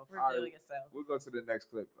yourself. Reveal All right. yourself. We'll go to the next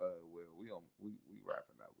clip. Will we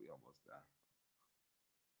wrapping up? We almost done.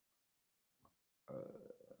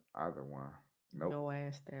 Either one. Nope. No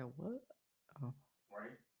ass there. What? Oh.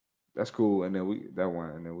 That's cool. And then we got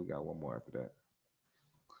one more after that.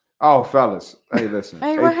 Oh, fellas. Hey, listen.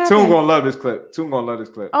 Hey, what Toon happened? gonna love this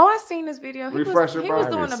clip. Oh, I seen this video. He Refresh was, it, he bro. was I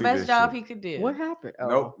doing didn't the see best this job shit. he could do. What happened?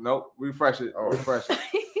 Oh. Nope. Refresh it. Oh. Refresh it.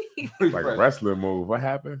 Like Refresh a it. wrestling move. What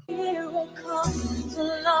happened? Married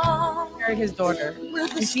his daughter.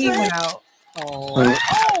 And she went out. Oh. He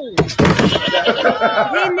needs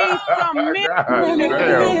some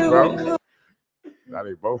Damn, bro. Now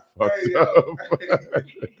they both fucked Hey, up. yo.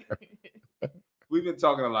 We've been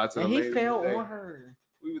talking a lot to the And he ladies fell today. on her.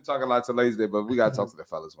 We've been talking a lot to ladies today, but we gotta talk to the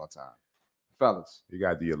fellas one time. Fellas, You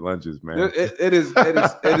gotta do your lunges, man. it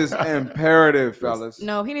is imperative, fellas,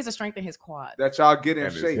 No, he needs to strengthen his quads that y'all get in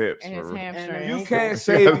and his shape. hips. and his for real. hamstrings. You And can't his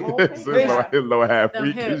save His lower half Them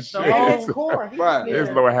weak as hips, the shit. whole- His core. He Right. just His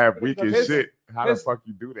need lower half weak as His- shit. How the his- fuck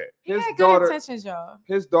you do that? He his had daughter- good intentions, y'all.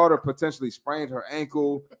 His daughter potentially sprained her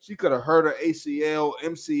ankle. She could have hurt her ACL,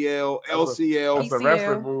 MCL, LCL. That's a PCL.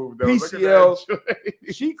 wrestling move, though. PCL. Look at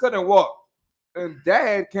that. She couldn't walk, and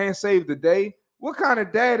dad can't save the day. What kind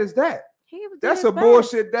of dad is that? He did That's his a best.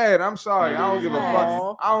 bullshit dad. I'm sorry. I don't give a Aw.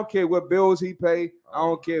 fuck. I don't care what bills he pay. I Oh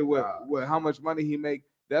don't care my what, God. what how much money he make.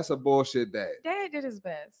 That's a bullshit dad. Dad did his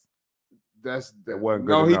best. That's That wasn't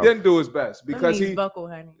good no. He enough. didn't do his best Them because knees he buckle,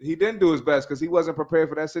 honey. didn't do his best because he wasn't prepared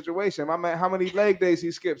for that situation. My man, how many leg days he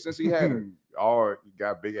skipped since he had her? Oh, you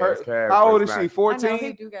got big Her- ass calves. How old is That's she? not- 14. I know,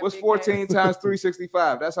 he do got What's big 14 calves. times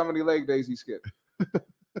 365? That's how many leg days he skipped.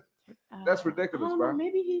 That's Uh, ridiculous, I bro. don't know,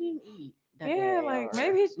 maybe he didn't eat. that Yeah, day, like or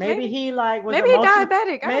maybe he like was maybe he emotional-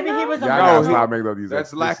 diabetic. I Maybe don't he know. was Y'all No, gotta he- stop making up these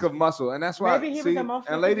That's lack excuses. of muscle, and that's why. Maybe he see, was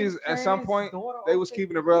emotional. and ladies, because at some his point, daughter they was also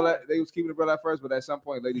keeping it did real. that. They was keeping it real at first, but at some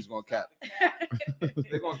point, ladies gonna cap.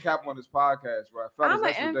 They're gonna cap on this podcast, bro. Fellas, I'm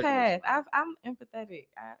that's an ridiculous. empath. I'm empathetic.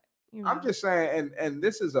 I'm just saying, and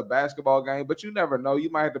this is a basketball game, but you never know. You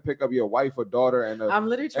might have to pick up your wife or daughter and I'm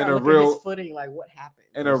literally trying a to look at real- his footing. Like, what happened?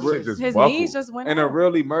 in a Shit real just his buckled. knees just went in a out.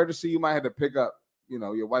 real emergency. You might have to pick up,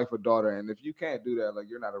 your wife or daughter, and if you can't do that, like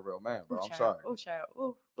you're not a real man, bro. Ooh, I'm child. sorry. Oh, child.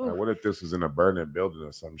 Ooh, Like, ooh. what if this was in a burning building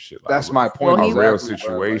or some shit? Like, That's my point. Well, a he- real exactly,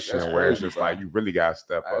 bro. Like, situation that's where it's crazy, just bro. like you really gotta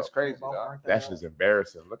step That's up. crazy, dog. That's just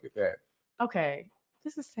embarrassing. Look at that. Okay.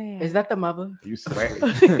 This is sad. Is that the mother? You sweat.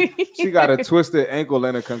 She got a twisted ankle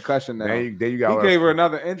and a concussion now. then you He got gave her her.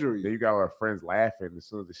 another Then injury. you got our friends laughing as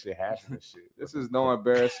soon as the shit happened and shit. This is no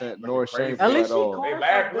embarrassment nor Crazy. shameful At at least she all. called They her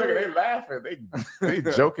laugh. Look, good. they laughing.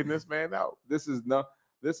 They joking this man out. This is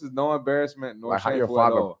no embarrassment nor Like how your shameful at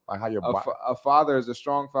father, all. like how your A father is a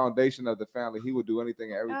strong foundation of the family. He would do anything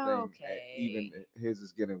and everything. and Okay. even his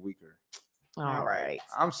is getting weaker. All right.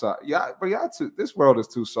 I'm sorry, y'all too. This world is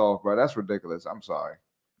too soft, bro. That's ridiculous. I'm sorry.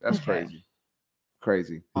 That's Okay.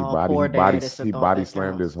 crazy. he Oh, body poor he body dad, it's a he thought body that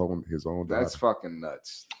slammed counts. his own That's daughter. fucking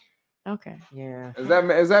nuts. Okay. Yeah. Is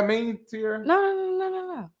that mean to your?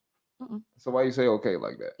 No. So why you say okay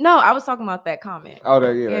like that? No, I was talking about that comment. Oh,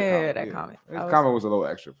 that that comment. His comment was a little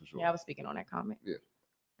extra for sure. Yeah, I was speaking on that comment. Yeah.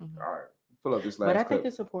 Mhm. All right. Pull up this last But I clip. think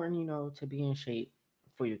it's important, you know, to be in shape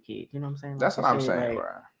for your kids. You know what I'm saying? That's Like what you I'm said, saying, like,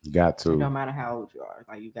 bro. Got no to. matter how old you are,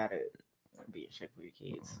 like you gotta be in shape for your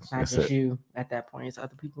kids. Not That's just it. you at that point. It's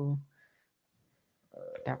other people.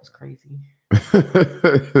 That was crazy.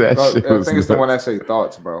 That Oh, shit I was think it's the one nuts. that say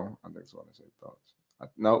thoughts, bro. I think it's the one that say thoughts.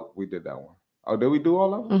 No, we did that one. Oh, did we do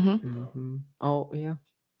all of them? Mhm. Mm-hmm. Oh yeah.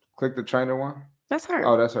 Click the trainer one. That's her.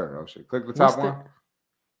 Oh, that's her. Oh shit. Click the What's top the- one.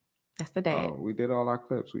 That's the dad. Oh, we did all our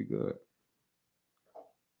clips. We good.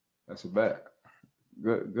 That's a bet.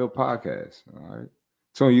 Good podcast. All right.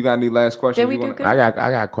 So you got any last questions? Did we you do wanna- good?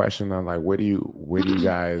 I got a question on like where do you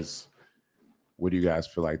guys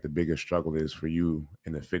feel like the biggest struggle is for you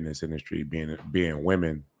in the fitness industry, being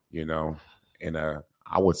women, you know, in a,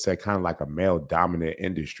 I would say kind of like a male dominant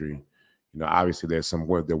industry. You know, obviously there's the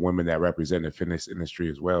women that represent the fitness industry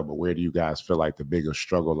as well, but where do you guys feel like the biggest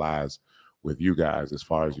struggle lies with you guys as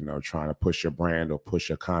far as, you know, trying to push your brand or push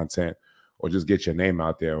your content or just get your name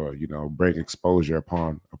out there or, you know, bring exposure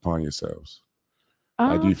upon yourselves?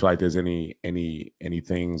 Like, do you feel like there's any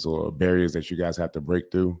things or barriers that you guys have to break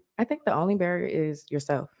through? I think the only barrier is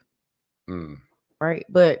yourself. Mm. Right.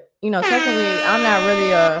 But you know, technically I'm not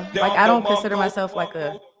really I don't consider myself like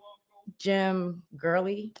a gym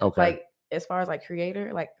girly. Okay. Like as far as like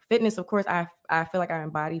creator, like fitness, of course, I feel like I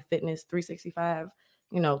embody fitness 365,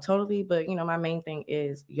 you know, totally. But you know, my main thing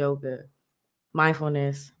is yoga,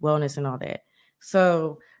 mindfulness, wellness, and all that.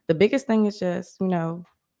 So the biggest thing is just, you know,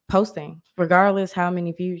 posting, regardless how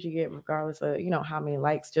many views you get, regardless of, you know, how many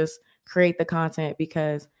likes, just create the content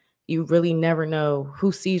because you really never know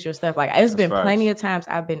who sees your stuff. Like it's been plenty of times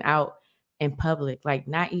I've been out in public, like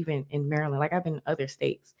not even in Maryland, like I've been in other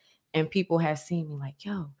states and people have seen me like,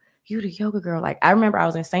 yo, you the yoga girl. Like I remember I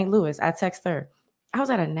was in St. Louis. I text her. I was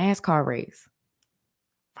at a NASCAR race.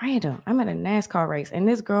 Random. I'm at a NASCAR race. And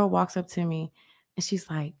this girl walks up to me and she's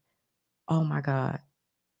like, oh my God,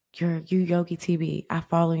 you Yogi TB. I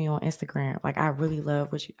follow you on Instagram. Like I really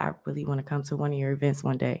love I really want to come to one of your events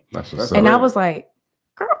one day. And I was like,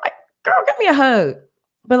 girl, give me a hug.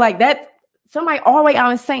 But like that, somebody all the way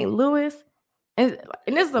out in St. Louis. And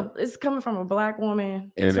it's coming from a black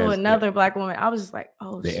woman to another black woman. I was just like,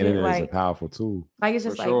 oh the shit. internet Like is a powerful tool. Like it's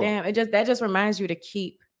just For like, sure. damn, that just reminds you to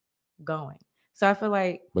keep going. So I feel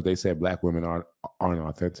like But they said black women aren't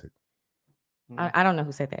authentic. I don't know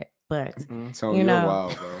who said that, but So you you're know,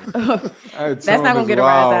 wild, bro. that's not gonna get a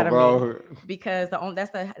rise out of bro. me because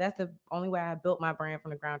that's the only way I built my brand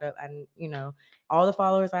from the ground up. And you know, all the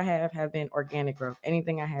followers I have been organic growth.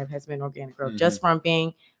 Anything I have has been organic growth, just from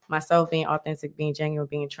being myself, being authentic, being genuine,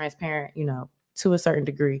 being transparent. You know, to a certain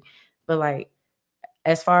degree. But like,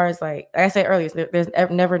 as far as like I said earlier, there's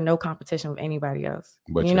never no competition with anybody else.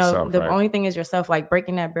 But you know, yourself, the right? only thing is yourself. Like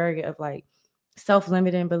breaking that barrier of like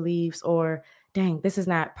self-limiting beliefs or dang, this is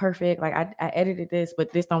not perfect. Like I edited this, but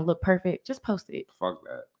this don't look perfect. Just post it. Fuck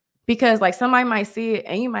that. Because like somebody might see it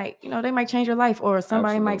and you might, you know, they might change your life, or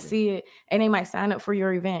somebody might Absolutely. see it and they might sign up for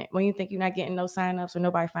your event. When you think you're not getting no signups or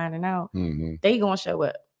nobody finding out, Mm-hmm. they gonna show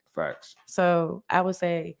up. Facts. So I would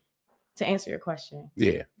say, to answer your question,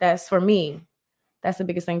 Yeah. that's for me, that's the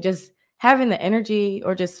biggest thing. Just having the energy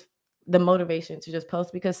or just the motivation to just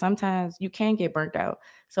post, because sometimes you can get burnt out.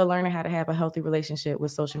 So learning how to have a healthy relationship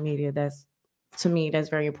with social media, to me, that's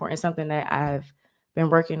very important. It's something that I've been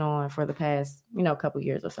working on for the past, you know, couple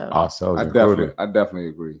years or so. Also, I definitely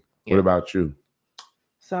agree. What about you?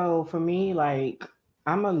 So for me, like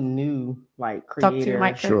I'm a new like Talk to your creator.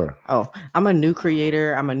 mic. Sure. Oh, I'm a new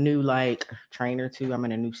creator. I'm a new like trainer too. I'm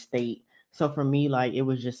in a new state. So for me, like it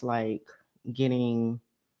was just like getting,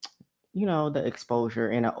 you know, the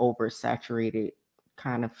exposure in an oversaturated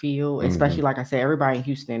kind of field. Especially like I said, everybody in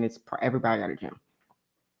Houston, everybody got a gym.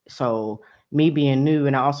 So me being new,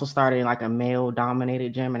 and I also started in like a male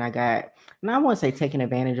dominated gym, and I won't say taking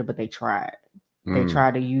advantage of, but they tried. They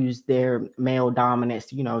tried to use their male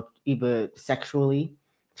dominance, you know, either sexually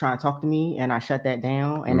trying to talk to me, and I shut that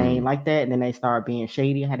down, and they ain't like that. And then they started being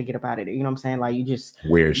shady. I had to get up out of there. You know what I'm saying? Like you just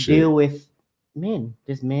Weird deal with men,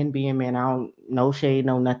 just men being men. I don't no shade,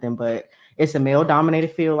 no nothing, but it's a male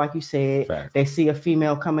dominated field, like you said. Fact. They see a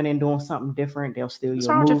female coming in doing something different, they'll steal What's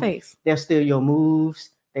your wrong with your moves. face? They'll steal your moves.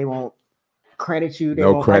 They won't credit you. They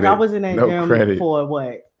No won't credit. Like I was in that No gym credit. for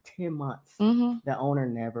what? 10 months. Mm-hmm. The owner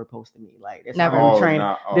never posted me. Like this Never. our new trainer.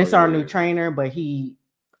 Nah. This our new trainer, but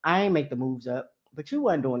I ain't make the moves up. But you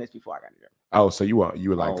wasn't doing this before I got the gym. Oh, so you were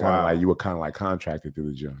like Oh, kind of wow. like you were kind of like contracted through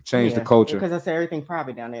the gym. Change the culture. because I said everything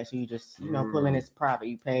private down there. So you just pull in, it's private.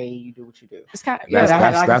 You pay, you do what you do. It's kind of That's I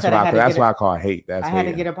had- that's like I that's said, what I I had to that's get what I call hate. That's I had to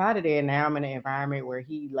hating. get up out of there. Now I'm in an environment where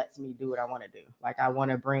he lets me do what I want to do. Like I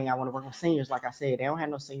want to work with seniors. Like I said, they don't have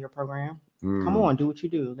no senior program. Come on, do what you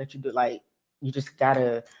do. Let you do. Like you just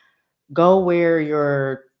gotta go where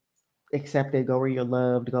you're accepted, go where you're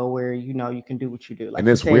loved, go where you can do what you do. Like And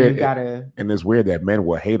it's you said, weird. you gotta. And it's weird that men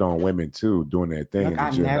will hate on women too doing their thing in Look, the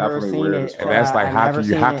I've gym. never Definitely seen weird it. as fuck. And that's like I how never can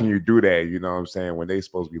you seen how it. can you do that? You know what I'm saying? When they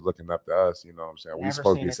supposed to be looking up to us, you know what I'm saying? We Never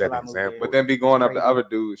supposed to seen be it till setting I an moved example. in. But then be going up to Crazy. other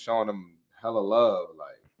dudes showing them hella love. Like,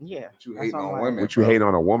 Yeah, what you that's hating what I'm on like. women? What you bro? hate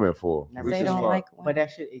on a woman for? Never Weak they as don't fuck. like But women.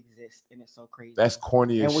 that shit exists and it's so crazy. That's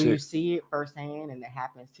corny and as when you shit. see it firsthand and it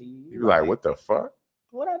happens to you, You be like, what the fuck?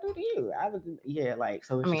 What I do to you? I was like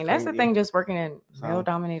so. It's I mean, just that's the crazy. thing. Just working in So-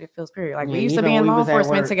 male-dominated fields. Period. Like Yeah, we used to even be in when we law was at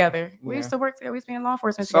enforcement work. together. We Yeah. used to work together. We used to be in law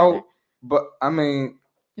enforcement together. So, but I mean,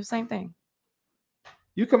 The same thing.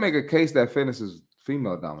 you can make a case that fitness is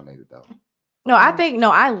female dominated though. No,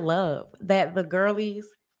 I love that the girlies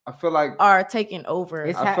I feel like are taking over.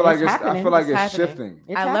 It's I feel like it's it's happening. it's happening. shifting.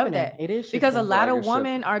 It's I love happening. that. It is Because a shifting. lot like of it's women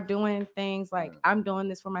shifting. are doing things like Yeah. I'm doing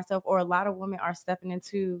this for myself, or a lot of women are stepping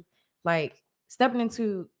into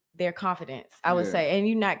their confidence, I would Yeah. say, and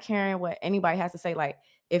you not caring what anybody has to say. Like,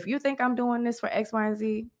 if you think I'm doing this for X, Y, and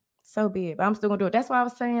Z, so be it. But I'm still gonna do it. That's why I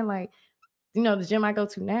was saying, like, the gym I go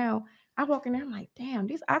to now, I walk in there, I'm like, damn,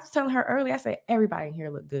 I was telling her earlier, I said, everybody in here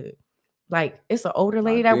look good. Like, it's an older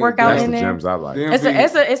lady that work out That's in the there. gyms I like. It's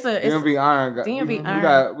a DMV Iron. DMV we Iron.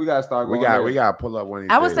 got to start We going. got to pull up one of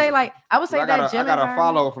these I would days. say that gym I got a environment-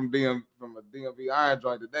 follow from a DMV Iron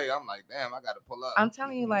joint today. I'm like, damn, I got to pull up. I'm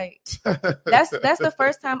telling you, like, that's the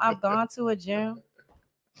first time I've gone to a gym.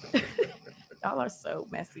 Y'all are so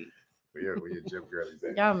messy. Where your gym girlies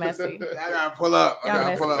at? Y'all messy. I gotta pull up. I Y'all gotta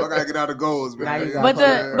messy. pull up. I gotta get out of goals, Now man. you got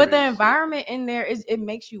But to the environment in there it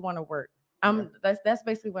makes you want to work. That's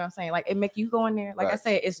basically what I'm saying. Like, it make you go in there. Like Facts.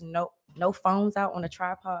 I said, it's no phones out on the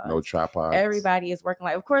tripod. No tripod. Everybody is working.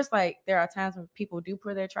 Like, of course, like there are times when people do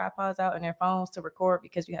put their tripods out and their phones to record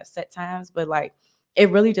because you have set times. But like, it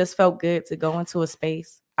really just felt good to go into a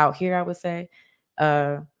space out here, I would say.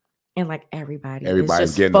 And like everybody's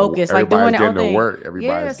just getting focused, like doing their own thing. work. Everybody's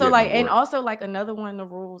Yeah, so getting like, to and work. also like another one of the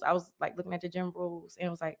rules, I was like looking at the gym rules, and it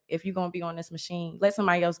was like, if you're gonna be on this machine, let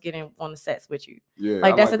somebody else get in on the sets with you. Yeah,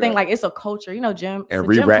 Like I that's the thing. that. Like, it's a culture, gym. And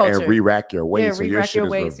it's a gym culture. re-rack your weight. Yeah, so your re-rack shit your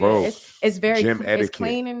is weights. Yeah, revoked. it's very Gym it's etiquette.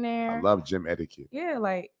 clean in there. I love gym etiquette. Yeah,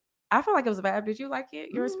 like I feel like it was a vibe. Did you like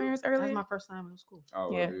it? Your experience That's earlier? my first time in school.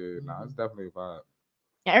 Oh Yeah. yeah, nah, it's definitely a vibe.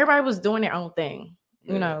 Yeah, everybody was doing their own thing.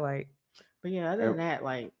 Yeah. You know, like But yeah, other than that,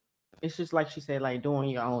 like it's just like she said, like doing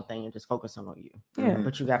your own thing and just focusing on you. Yeah.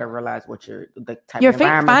 But you got to realize what the type your of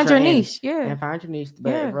environment find your you're in niche. Yeah. and find your niche. But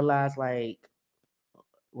Yeah. realize like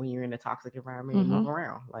when you're in a toxic environment, you move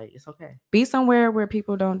around. Like it's okay. Be somewhere where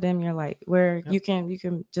people don't dim your light, where Yep. you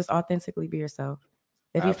can just authentically be yourself.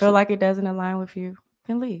 If you feel Absolutely. like it doesn't align with you,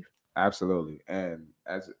 then leave. Absolutely. And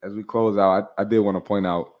as we close out, I did want to point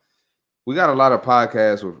out we got a lot of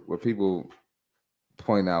podcasts where people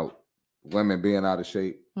point out women being out of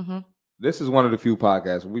shape. Mm-hmm. This is one of the few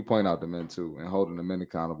podcasts where we point out the men too and holding the men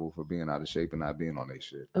accountable for being out of shape and not being on their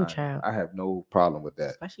shit. Ooh, child. I have no problem with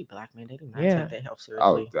that. Especially black men, they do not Yeah. take their health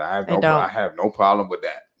Oh, seriously. I have no problem with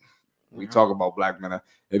that. We Mhm. talk about black men.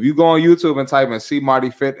 If you go on YouTube and type in "See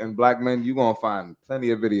Marty Fit" and black men, you're gonna find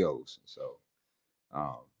plenty of videos. So,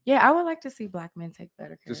 Yeah, I would like to see black men take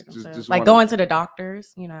better care Just- of just- themselves. just like wanna- going to the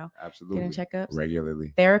doctors, absolutely. getting checkups.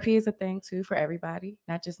 Regularly. Therapy is a thing too for everybody,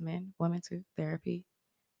 not just men, women too. Therapy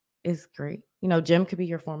is great. Gym could be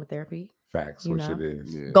your form of therapy. Facts, You which know? it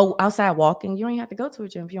is. Yeah. Go outside walking. You don't even have to go to a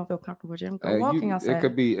gym if you don't feel comfortable with gym. Go walking outside. It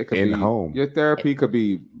could be In home. Your therapy could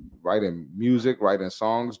be writing music, writing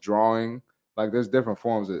songs, drawing. Like there's different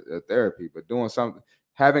forms of therapy, but doing something,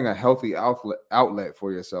 having a healthy outlet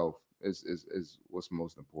for yourself is what's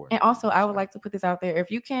most important. And also, I would like to put this out there. If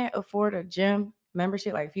you can't afford a gym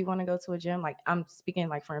membership, like if you want to go to a gym, like I'm speaking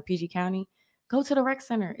like from PG County, go to the rec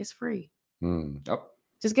center. It's free. Yep.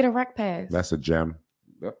 Just get a rec pass. That's a gem.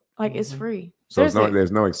 Yep. Like it's free. So Seriously.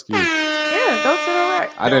 there's no excuse. Yeah, go to the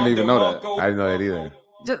rec. I didn't even know that. I didn't know that either.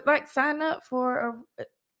 Just like sign up for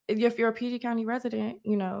if you're a PG County resident, I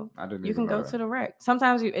didn't. you even can know go that. to the rec.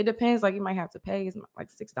 Sometimes it depends. Like you might have to pay. It's like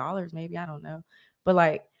 $6, maybe. I don't know. But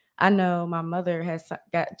like I know my mother has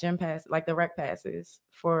got gym pass, like the rec passes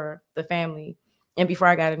for the family. And before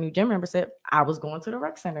I got a new gym membership, I was going to the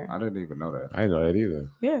rec center. I didn't even know that. I didn't know that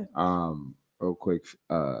either. Yeah. Real quick,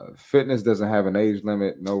 fitness doesn't have an age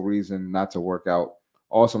limit. No reason not to work out.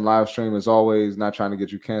 Awesome live stream as always. Not trying to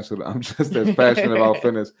get you canceled. I'm just as passionate about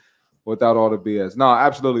fitness without all the BS. No,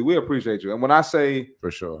 absolutely. We appreciate you. And when I say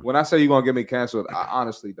For sure. you're gonna get me canceled, I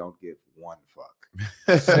honestly don't give one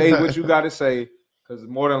fuck. Say what you gotta say, because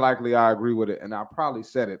more than likely I agree with it. And I probably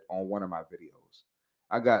said it on one of my videos.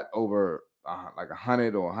 I got over like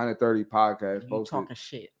 100 or 130 podcasts You posted. talking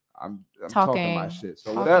shit. I'm talking my Talking- shit.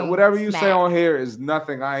 So talking whatever you say smack. on here is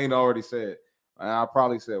nothing I ain't already said. And I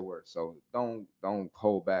probably said worse. So don't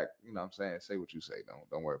hold back. You know what I'm saying? Say what you say.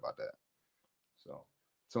 Don't worry about that. So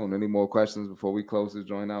Tune, any more questions before we close this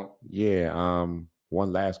joint out? Yeah.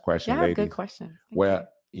 One last question, Yeah, ladies. good question. Thank Well,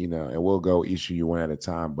 you know, and we'll go each of you one at a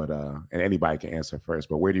time, but and anybody can answer first.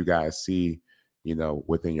 But where do you guys see, you know,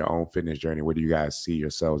 within your own fitness journey, where do you guys see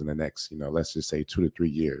yourselves in the next, you know, let's just say 2 to 3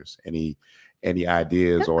 years? Any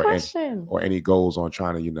ideas Good question. or any goals on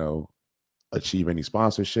trying to, you know, achieve any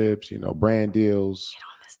sponsorships, you know, brand deals,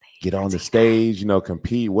 get on the stage, you know,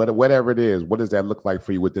 compete, whatever it is. What does that look like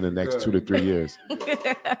for you within the next 2 to 3 years?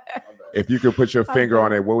 If you could put your finger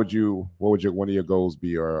on it, what would one of your goals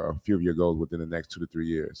be, or a few of your goals within the next 2 to 3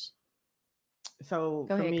 years? So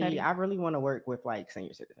Go for ahead, me, Cuddy. I really want to work with like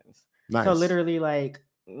senior citizens. Nice. So literally, like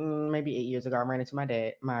maybe 8 years ago, I ran into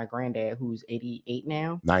my granddad, who's 88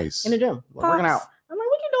 now, Nice. in the gym, working out. Pops. I'm like,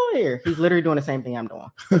 what you doing here? He's literally doing the same thing I'm doing,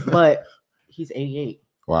 but he's 88.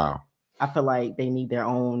 Wow. I feel like they need their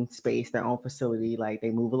own space, their own facility. Like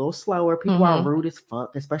they move a little slower. People are Mhm. rude as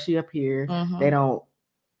fuck, especially up here. Mhm. They don't.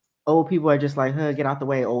 Old people are just like, huh, get out the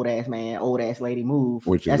way, old ass man, old ass lady, move.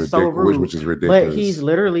 Which is That's so ridiculous. rude. Which is ridiculous. But he's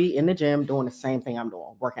literally in the gym doing the same thing I'm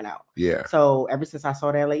doing, working out. Yeah. So ever since I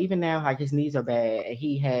saw that, like even now, like his knees are bad.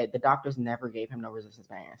 The doctors never gave him no resistance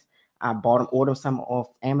bands. I ordered some off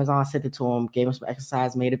Amazon, sent it to him, gave him some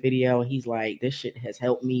exercise, made a video. He's like, this shit has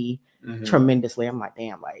helped me tremendously. I'm like,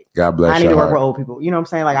 damn, like God bless I need your to work heart. with old people. You know what I'm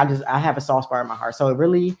saying? Like I have a soft spot in my heart. So it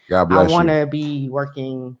really, God I bless want you. to be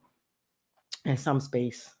working in some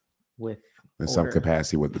space with In some older-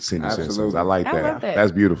 capacity with the senior citizens. Absolutely. I like I that. love that.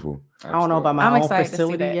 That's beautiful. I don't know about my I'm own excited to see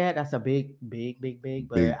facility that. yet. That's a big,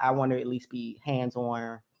 but Big. I want to at least be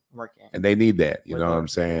hands-on working. And they need that, you With know what them. I'm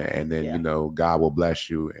saying? And then, Yeah. you know, God will bless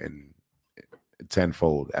you and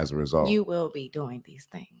tenfold as a result. You will be doing these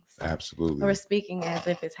things. Absolutely. We're speaking as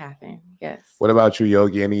if it's happened. Yes. What about you,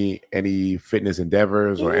 Yogi? Any fitness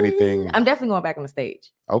endeavors or anything? I'm definitely going back on the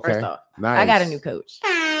stage. Okay. First off, Nice. I got a new coach.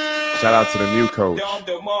 Shout out to the new coach.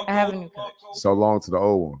 I have a new coach. So long to the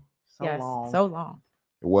old one. So yes, long. so long.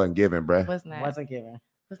 It wasn't given, bruh. Was not Wasn't given.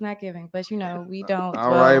 was not giving, but you know we don't.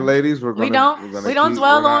 All right, dwell- ladies, we're gonna, We don't- we're gonna we don't keep-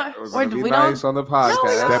 dwell we're not- on- We're we're- gonna be we don't- nice on the we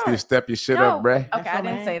podcast. don't. Step your shit No. up, bruh. Okay, That's I your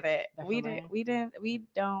didn't man. say that. That's We your didn't. man. We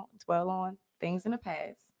don't dwell on things in the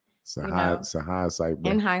past. So You know. hindsight, bruh.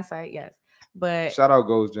 In hindsight, yes, but Shout out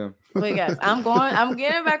Goes Jim. but yes, I'm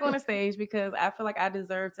getting back on the stage because I feel like I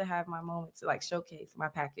deserve to have my moment to like showcase my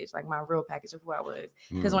package, like my real package of who I was.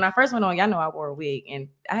 Because Mm. when I first went on, y'all know I wore a wig and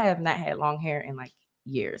I have not had long hair in like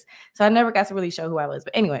years. So I never got to really show who I was.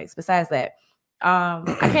 But anyways, besides that, I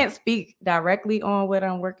can't speak directly on what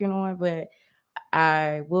I'm working on, but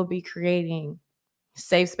I will be creating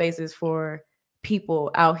safe spaces for people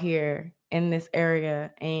out here in this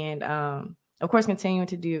area. And of course, continuing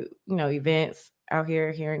to do, events out here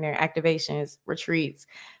and there, activations, retreats,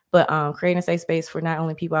 but creating a safe space for not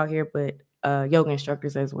only people out here, but yoga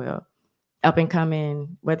instructors as well. Up and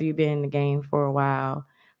coming, whether you've been in the game for a while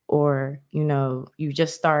or, you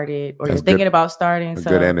just started or That's you're thinking good- about starting. That's So,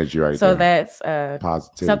 good energy right so there. that's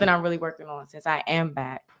Positivity. something I'm really working on since I am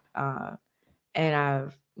back. And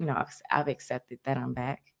I've accepted that I'm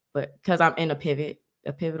back, but because I'm in a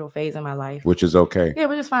pivotal phase in my life. Which is okay. Yeah,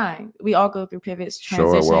 which is fine. We all go through pivots, Sure, we're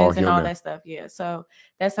all transitions, and all human. that stuff. Yeah. So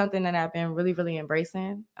that's something that I've been really, really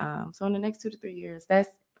embracing. So in the next 2 to 3 years,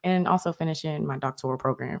 and also finishing my doctoral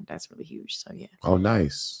program. That's really huge. So yeah. Oh,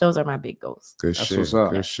 nice. Those are my big goals. Good That's shit. what's up.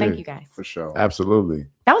 Good shit. Thank you guys. For sure. Absolutely.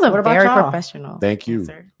 That was a What about very y'all? professional. Thank you.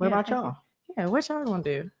 answer. What Yeah, about thank you. y'all? Yeah, what y'all gonna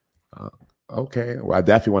do? Okay. Well, I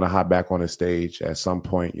definitely want to hop back on the stage at some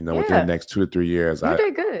point, within Yeah. the next 2 to 3 years. You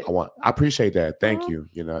did good. I appreciate that. Thank Mhm. you.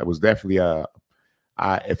 It was definitely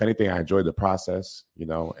if anything, I enjoyed the process,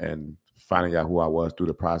 and finding out who I was through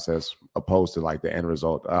the process, opposed to like the end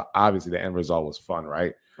result. Obviously, the end result was fun,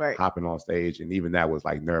 right? Right. Hopping on stage, and even that was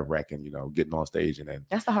like nerve wracking, getting on stage and then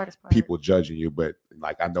That's the hardest part. people judging you. But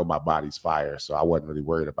like I know my body's fire, so I wasn't really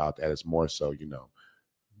worried about that. It's more so,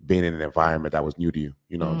 being in an environment that was new to you.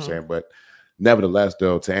 You know what I'm Mhm. saying? But nevertheless,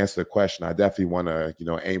 though, to answer the question, I definitely want to,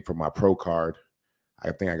 aim for my pro card.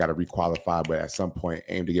 I think I got to requalify, but at some point,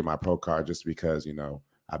 aim to get my pro card just because,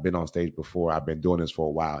 I've been on stage before. I've been doing this for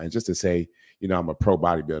a while. And just to say, I'm a pro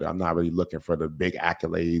bodybuilder. I'm not really looking for the big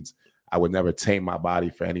accolades. I would never tame my body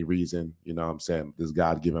for any reason. You know what I'm saying? This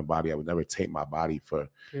God-given body, I would never tame my body for,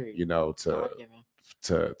 you know,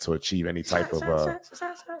 to achieve any type of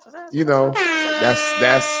you know,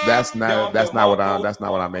 that's not what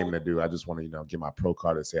I'm aiming to do. I just want to, you know, get my pro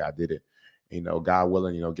card and say I did it. You know, God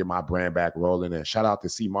willing, you know, get my brand back rolling. And shout out to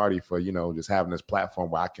C Marty for, you know, just having this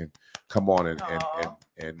platform where I can come on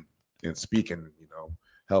and speak and, you know,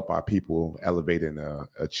 help our people elevate and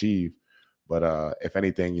achieve. But if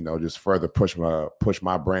anything, you know, just further push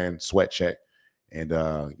my brand, Sweat Check, and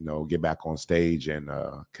you know, get back on stage and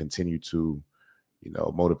continue to, you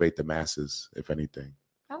know, motivate the masses, if anything.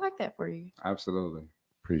 I like that for you. Absolutely.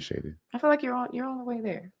 Appreciate it. I feel like you're on the way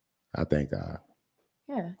there. I thank God.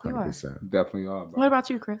 Yeah, you are. 100%. Definitely are, bro. What about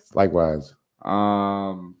you, Chris? Likewise.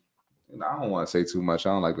 I don't want to say too much. I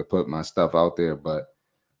don't like to put my stuff out there, but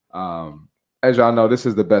as y'all know, this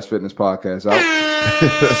is the best fitness podcast out.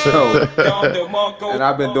 And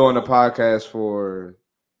I've been doing the podcast for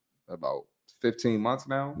about 15 months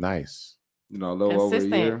now. Nice. You know, a little over a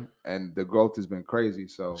year, and the growth has been crazy.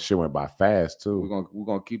 So shit went by fast too. We're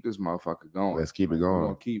gonna keep this motherfucker going. Let's keep it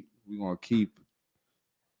going. We're gonna keep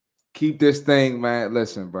this thing, man.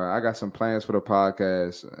 Listen, bro, I got some plans for the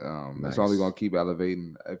podcast. It's only gonna keep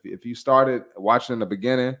elevating. If you started watching in the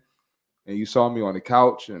beginning and you saw me on the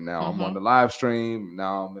couch, and now I'm on the live stream,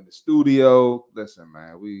 now I'm in the studio. Listen,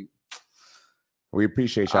 man, we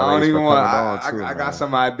appreciate y'all. I don't even want. I got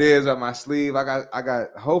some ideas up my sleeve. I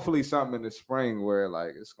got hopefully something in the spring where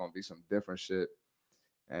like it's gonna be some different shit,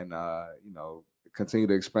 and you know, continue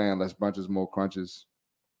to expand. Less brunches, more crunches,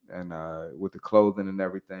 and with the clothing and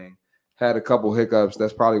everything. Had a couple hiccups.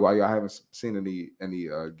 That's probably why y'all haven't seen any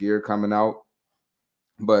gear coming out,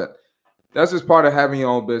 but that's just part of having your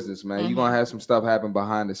own business, man. You're gonna have some stuff happen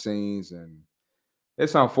behind the scenes, and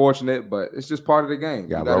it's unfortunate, but it's just part of the game. You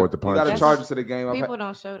gotta roll with the punches. You gotta charge it to the game. People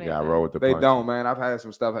don't show that. Yeah, roll with the punches. punches. They don't, man. I've had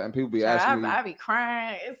some stuff, and people be asking me. I be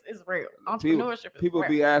crying. It's real. Entrepreneurship. People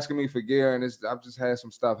be asking me for gear, and I've just had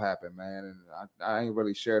some stuff happen, man, and I ain't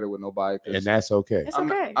really shared it with nobody. And that's okay. It's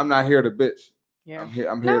okay. I'm not here to bitch. Yeah, I'm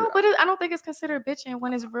here. No, but I don't think it's considered bitching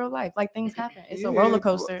when it's real life. Like things happen. It's a roller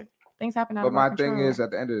coaster. Things happen out of our control. But my thing is, at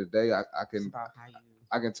the end of the day, I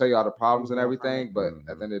can tell you all the problems and everything, but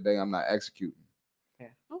at the end of the day, I'm not executing.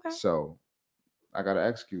 Okay. So I gotta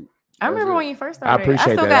execute. I remember when you first started. I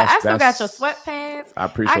appreciate that. I still got your sweatpants. I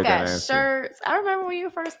appreciate that. I got shirts. I remember when you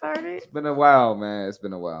first started. It's been a while, man. It's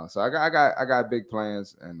been a while. So I got big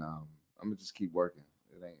plans, and I'm gonna just keep working.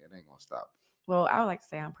 It ain't gonna stop. Well, I would like to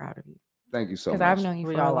say I'm proud of you. Thank you so much. Because I've known you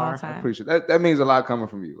for a long time. I appreciate that. That means a lot coming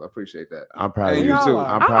from you. I appreciate that. I'm proud of you you too.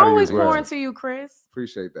 I'm proud always of you as well. pouring to you, Chris.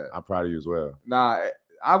 Appreciate that. I'm proud of you as well. Nah,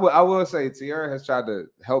 I will say Tierra has tried to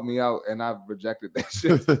help me out, and I've rejected that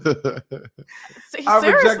shit.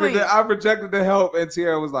 I rejected the help, and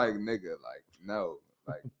Tierra was like, "Nigga, like no,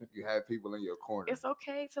 like you had people in your corner." It's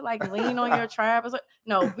okay to like lean on your tribe.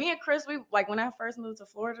 No, me and Chris, we like when I first moved to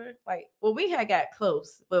Florida, like we had got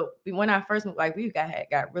close, but when I first moved, like we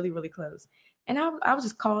got really really close. And I was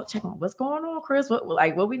just checking on what's going on, Chris. What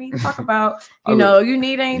we need to talk about? You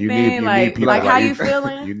need anything? Like how you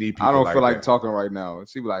feeling? You need people I don't like feel like that. talking right now.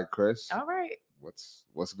 She be like, Chris. All right. What's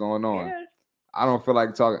going on? Yeah. I don't feel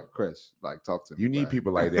like talking, Chris. Like talk to me. You need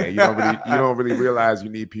people like that. You don't really realize you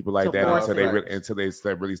need people like that until they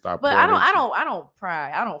really start. But I don't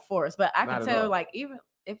pry. I don't force. But I can tell, like even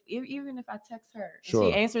if I text her, and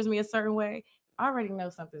she answers me a certain way. I already know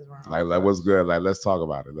something's wrong. Like what's good? Like let's talk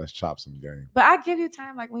about it. Let's chop some game. But I give you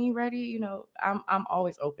time. Like when you're ready, I'm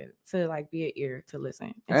always open to like be an ear to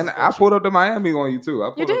listen. And I pulled up to Miami on you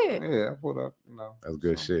too. You did. Yeah, I pulled up. That's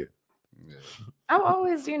good shit. Yeah. I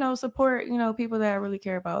always, support, people that I really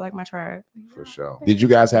care about, like my tribe. For sure. Did you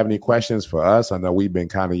guys have any questions for us? I know we've been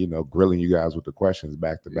kind of, grilling you guys with the questions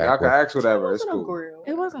back to back. I can ask whatever. It's cool.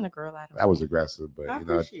 It wasn't a grill. That was aggressive, but I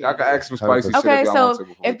can ask some spicy shit. Okay, so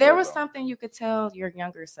if there was something you could tell your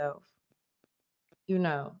younger self,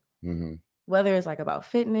 whether it's like about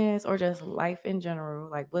fitness or just life in general,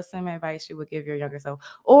 like what's some advice you would give your younger self?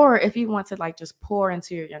 Or if you want to like just pour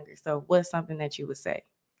into your younger self, what's something that you would say?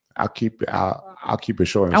 I'll keep it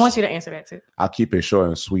short. I want you to answer that too. I'll keep it short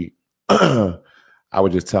and sweet. I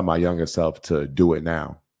would just tell my younger self to do it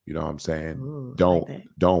now. You know what I'm saying? Ooh,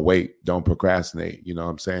 don't wait. Don't procrastinate. You know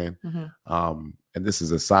what I'm saying? Mm-hmm. And this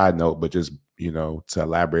is a side note, but just, to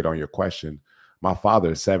elaborate on your question, my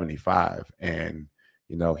father is 75 and,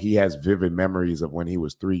 he has vivid memories of when he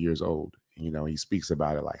was 3 years old. He speaks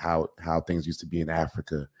about it, like how things used to be in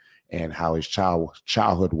Africa and how his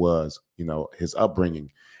childhood was, his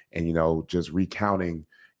upbringing. And, just recounting,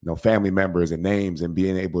 family members and names and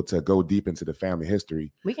being able to go deep into the family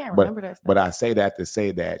history. We can't But- remember that stuff. But I say that to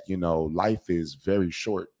say that, life is very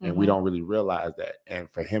short and we Mhm. don't really realize that. And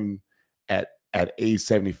for him at age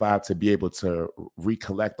 75 to be able to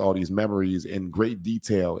recollect all these memories in great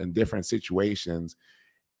detail in different situations,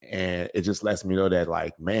 and it just lets me know that,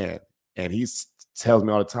 like, man, and he tells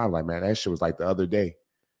me all the time, like, man, that shit was like the other day.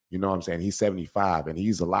 You know what I'm saying? He's 75 and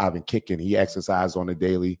he's alive and kicking. He exercises on the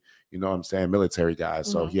daily, you know what I'm saying? Military guy.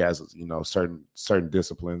 So Mhm. he has, certain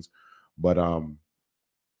disciplines. But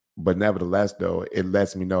nevertheless, though, it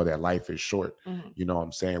lets me know that life is short. Mhm. You know what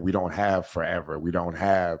I'm saying? We don't have forever. We don't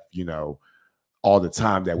have, all the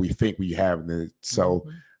time that we think we have. And so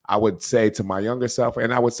Mhm. I would say to my younger self,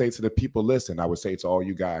 and I would say to the people listening, I would say to all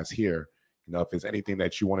you guys here, if there's anything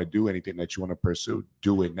that you want to do, anything that you want to pursue,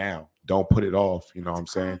 do it now. Don't put it off. You know what I'm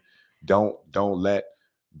saying? Don't let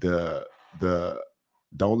the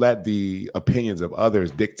opinions of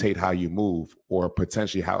others dictate how you move, or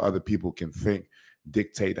potentially how other people can think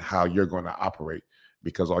dictate how you're going to operate,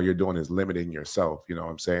 because all you're doing is limiting yourself. You know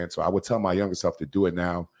what I'm saying? So I would tell my younger self to do it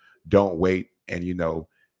now. Don't wait. And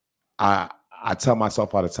I tell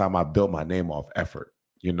myself all the time, I built my name off effort.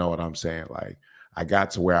 You know what I'm saying? Like, I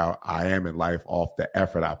got to where I am in life off the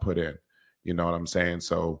effort I put in. You know what I'm saying?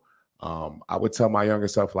 So I would tell my younger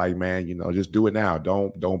self, like, man, just do it now.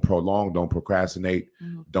 Don't prolong, don't procrastinate,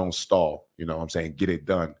 Mhm. don't stall. You know what I'm saying? Get it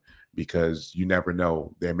done, because you never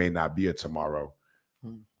know. There may not be a tomorrow.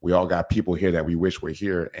 Mhm. We all got people here that we wish were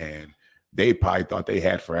here, and they probably thought they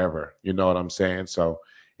had forever. You know what I'm saying? So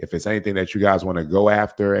if it's anything that you guys want to go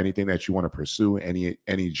after, anything that you want to pursue,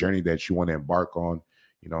 any journey that you want to embark on,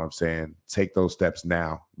 you know what I'm saying, take those steps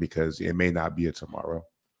now, because it may not be a tomorrow.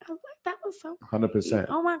 I like that was so 100%.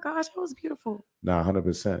 Oh my gosh, that was beautiful. Nah,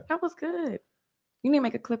 100%. That was good. You need to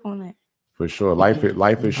make a clip on that. For sure. Life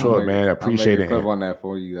is short, man. Appreciate I'll make a clip it. on that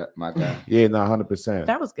for you, my guy. Yeah, nah, 100%.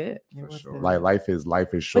 That was good. It was sure. good. Like life is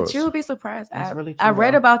short. But you'll be surprised. That's I, really I true,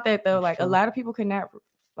 read though. about that though. That's Like a true. lot of people cannot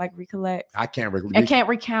like recollect I can't and can't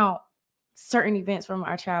recount certain events from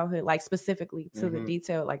our childhood, like specifically to the Mhm.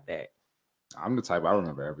 detail like that. I'm the type, I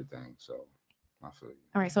remember everything. So I feel you.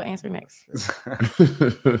 All right, so answer next.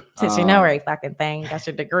 recount. Since you know every fucking thing, that's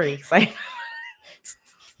your degree. So.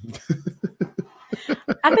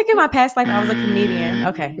 I think in my past life I was a comedian.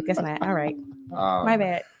 Okay, guess not. All right, my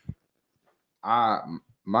bad.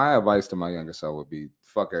 My advice to my younger self would be,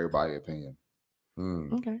 fuck everybody's opinion.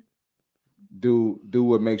 Mm. Okay. Do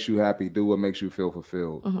what makes you happy. Do what makes you feel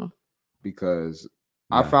fulfilled. Mhm. Because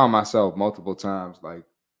I Yeah. found myself multiple times like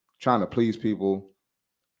trying to please people.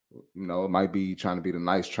 It might be trying to be the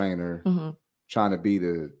nice trainer, Mhm. trying to be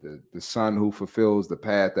the son who fulfills the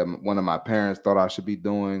path that one of my parents thought I should be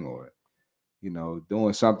doing, or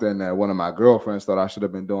doing something that one of my girlfriends thought I should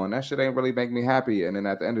have been doing. That shit ain't really make me happy. And then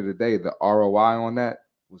at the end of the day, the ROI on that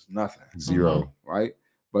was nothing. Zero. Right?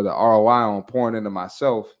 But the ROI on pouring into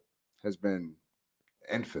myself has been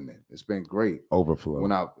infinite. It's been great. Overflow.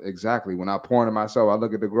 When I pour into myself, I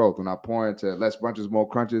look at the growth. When I pour into Less Brunches, More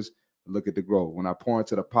Crunches, look at the growth. When I pour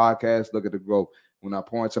into the podcast, look at the growth. When I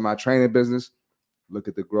pour into my training business, look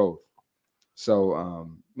at the growth. So,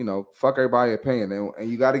 fuck everybody's opinion. And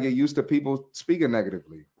you got to get used to people speaking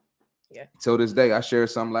negatively. Yeah. Till this day, I shared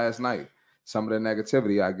some last night. Some of the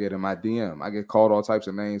negativity I get in my DM. I get called all types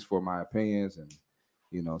of names for my opinions. And,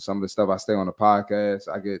 some of the stuff I say on the podcast,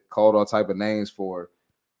 I get called all type of names for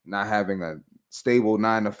not having a stable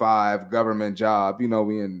 9-to-5 government job. We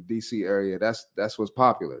in DC area. That's what's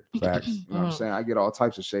popular. Facts. You know what I'm saying? I get all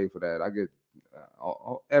types of shade for that. I get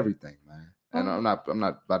everything, man. And I'm not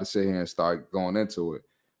about to sit here and start going into it.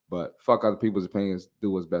 But fuck other people's opinions.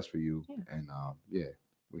 Do what's best for you. Yeah. And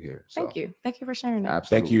we're here. So, Thank you for sharing that.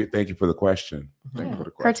 Absolutely. Thank you for the question. Thank you for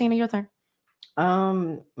the question. Cartina, your turn.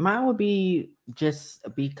 Mine would be just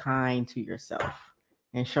be kind to yourself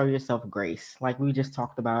and show yourself grace. Like we just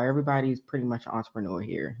talked about, everybody's pretty much an entrepreneur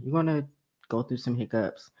here. You're gonna go through some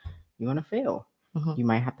hiccups. You're gonna fail. Mhm. You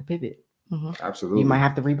might have to pivot. Absolutely. You might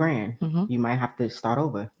have to rebrand. Mhm. You might have to start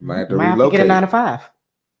over. You might have You to might have to get a relocate. 9-to-5.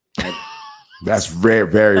 That's very,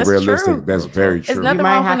 very That's realistic. true. That's very It's true. nothing You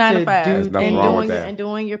might wrong for have 9 to to 5 do There's nothing and wrong doing with that. and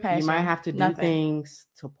doing your passion. You might have to do Nothing. things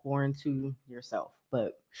to pour into yourself,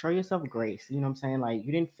 but show yourself grace. You know what I'm saying? Like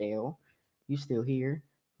you didn't fail. You still here.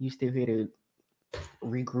 You still here to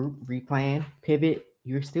regroup, replan, pivot.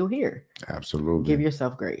 You're still here. Absolutely. Give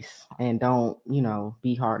yourself grace and don't,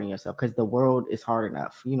 be hard on yourself because the world is hard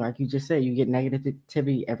enough. Like you just said, you get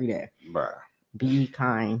negativity every day. Bruh. Be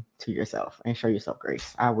kind to yourself and show yourself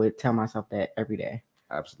grace. I would tell myself that every day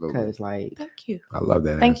Absolutely. because, like, Thank you. I love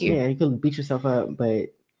that. Thank answer. you. yeah, you could beat yourself up, but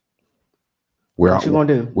We're what you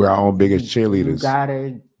gonna do? We're our own biggest You cheerleaders.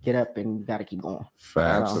 gotta get up and you got to keep going.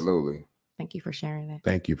 Facts. Absolutely. Thank you for sharing that.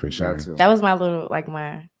 Thank you for sharing. That too. That was my little, like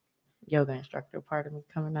my yoga instructor part of me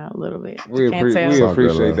coming out a little bit. We, You can't tell. we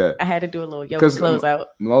appreciate that. I had to do a little yoga 'Cause closeout.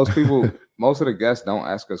 Most people, most of the guests don't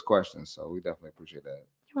ask us questions, so we definitely appreciate that.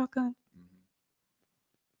 You're welcome.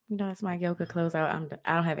 You know, it's my yoga closeout.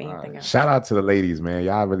 I don't have anything else. Shout out to the ladies, man.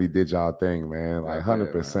 Y'all really did y'all thing, man. Like Yeah,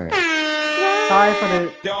 100%. Sorry for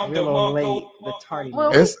the little late, the tardy.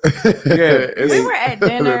 Well, It's we were at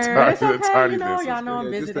dinner. It's okay, you know, tardiness y'all is know I'm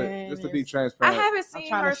Yeah, visiting. just to be I transparent. haven't I'm seen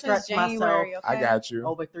trying her to since stretch myself. January. I Okay? got you.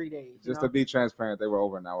 Over 3 days. Just to be transparent, they were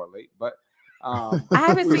over an hour late, but I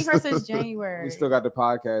haven't seen her since January. we still got the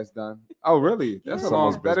podcast done. Oh, really? That's Yeah. a long.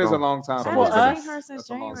 Almost been That is a gone. long time. I for haven't us. seen her since That's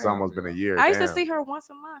a long January. It's almost been a year. I used to Damn. see her once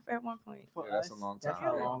a month at one point. For Yeah, that's a us, long that's time.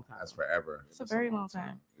 a long time. That's forever. It's a very long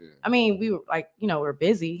time. Yeah. I mean, we were like, you know, we're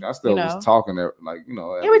busy. I still you know? was talking there, like, you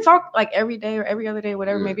know. Yeah, we talk like every day or every other day,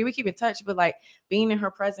 whatever. Yeah. Maybe we keep in touch, but like being in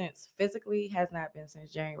her presence physically has not been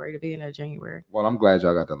since January, the beginning of January. Well, I'm glad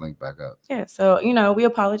y'all got the link back up. Yeah, so you know, we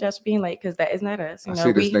apologize for being late because that is not us. You I know,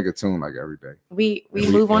 see this we nigga tune like every day. we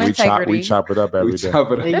And move on and integrity. We chop it up every We day.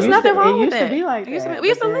 chop it up. It There's used nothing to- wrong it with used to that. be like We used to, that, we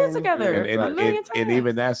used to but live then- together Yeah, and, a million times. and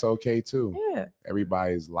even that's okay too. yeah,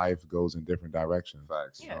 Everybody's life goes in different directions.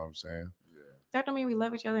 Facts. You know what I'm saying? that don't mean we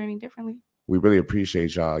love each other any differently. We really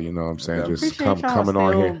appreciate y'all. You know what I'm saying? Yeah, Just Appreciate y'all coming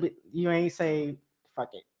on still, here. but you ain't say fuck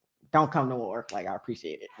it. Don't come to work. Like I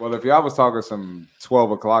appreciate it. Well, if y'all was talking some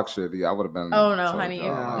 12 o'clock shit, I would have been. Oh no, told honey,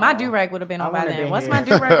 y'all. my do rag would have been I on by would've then. been Once here. my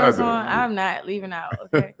do rag goes on, I'm not leaving out.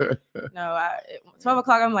 Okay, no, 12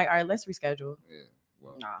 o'clock. I'm like, all right, let's reschedule Yeah.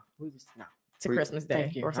 Well, Nah, we was nah. to Pre- Christmas Day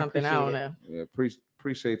Thank you. or I something. I appreciate don't it. know. yeah.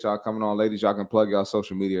 Appreciate y'all coming on, ladies. Y'all can plug y'all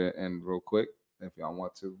social media in real quick if y'all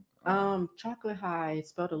want to. Chocolate High, it's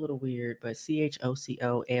spelled a little weird, but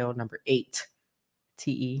CHOCOL number 8.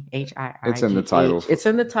 TEHII. It's in the title. It's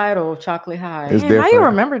in the title, Chocolate High. It's Man, how you different.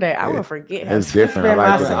 remember that? I It- will forget. how It's to- different. I been like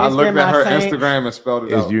my I, that. son- I it's looked been at my her same- Instagram and spelled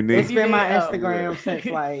it It's out. unique. It's been my Yeah. Instagram since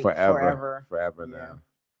like Forever. forever. Forever Yeah. now.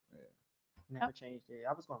 Never changed it.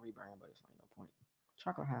 I was gonna rebrand, but it's like no point.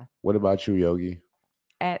 Chocolate High. What about you, Yogi?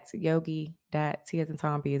 At yogi.t as in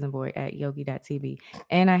Tom, B as in boy, at yogi.tv.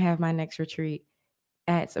 And I have my next retreat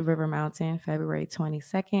at River Mountain, February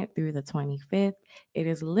 22nd through the 25th. It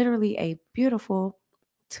is literally a beautiful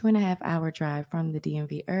 2.5-hour drive from the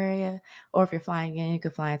DMV area. Or if you're flying in, you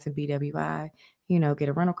can fly into BWI, you know, get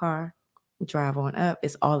a rental car, drive on up.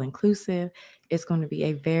 It's all inclusive. It's going to be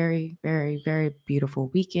a very, very, very beautiful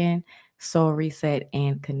weekend. Soul reset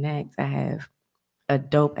and connect. I have a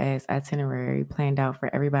dope ass itinerary planned out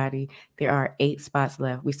for everybody. There are 8 spots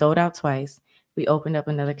left. We sold out twice. We opened up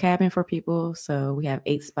another cabin for people, so we have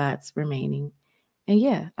 8 spots remaining. And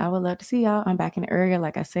yeah, I would love to see y'all. I'm back in the area,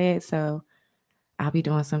 like I said, so I'll be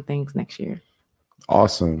doing some things next year.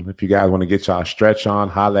 Awesome. If you guys want to get y'all stretch on,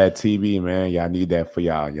 holla at TV, man. Y'all need that for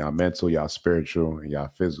y'all mental, y'all spiritual, and y'all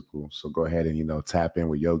physical. So go ahead and tap in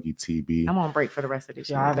with Yogi TB. I'm on break for the rest of this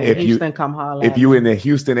Yeah, year. I'm If in you- Houston, come holler. If at you me. in the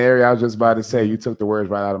Houston area, I was just about to say, you took the words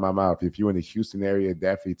right out of my mouth. If you in the Houston area,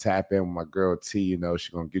 definitely tap in with my girl T. You know,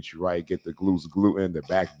 she's gonna get you right, get the gluten,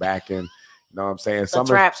 the backing. You know what I'm saying? The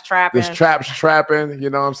traps trapping. This trap's trapping. You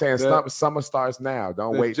know what I'm saying? The- Summer starts now.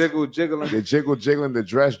 Don't The wait. jiggling. The jiggling, the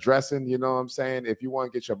dressing. You know what I'm saying? If you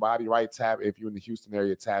want to get your body right, tap. If you're in the Houston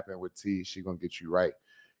area, tap in with T. She gonna get you right.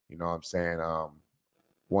 You know what I'm saying?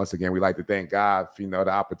 Once again, we like to thank God for the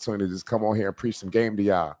opportunity to just come on here and preach some game to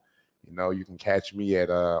y'all. You know, you can catch me at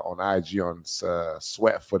on IG on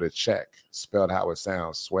Sweat for the Check, spelled how it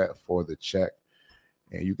sounds, Sweat for the Check.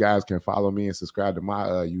 And you guys can follow me and subscribe to my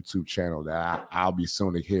YouTube channel that I'll be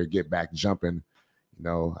soon to get back jumping. You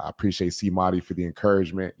know, I appreciate C Marty for the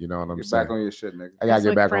encouragement. You know what I'm Get saying? back on your shit, nigga. I gotta That's get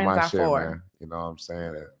what back on friends my are shit, for. man. You know what I'm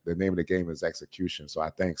saying? The name of the game is execution. So I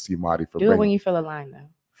thank C Marty for Do it bringing when you feel aligned, though.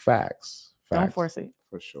 facts. Don't force it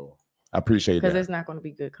For sure. I appreciate because that. it's not going to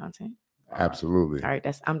be good content. Absolutely. All right,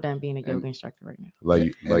 I'm done being a yoga And- instructor right now. Love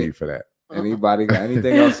you for that. Anybody got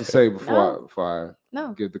anything else to say before No. I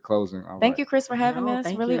No, give the closing? All thank right. you, Chris, for having No, us.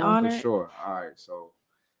 thank Really you. For honored. For sure. All right. So,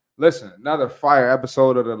 listen, another fire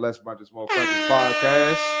episode of the Less Bunches More Punches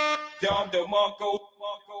podcast.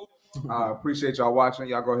 Appreciate y'all watching.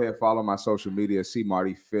 Y'all go ahead and follow my social media, C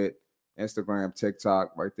Marty Fit, Instagram,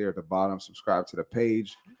 TikTok, right there at the bottom. Subscribe to the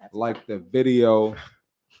page, like the video,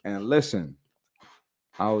 and listen.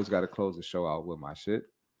 I always got to close the show out with my shit.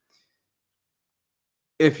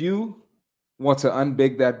 If you want to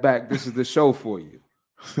unbig that back, this is the show for you.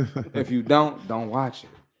 If you don't watch it.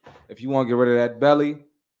 If you want to get rid of that belly,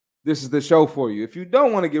 this is the show for you. If you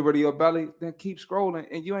don't want to get rid of your belly, then keep scrolling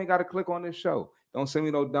and you ain't got to click on this show. Don't send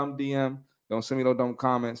me no dumb DM. Don't send me no dumb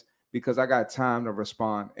comments. because I got time to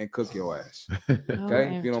respond and cook your ass.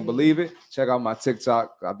 Okay, if you don't OMG. believe it, check out my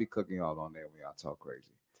TikTok. I'll be cooking y'all on there when y'all talk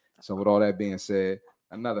crazy. So with all that being said,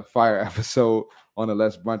 another fire episode on the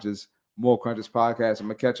Less Brunches, More Crunches podcast. I'm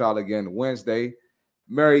gonna catch y'all again Wednesday.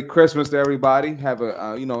 Merry Christmas to everybody. Have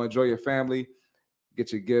a enjoy your family.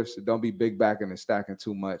 Get your gifts. Don't be big backing and stacking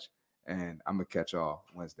too much. And I'm gonna catch y'all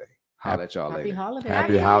Wednesday. Holla at y'all Happy later. holidays.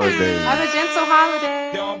 Happy holidays. Have a gentle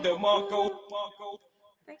holiday.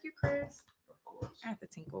 Thank you, Chris. I have to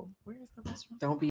tinkle. Where is the restroom? Don't be